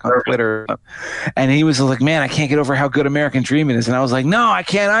DMing, back on Twitter. And he was like, man, I can't get over how good American Dreaming is. And I was like, no, I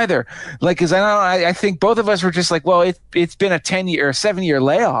can't either. Like, because I think both of us were just like, well, it's been a 10-year or 7-year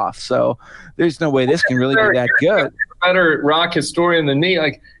layoff. So there's no way this can really be that good. Better rock historian than me.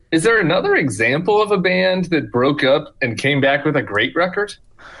 Like, is there another example of a band that broke up and came back with a great record?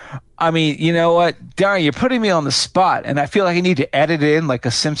 I mean, you know what, Darren, you're putting me on the spot, and I feel like I need to edit in like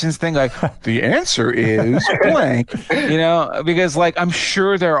a Simpsons thing, like the answer is blank, because like I'm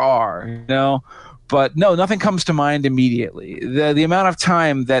sure there are, but no, nothing comes to mind immediately. The amount of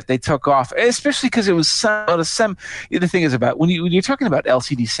time that they took off, especially because it was the thing is about when you're talking about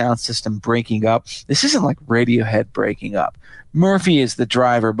LCD Sound System breaking up, this isn't like Radiohead breaking up. Murphy is the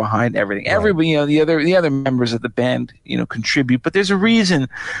driver behind everything. Right. Everybody, the other members of the band, contribute, but there's a reason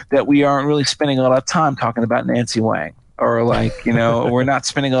that we aren't really spending a lot of time talking about Nancy Wang, or like, we're not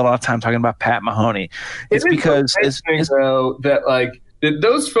spending a lot of time talking about Pat Mahoney. It's because that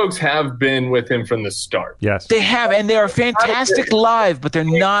those folks have been with him from the start. Yes, they have, and they are fantastic live, but they're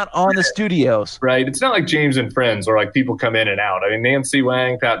not on the studios. Right. It's not like James and Friends, where like people come in and out. I mean, Nancy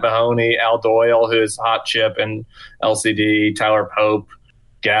Wang, Pat Mahoney, Al Doyle, who is Hot Chip and LCD, Tyler Pope,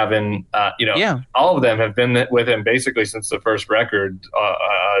 Gavin, all of them have been with him basically since the first record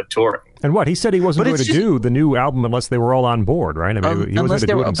touring. And he said he wasn't going to do the new album unless they were all on board, right? I mean, he wasn't going to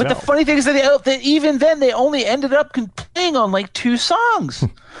do it himself. But the funny thing is that even then they only ended up playing on like 2 songs,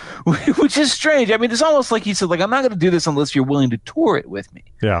 which is strange. I mean, it's almost like he said, like, I'm not going to do this unless you're willing to tour it with me.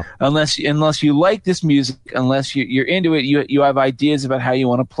 Yeah. Unless you like this music, unless you're into it, you have ideas about how you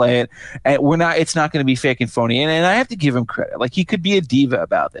want to play it, and it's not going to be fake and phony. And I have to give him credit. Like, he could be a diva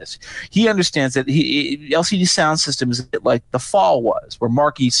about this. He understands that LCD Sound System is like The Fall was, where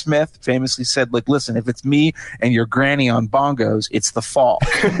Mark E. Smith famously said, like, listen, if it's me and your granny on bongos, it's The Fall.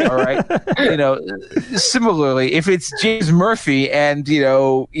 All right. Similarly, if it's James Murphy and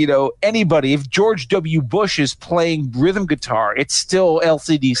anybody, if George W. Bush is playing rhythm guitar, it's still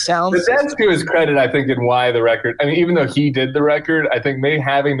LCD Sound System. But that's to his credit, I think, in why the record. I mean, even though he did the record, I think maybe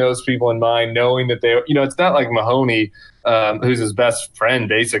having those people in mind, knowing that they, it's not like Mahoney, who's his best friend,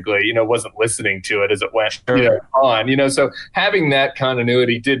 basically, wasn't listening to it as it went on. So having that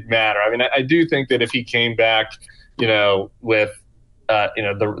continuity did matter. I mean, I do think that if he came back, with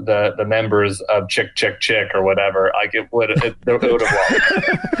the members of Chick Chick Chick or whatever, like it would have lost.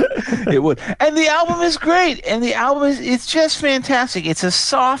 It would. And the album is great. And the album it's just fantastic. It's a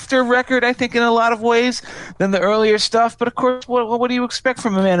softer record, I think, in a lot of ways than the earlier stuff. But of course, what do you expect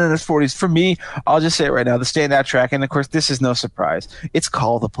from a man in his 40s? For me, I'll just say it right now, the standout track, and of course, this is no surprise, it's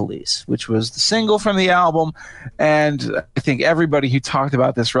Call the Police, which was the single from the album. And I think everybody who talked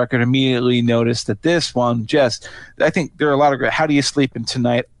about this record immediately noticed that this one I think there are a lot of great, How Do You Sleep and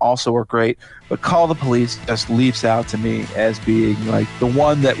Tonight also are great, but Call the Police just leaps out to me as being like the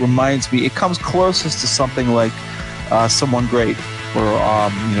one that reminds me, it comes closest to something like Someone Great, or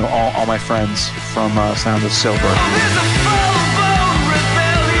all my friends from Sound of Silver.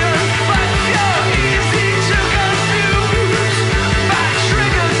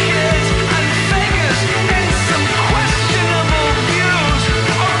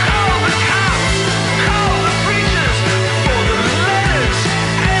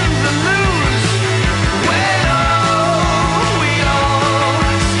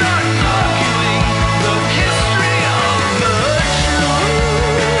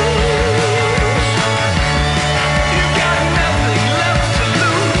 Got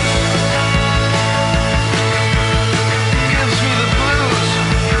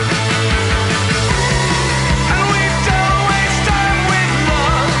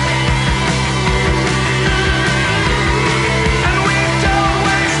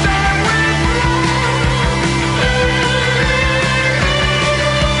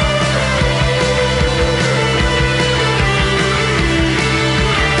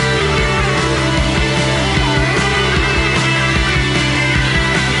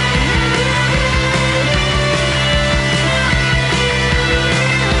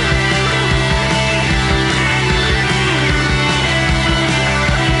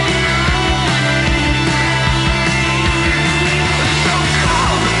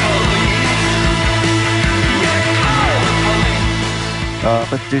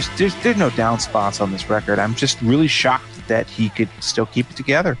but there's no down spots on this record. I'm just really shocked that he could still keep it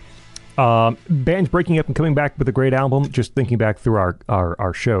together. Bands breaking up and coming back with a great album. Just thinking back through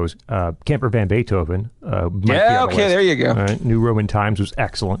our shows, Camper Van Beethoven. Might be on the list. There you go. New Roman Times was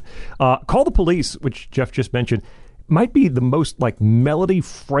excellent. Call the Police, which Jeff just mentioned, might be the most like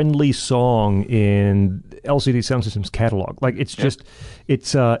melody-friendly song in LCD Soundsystem's catalog. Like it's just,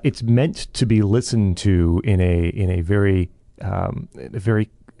 it's meant to be listened to in a very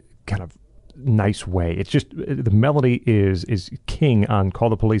kind of nice way. It's just the melody is king on Call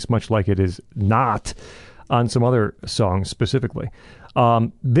the Police, much like it is not on some other songs specifically.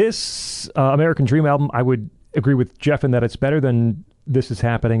 This American Dream album, I would agree with Jeff in that it's better than This Is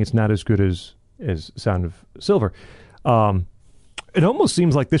Happening. It's not as good as Sound of Silver. It almost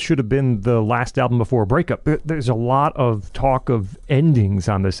seems like this should have been the last album before a breakup. There's a lot of talk of endings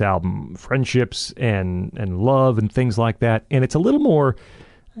on this album, friendships and love and things like that, and it's a little more.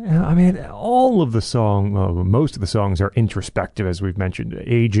 I mean, all of the most of the songs are introspective, as we've mentioned,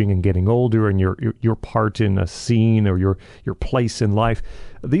 aging and getting older, and your part in a scene or your place in life.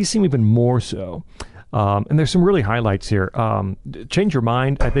 These seem even more so, and there's some really highlights here. "Change Your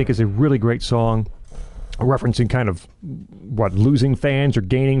Mind," I think, is a really great song, referencing kind of losing fans or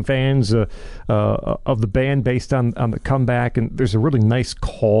gaining fans of the band based on the comeback, and there's a really nice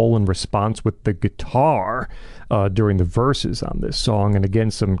call and response with the guitar during the verses on this song, and again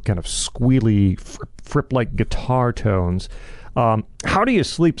some kind of squealy Fripp-like guitar tones. "How Do You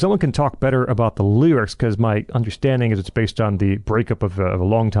Sleep?" Someone can talk better about the lyrics, because my understanding is it's based on the breakup of a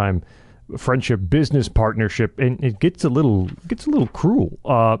longtime friendship business partnership, and it gets a little cruel,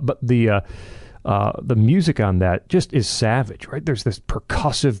 but the music on that just is savage, right? There's this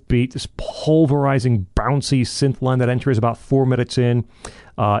percussive beat, this pulverizing, bouncy synth line that enters about 4 minutes in.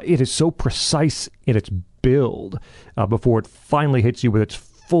 It is so precise in its build before it finally hits you with its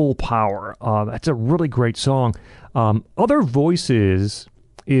full power. That's a really great song. Other Voices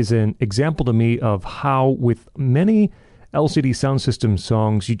is an example to me of how, with many LCD Soundsystem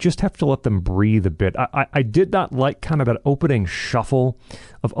songs, you just have to let them breathe a bit. I did not like kind of that opening shuffle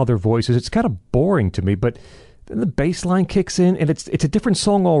of Other Voices. It's kind of boring to me, but then the bass line kicks in, and it's a different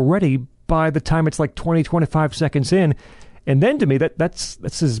song already by the time it's like 20-25 seconds in. And then to me, that's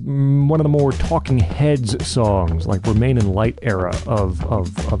one of the more Talking Heads songs, like Remain in Light era of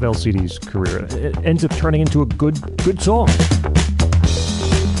LCD's career. It ends up turning into a good song.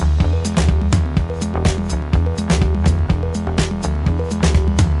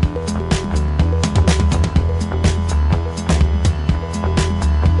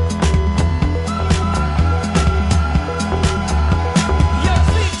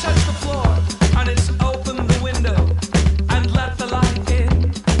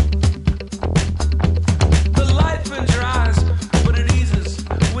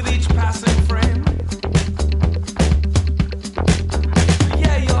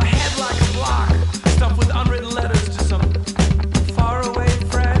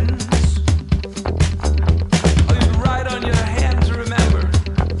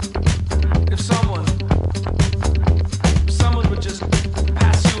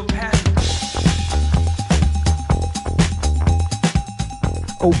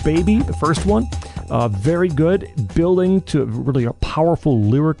 Oh Baby, the first one, very good, building to really a powerful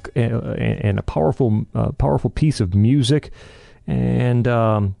lyric and a powerful piece of music. And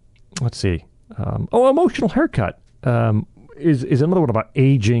let's see, Emotional Haircut is another one about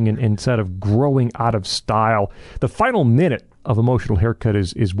aging and sort of growing out of style. The final minute of Emotional Haircut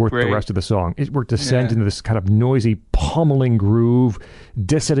is worth the rest of the song. It worth descend into this kind of noisy, pummeling groove,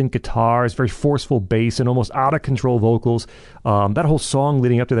 dissonant guitars, very forceful bass, and almost out of control vocals. That whole song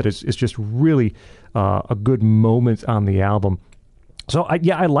leading up to that is just really a good moment on the album. So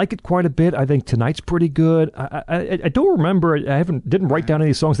I like it quite a bit. I think Tonight's pretty good. I don't remember. Didn't write down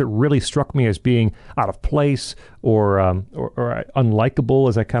any songs that really struck me as being out of place or unlikable,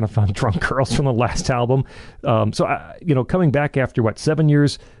 as I kind of found Drunk Girls from the last album. So coming back after 7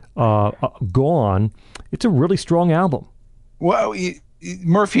 years gone, it's a really strong album. Well,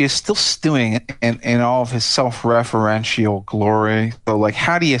 Murphy is still stewing in all of his self-referential glory. So, like,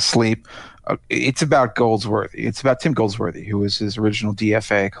 How Do You Sleep? It's about Goldsworthy. It's about Tim Goldsworthy, who was his original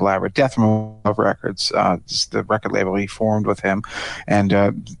DFA collaborator, Death Row Records, the record label he formed with him, and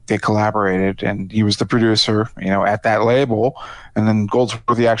they collaborated. And he was the producer, at that label. And then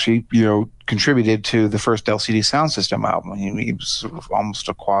Goldsworthy actually, contributed to the first LCD Soundsystem album. He was sort of almost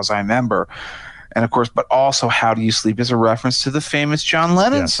a quasi-member. And of course, but also How Do You Sleep is a reference to the famous John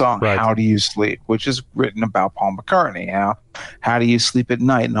Lennon song, right. How Do You Sleep, which is written about Paul McCartney. How do you sleep at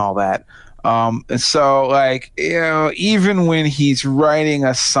night and all that. And so, like, even when he's writing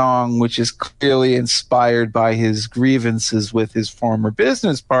a song which is clearly inspired by his grievances with his former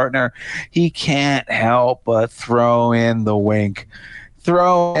business partner, he can't help but throw in the wink,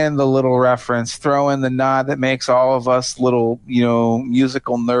 throw in the little reference, throw in the nod that makes all of us little,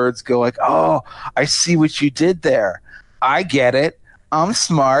 musical nerds go like, oh, I see what you did there. I get it. I'm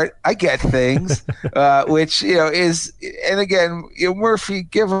smart. I get things, which, is, and again, Murphy,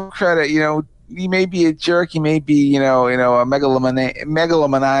 give him credit, he may be a jerk. He may be, a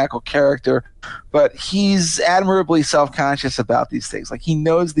megalomaniacal character, but he's admirably self-conscious about these things. Like, he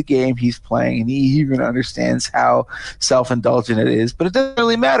knows the game he's playing, and he even understands how self-indulgent it is. But it doesn't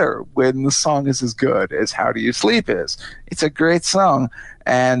really matter when the song is as good as "How Do You Sleep" is. It's a great song,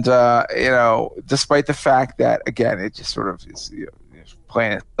 and despite the fact that, again, it just sort of is.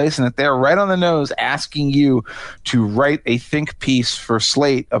 Placing it there right on the nose, asking you to write a think piece for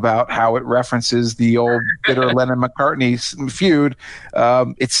Slate about how it references the old bitter Lennon-McCartney feud.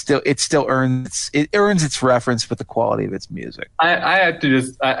 It still earns its reference with the quality of its music. I have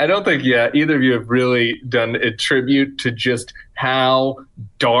to I don't think either of you have really done a tribute to just how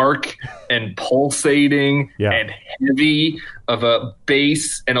dark and pulsating and heavy of a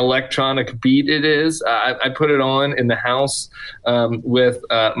bass and electronic beat it is. I put it on in the house with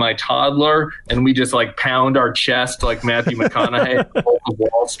my toddler, and we just like pound our chest like Matthew McConaughey on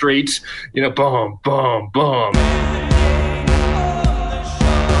Wall Street, boom, boom, boom.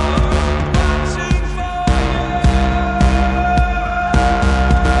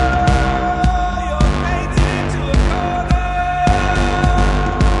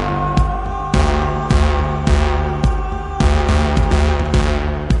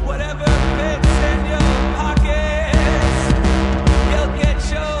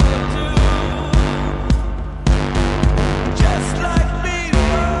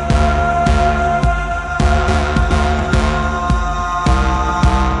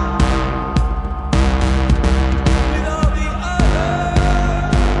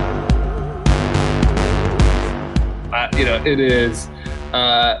 It is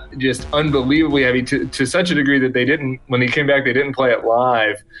just unbelievably heavy to such a degree that they didn't, when he came back, they didn't play it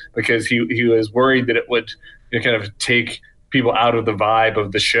live because he was worried that it would kind of take people out of the vibe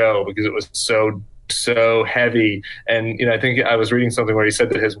of the show because it was so heavy. And, I think I was reading something where he said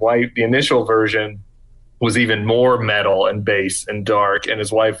that his wife, the initial version was even more metal and bass and dark. And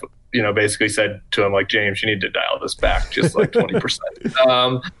his wife, basically said to him, like, James, you need to dial this back just like 20%.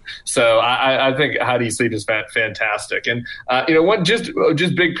 So I think How Do You Sleep is fantastic. And, one just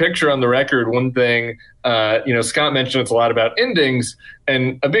big picture on the record, one thing, Scott mentioned it's a lot about endings.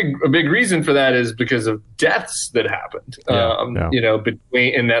 And a big reason for that is because of deaths that happened,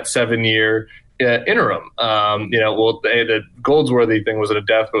 between in that 7-year interim. The Goldsworthy thing was a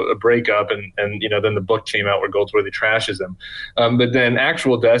death, a breakup, and then the book came out where Goldsworthy trashes him. But then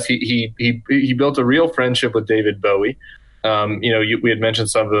actual deaths, he built a real friendship with David Bowie. We had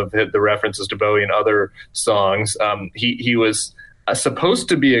mentioned some of the references to Bowie in other songs. He was supposed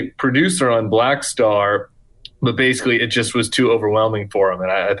to be a producer on Black Star, but basically it just was too overwhelming for him.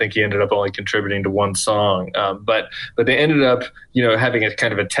 And I think he ended up only contributing to one song. But they ended up, having a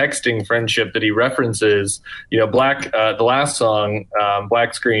kind of a texting friendship that he references. The last song,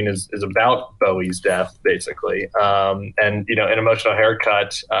 Black Screen, is about Bowie's death, basically. And, in Emotional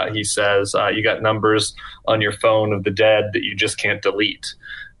Haircut, he says, you got numbers on your phone of the dead that you just can't delete.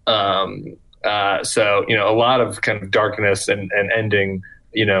 So, a lot of kind of darkness and ending,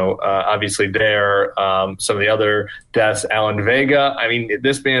 obviously there. Some of the other deaths, Alan Vega. I mean,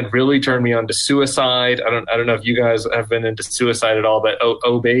 this band really turned me on to Suicide. I don't know if you guys have been into Suicide at all, but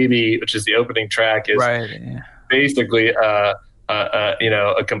Oh Baby, which is the opening track, is basically a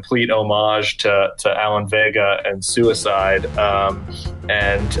complete homage to Alan Vega and Suicide,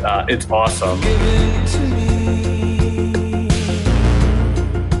 and it's awesome.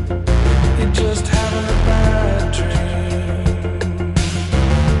 Just having a bad dream.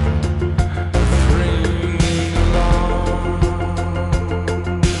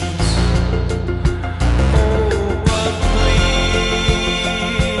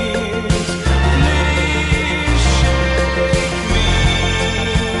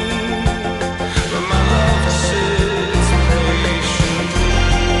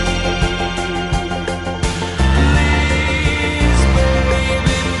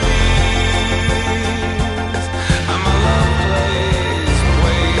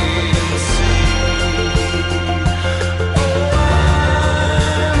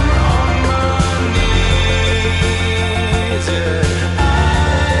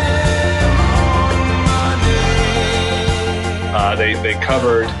 They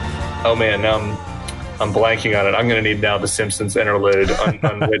covered oh man, now I'm blanking on it. I'm going to need now the Simpsons interlude on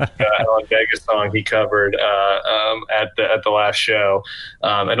which Alan Vega song he covered at the last show.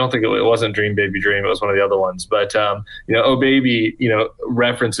 I don't think it wasn't Dream Baby Dream. It was one of the other ones. But, Oh Baby,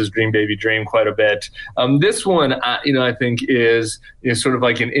 references Dream Baby Dream quite a bit. This one, I think is sort of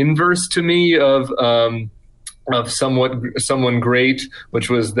like an inverse to me of Someone Great, which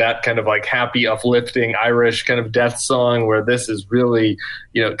was that kind of like happy, uplifting Irish kind of death song, where this is really,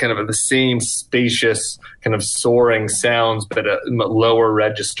 kind of the same spacious kind of soaring sounds, but a lower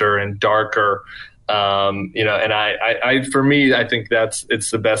register and darker. And I for me, I think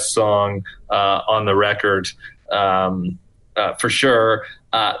it's the best song on the record, for sure.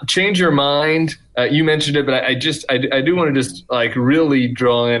 Change Your Mind. You mentioned it, but I do want to just like really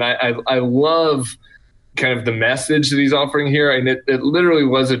draw in. I love kind of the message that he's offering here, and it literally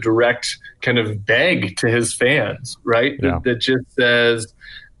was a direct kind of beg to his fans, right? Yeah. That just says,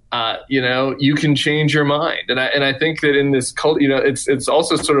 you can change your mind, and I think that in this cult, it's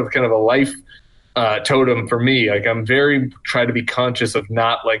also sort of kind of a life totem for me. Like I'm try to be conscious of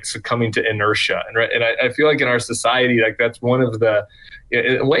not like succumbing to inertia, and I feel like in our society, like that's one of the,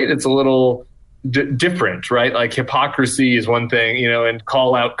 in a way, that's a little different, right? Like hypocrisy is one thing, and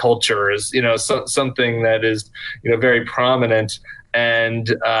call out culture is, something that is, very prominent, and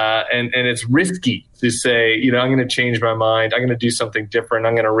it's risky to say, I'm going to change my mind. I'm going to do something different.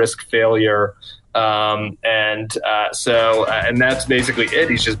 I'm going to risk failure. And that's basically it.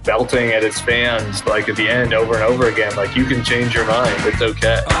 He's just belting at his fans, like at the end over and over again, like you can change your mind. It's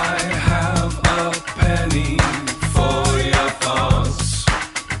okay. I have a penny for your thoughts.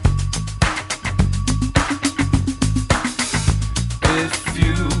 If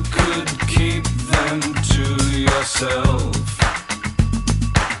you could keep them to yourself,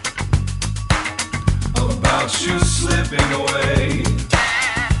 about you slipping away,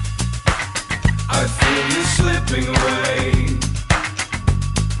 I feel you slipping away.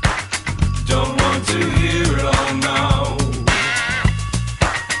 Don't want to hear it all now,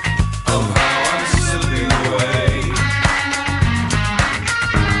 of how I'm slipping away.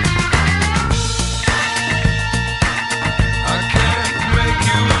 I can't make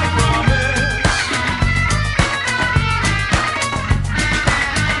you a promise.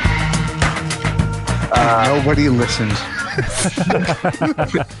 Nobody listened.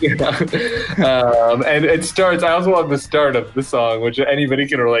 And it starts, I also love the start of the song, which anybody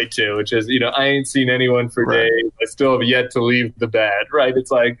can relate to, which is, I ain't seen anyone for days. I still have yet to leave the bed, right? It's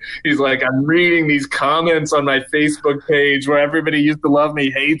like, he's like, I'm reading these comments on my Facebook page where everybody used to love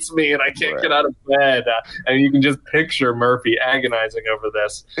me hates me and I can't get out of bed. And you can just picture Murphy agonizing over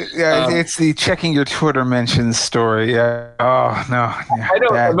this. Yeah, it's the checking your Twitter mentions story. Yeah. Oh, no. Yeah, I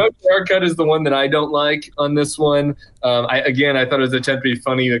don't. Remote Haircut is the one that I don't like on this one. I thought it was an attempt to be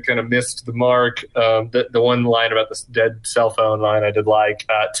funny that kind of missed the mark. The one line about this dead cell phone line I did like.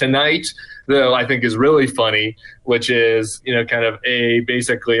 Tonight, though, I think is really funny, which is, kind of a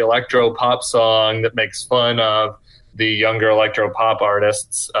basically electro pop song that makes fun of the younger electro pop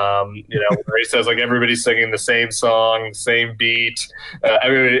artists, where he says like everybody's singing the same song, same beat,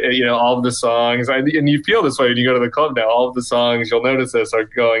 everybody, all of the songs, and you feel this way when you go to the club now. All of the songs, you'll notice this, are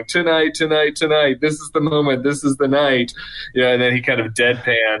going tonight, tonight, tonight. This is the moment. This is the night. And then he kind of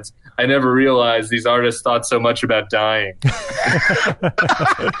deadpans. I never realized these artists thought so much about dying.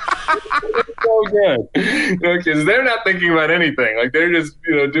 So good, because they're not thinking about anything. Like they're just,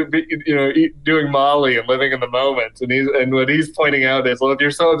 doing Molly and living in the moment. And what he's pointing out is, well, if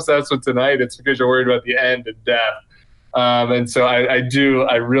you're so obsessed with tonight, it's because you're worried about the end and death. And so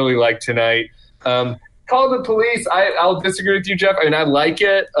I really like Tonight. Call the Police. I'll disagree with you, Jeff. I mean, I like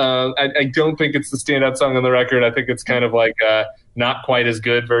it. I don't think it's the standout song on the record. I think it's kind of like not quite as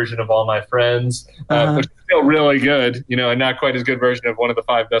good version of All My Friends, but still really good, and not quite as good version of one of the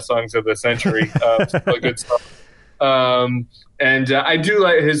 5 best songs of the century. Really good stuff. And I do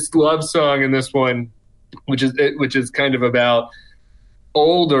like his love song in this one, which is kind of about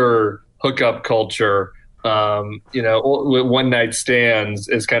older hookup culture. One night stands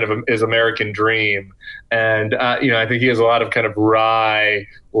is kind of is American Dream. And, I think he has a lot of kind of wry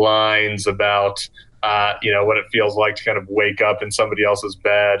lines about, what it feels like to kind of wake up in somebody else's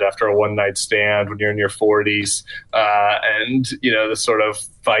bed after a one night stand when you're in your 40s. And, the sort of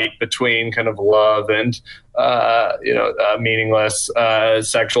fight between kind of love and, meaningless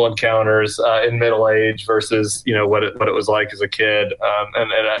sexual encounters in middle age versus, what it was like as a kid.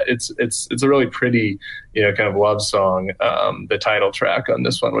 And it's a really pretty, kind of love song, the title track on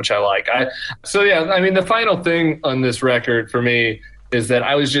this one, which I like. The final thing on this record for me is that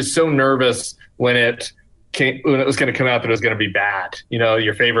I was just so nervous when it when it was going to come out that it was going to be bad. You know,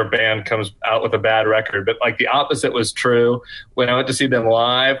 your favorite band comes out with a bad record, but like the opposite was true. When I went to see them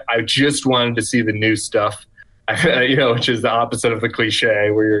live, I just wanted to see the new stuff. You know, which is the opposite of the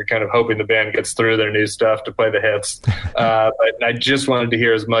cliche, where you're kind of hoping the band gets through their new stuff to play the hits. But I just wanted to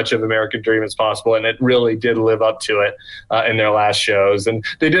hear as much of American Dream as possible, and it really did live up to it in their last shows. And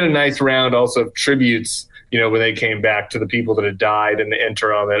they did a nice round also of tributes, you know, when they came back to the people that had died in the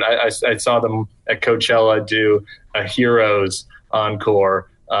interim. And I saw them at Coachella do a Heroes encore,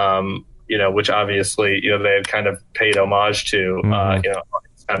 you know, which obviously, you know, they had kind of paid homage to, you know,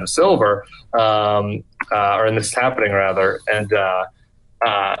 Sound of Silver, or in This Happening rather, and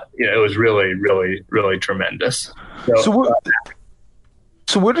you know, it was really, really, really tremendous.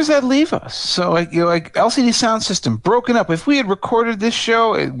 So where does that leave us? So like, you know, like LCD Sound System broken up. If we had recorded this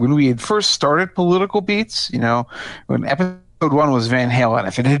show when we had first started Political Beats, you know, when episode 1 was Van Halen,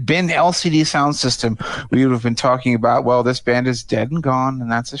 if it had been LCD Sound System, we would have been talking about, well, this band is dead and gone,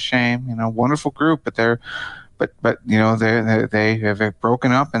 and that's a shame. You know, wonderful group, but they're But you know, they have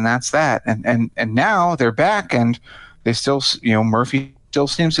broken up, and that's that. And now they're back, and they still, you know, Murphy still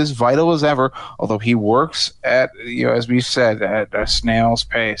seems as vital as ever, although he works at, you know, as we said, at a snail's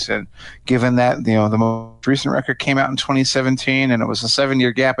pace. And given that, you know, the most recent record came out in 2017, and it was a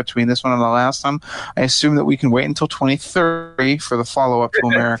 7-year gap between this one and the last one, I assume that we can wait until 2030 for the follow-up to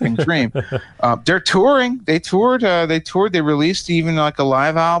American Dream. They're touring. They toured. They released even like a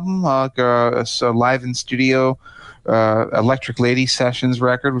live album, like a live in studio Electric Lady Sessions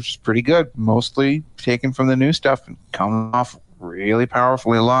record, which is pretty good, mostly taken from the new stuff and coming off really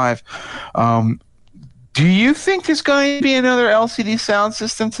powerfully live. Do you think there's going to be another LCD Sound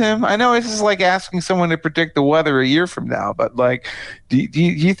System, Tim? I know this is like asking someone to predict the weather a year from now, but like, do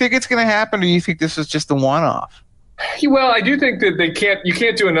you think it's going to happen, or do you think this is just a one-off? Well, I do think that you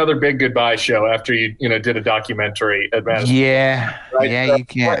can't do another big goodbye show after you did a documentary at Madison. Yeah, right? Yeah, so you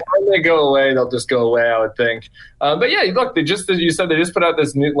can't. When they go away, they'll just go away, I would think. But yeah, look, as you said, they just put out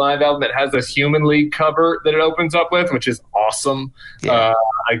this new live album that has this Human League cover that it opens up with, which is awesome. Yeah.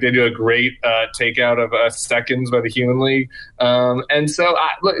 Like they do a great takeout of Seconds by the Human League. And so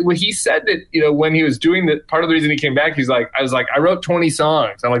when he said that, you know, when he was doing that, part of the reason he came back, I wrote 20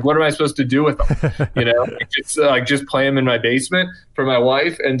 songs. I'm like, what am I supposed to do with them? You know, just play them in my basement for my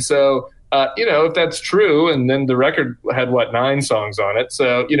wife. And so, you know, if that's true, and then the record had 9 songs on it.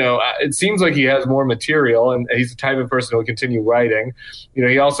 So, you know, it seems like he has more material, and he's the type of person who will continue writing. You know,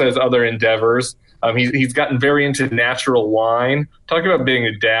 he also has other endeavors. He's gotten very into natural wine. Talk about being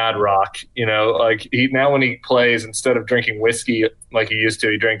a dad rock, you know, like now when he plays, instead of drinking whiskey like he used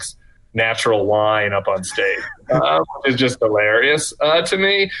to, he drinks natural wine up on stage, which is just hilarious to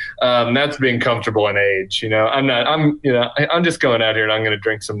me. That's being comfortable in age, you know. I'm just going out here and I'm going to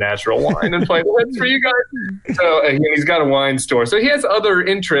drink some natural wine and play the hits for you guys. So he's got a wine store, so he has other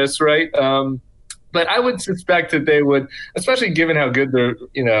interests, right? But I would suspect that they would, especially given how good their,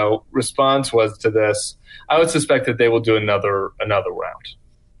 you know, response was to this, I would suspect that they will do another round.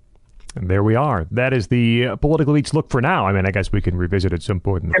 And there we are. That is the Political Beats look for now. I mean, I guess we can revisit at some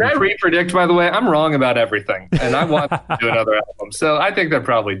point. Can I re-predict, by the way? I'm wrong about everything, and I want to do another album. So I think they're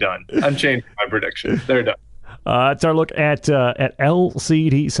probably done. I'm changing my prediction. They're done. It's our look at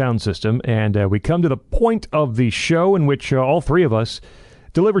LCD Sound System, and we come to the point of the show in which all three of us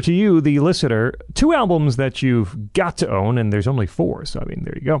deliver to you, the listener, 2 albums that you've got to own, and there's only 4, so I mean,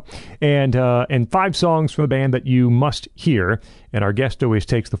 there you go. And 5 songs from the band that you must hear, and our guest always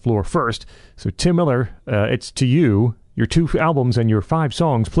takes the floor first. So Tim Miller, it's to you, your 2 albums and your 5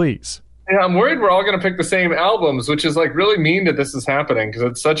 songs, please. Yeah, I'm worried we're all going to pick the same albums, which is like really mean that this is happening because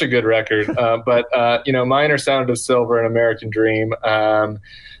it's such a good record. But you know, mine are Sound of Silver and American Dream,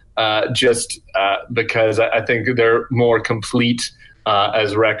 just because I think they're more complete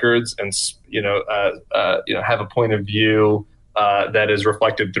as records, and you know, have a point of view that is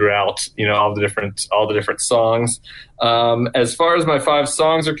reflected throughout, you know, all the different songs. As far as my 5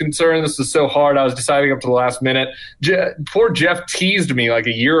 songs are concerned, this is so hard. I was deciding up to the last minute. Poor Jeff teased me like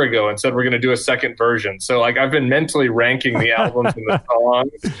a year ago and said we're going to do a second version. So like I've been mentally ranking the albums and the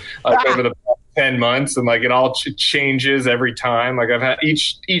songs over the past 10 months, and like it all changes every time. Like I've had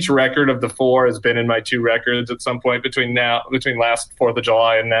each record of the 4 has been in my 2 records at some point between last 4th of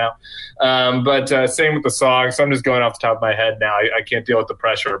July and now. But same with the songs. So I'm just going off the top of my head now. I can't deal with the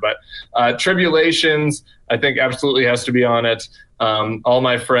pressure. But Tribulations, I think absolutely has to be on it. All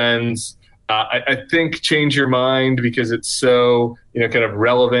My Friends. I think Change Your Mind, because it's so, you know, kind of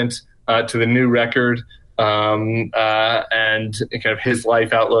relevant to the new record. And kind of his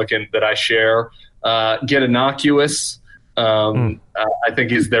life outlook and that I share. Get Innocuous, I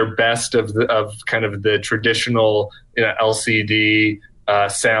think is their best of kind of the traditional LCD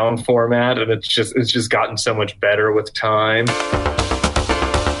sound format, and it's just gotten so much better with time.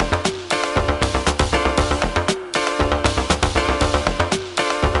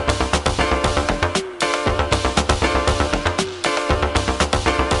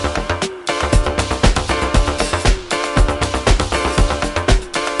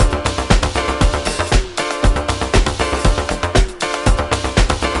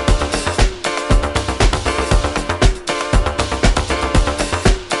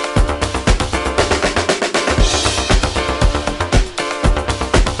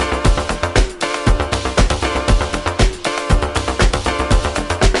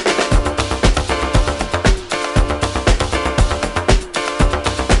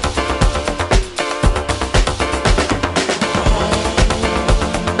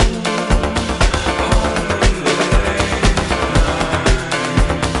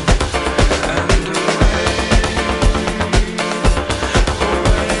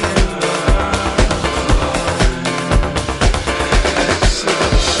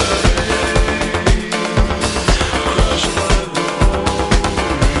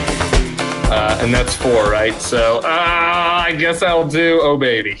 And that's 4, right? So I guess I'll do Oh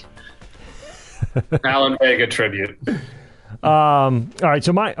Baby. Alan Vega tribute. All right,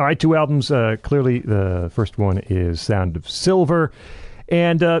 so my 2 albums, clearly the first one is Sound of Silver.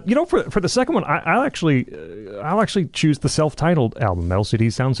 And, for the second one, I'll actually choose the self-titled album,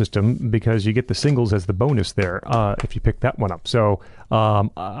 LCD Sound System, because you get the singles as the bonus there if you pick that one up. So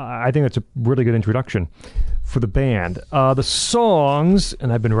I think that's a really good introduction for the band. The songs,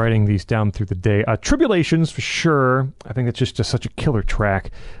 and I've been writing these down through the day. Tribulations, for sure. I think it's just such a killer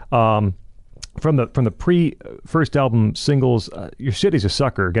track. From the first album singles, Your City's a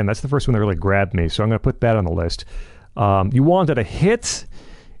Sucker. Again, that's the first one that really grabbed me, so I'm going to put that on the list. You Wanted a Hit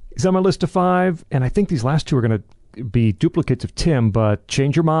is on my list of 5, and I think these last 2 are going to be duplicates of Tim, but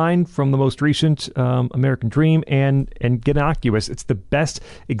Change Your Mind from the most recent American Dream and Get Innocuous. It's the best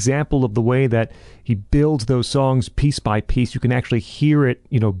example of the way that he builds those songs piece by piece. You can actually hear it,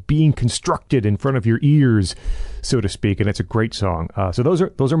 being constructed in front of your ears, so to speak, and it's a great song. So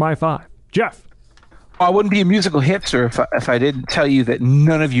those are my 5. Jeff? I wouldn't be a musical hipster if I didn't tell you that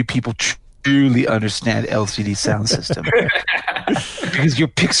none of you people truly understand LCD Sound System. Because your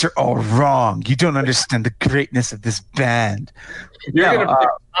picks are all wrong. You don't understand the greatness of this band. You're going to be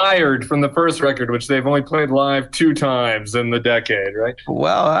tired from the first record, which they've only played live 2 times in the decade, right?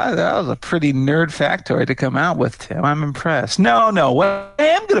 Well, that was a pretty nerd factoid to come out with, Tim. I'm impressed. No. What I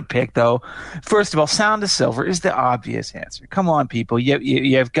am going to pick, though, first of all, Sound of Silver is the obvious answer. Come on, people.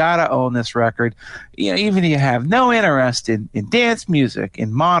 You've got to own this record. Even if you have no interest in dance music,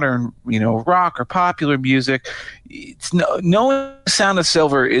 in modern, rock or popular music, knowing Sound of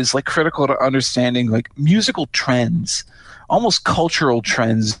Silver is like critical to understanding like musical trends, almost cultural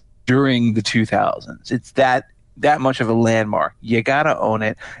trends during the 2000s. It's that much of a landmark. You gotta own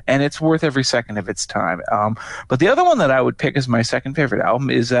it, and it's worth every second of its time. But the other one that I would pick as my second favorite album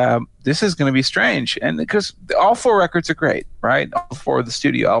is This Is Gonna Be Strange, and because all 4 records are great, right? All 4 of the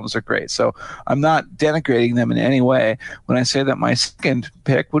studio albums are great, so I'm not denigrating them in any way when I say that my second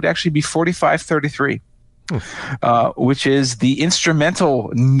pick would actually be 4533. Which is the instrumental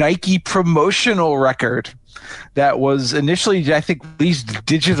Nike promotional record that was initially, I think, released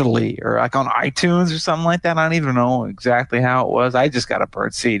digitally or like on iTunes or something like that. I don't even know exactly how it was. I just got a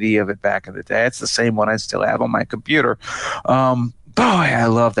burnt CD of it back in the day. It's the same one I still have on my computer. Boy, I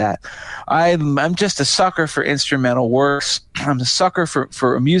love that. I'm just a sucker for instrumental works. I'm a sucker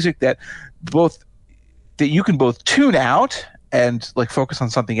for music that you can both tune out and like focus on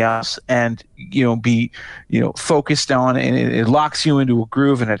something else and be focused on, and it locks you into a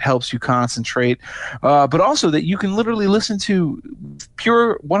groove and it helps you concentrate, but also that you can literally listen to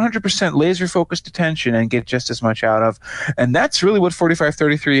pure 100% laser focused attention and get just as much out of. And that's really what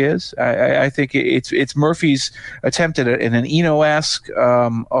 4533 is. I think it's Murphy's attempt at an Eno-esque,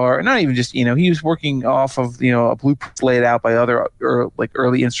 or not even just Eno. He was working off of a blueprint laid out by other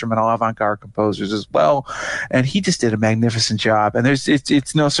early instrumental avant-garde composers as well, and he just did a magnificent job. And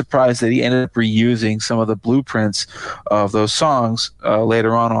it's no surprise that he ended up reusing some of the blueprints of those songs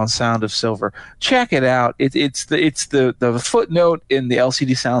later on Sound of Silver. Check it out. It's the footnote in the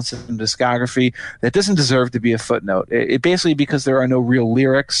LCD Sound System discography that doesn't deserve to be a footnote. It basically because there are no real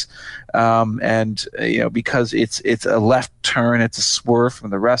lyrics, and because it's a left turn, it's a swerve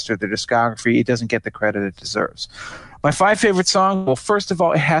from the rest of the discography. It doesn't get the credit it deserves. My 5 favorite songs. Well, first of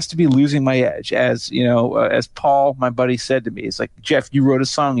all, it has to be "Losing My Edge." As you know, as Paul, my buddy, said to me, "It's like, Jeff, you wrote a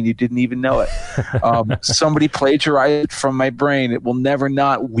song and you didn't even know it. Somebody plagiarized it from my brain. It will never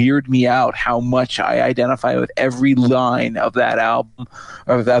not weird me out how much I identify with every line of that album,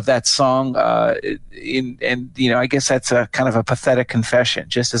 of that song. And I guess that's a kind of a pathetic confession.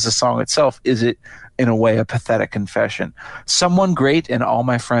 Just as a song itself, is it in a way a pathetic confession? Someone Great and All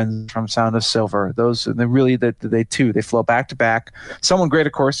My Friends from Sound of Silver. Those are really they two. They flow back to back. Someone Great,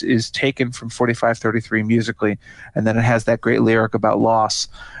 of course, is taken from 4533 musically, and then it has that great lyric about loss.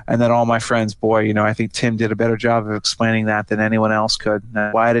 And then All My Friends, boy, I think Tim did a better job of explaining that than anyone else could.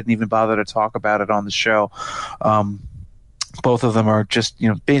 And why I didn't even bother to talk about it on the show. Both of them are just,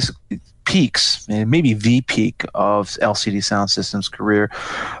 basically peaks, maybe the peak of LCD Sound System's career.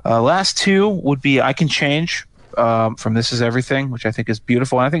 Last two would be I Can Change from This Is Everything, which I think is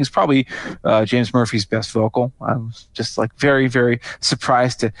beautiful. And I think it's probably James Murphy's best vocal. I was just very, very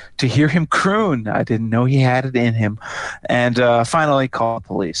surprised to hear him croon. I didn't know he had it in him. And finally, Call the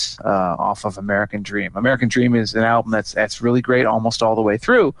Police off of American Dream. American Dream is an album that's really great almost all the way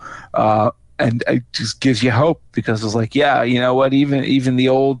through. And it just gives you hope, because it's like, yeah, you know what? Even the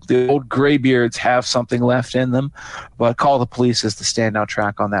old graybeards have something left in them. But Call the Police is the standout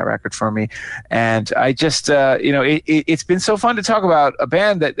track on that record for me. And I just, it's been so fun to talk about a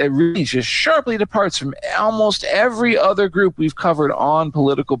band that really just sharply departs from almost every other group we've covered on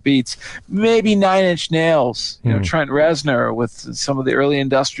Political Beats. Maybe Nine Inch Nails, Trent Reznor with some of the early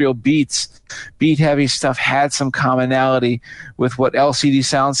industrial beat heavy stuff had some commonality with what LCD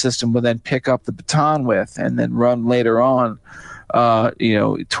Sound System would then pick up the baton with and then run later on,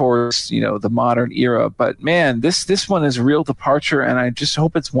 towards, the modern era. But man, this one is a real departure, and I just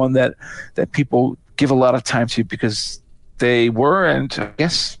hope it's one that people give a lot of time to, because they were, and I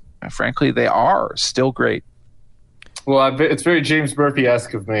guess, frankly, they are still great. Well, it's very James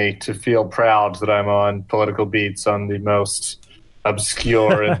Murphy-esque of me to feel proud that I'm on Political Beats on the most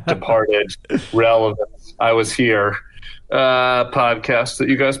obscure and departed, relevant I Was Here podcast that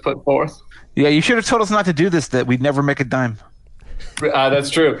you guys put forth. Yeah, you should have told us not to do this, that we'd never make a dime. That's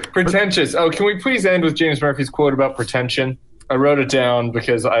true. Pretentious. Oh, can we please end with James Murphy's quote about pretension? I wrote it down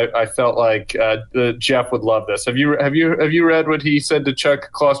because I felt like Jeff would love this. Have you read what he said to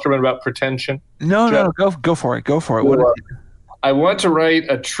Chuck Klosterman about pretension? No, go for it. Go for it. What I want to write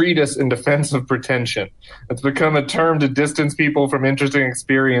a treatise in defense of pretension. It's become a term to distance people from interesting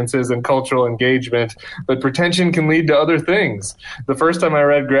experiences and cultural engagement, but pretension can lead to other things. The first time I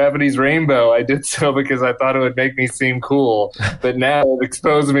read Gravity's Rainbow, I did so because I thought it would make me seem cool, but now it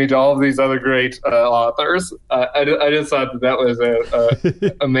exposed me to all of these other great authors. I just thought that was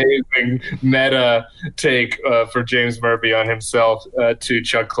a amazing meta take for James Murphy on himself to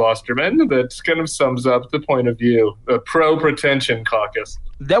Chuck Klosterman that kind of sums up the point of view, the pro-pretension caucus.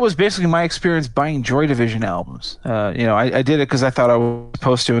 That was basically my experience buying Joy Division albums. I did it because I thought I was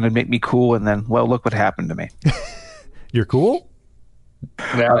supposed to, and it'd make me cool. And then, well, look what happened to me. You're cool?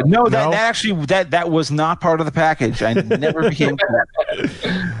 No, that actually that was not part of the package. I never became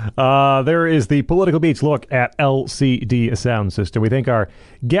cool. There is the Political Beats look at LCD Sound System. We thank our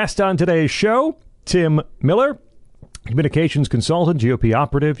guest on today's show, Tim Miller, communications consultant, GOP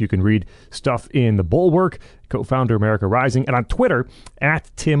operative. You can read stuff in The Bulwark, co-founder America Rising, and on Twitter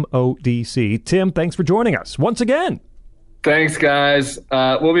at TimODC. Tim, thanks for joining us once again. Thanks, guys.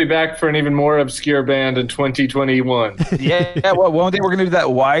 We'll be back for an even more obscure band in 2021. Yeah. Well, one day we're going to do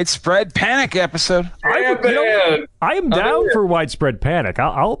that Widespread Panic episode. I am down for Widespread Panic.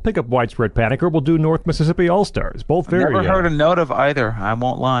 I'll pick up Widespread Panic, or we'll do North Mississippi All-Stars. Both very. Never heard a note of either. I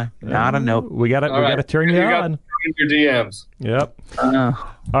won't lie. Not a note. We gotta turn you on. Your DMs. Yep. All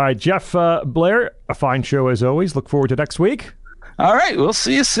right, Jeff Blair. A fine show as always. Look forward to next week. All right, we'll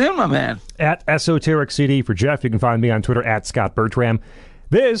see you soon, my man. At Esoteric CD for Jeff. You can find me on Twitter at Scott Bertram.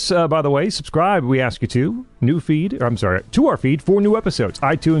 This, by the way, subscribe, we ask you to, to our feed for new episodes.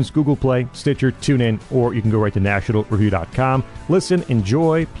 iTunes, Google Play, Stitcher, TuneIn, or you can go right to nationalreview.com. Listen,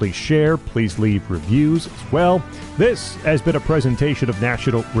 enjoy, please share, please leave reviews as well. This has been a presentation of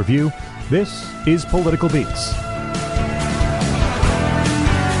National Review. This is Political Beats.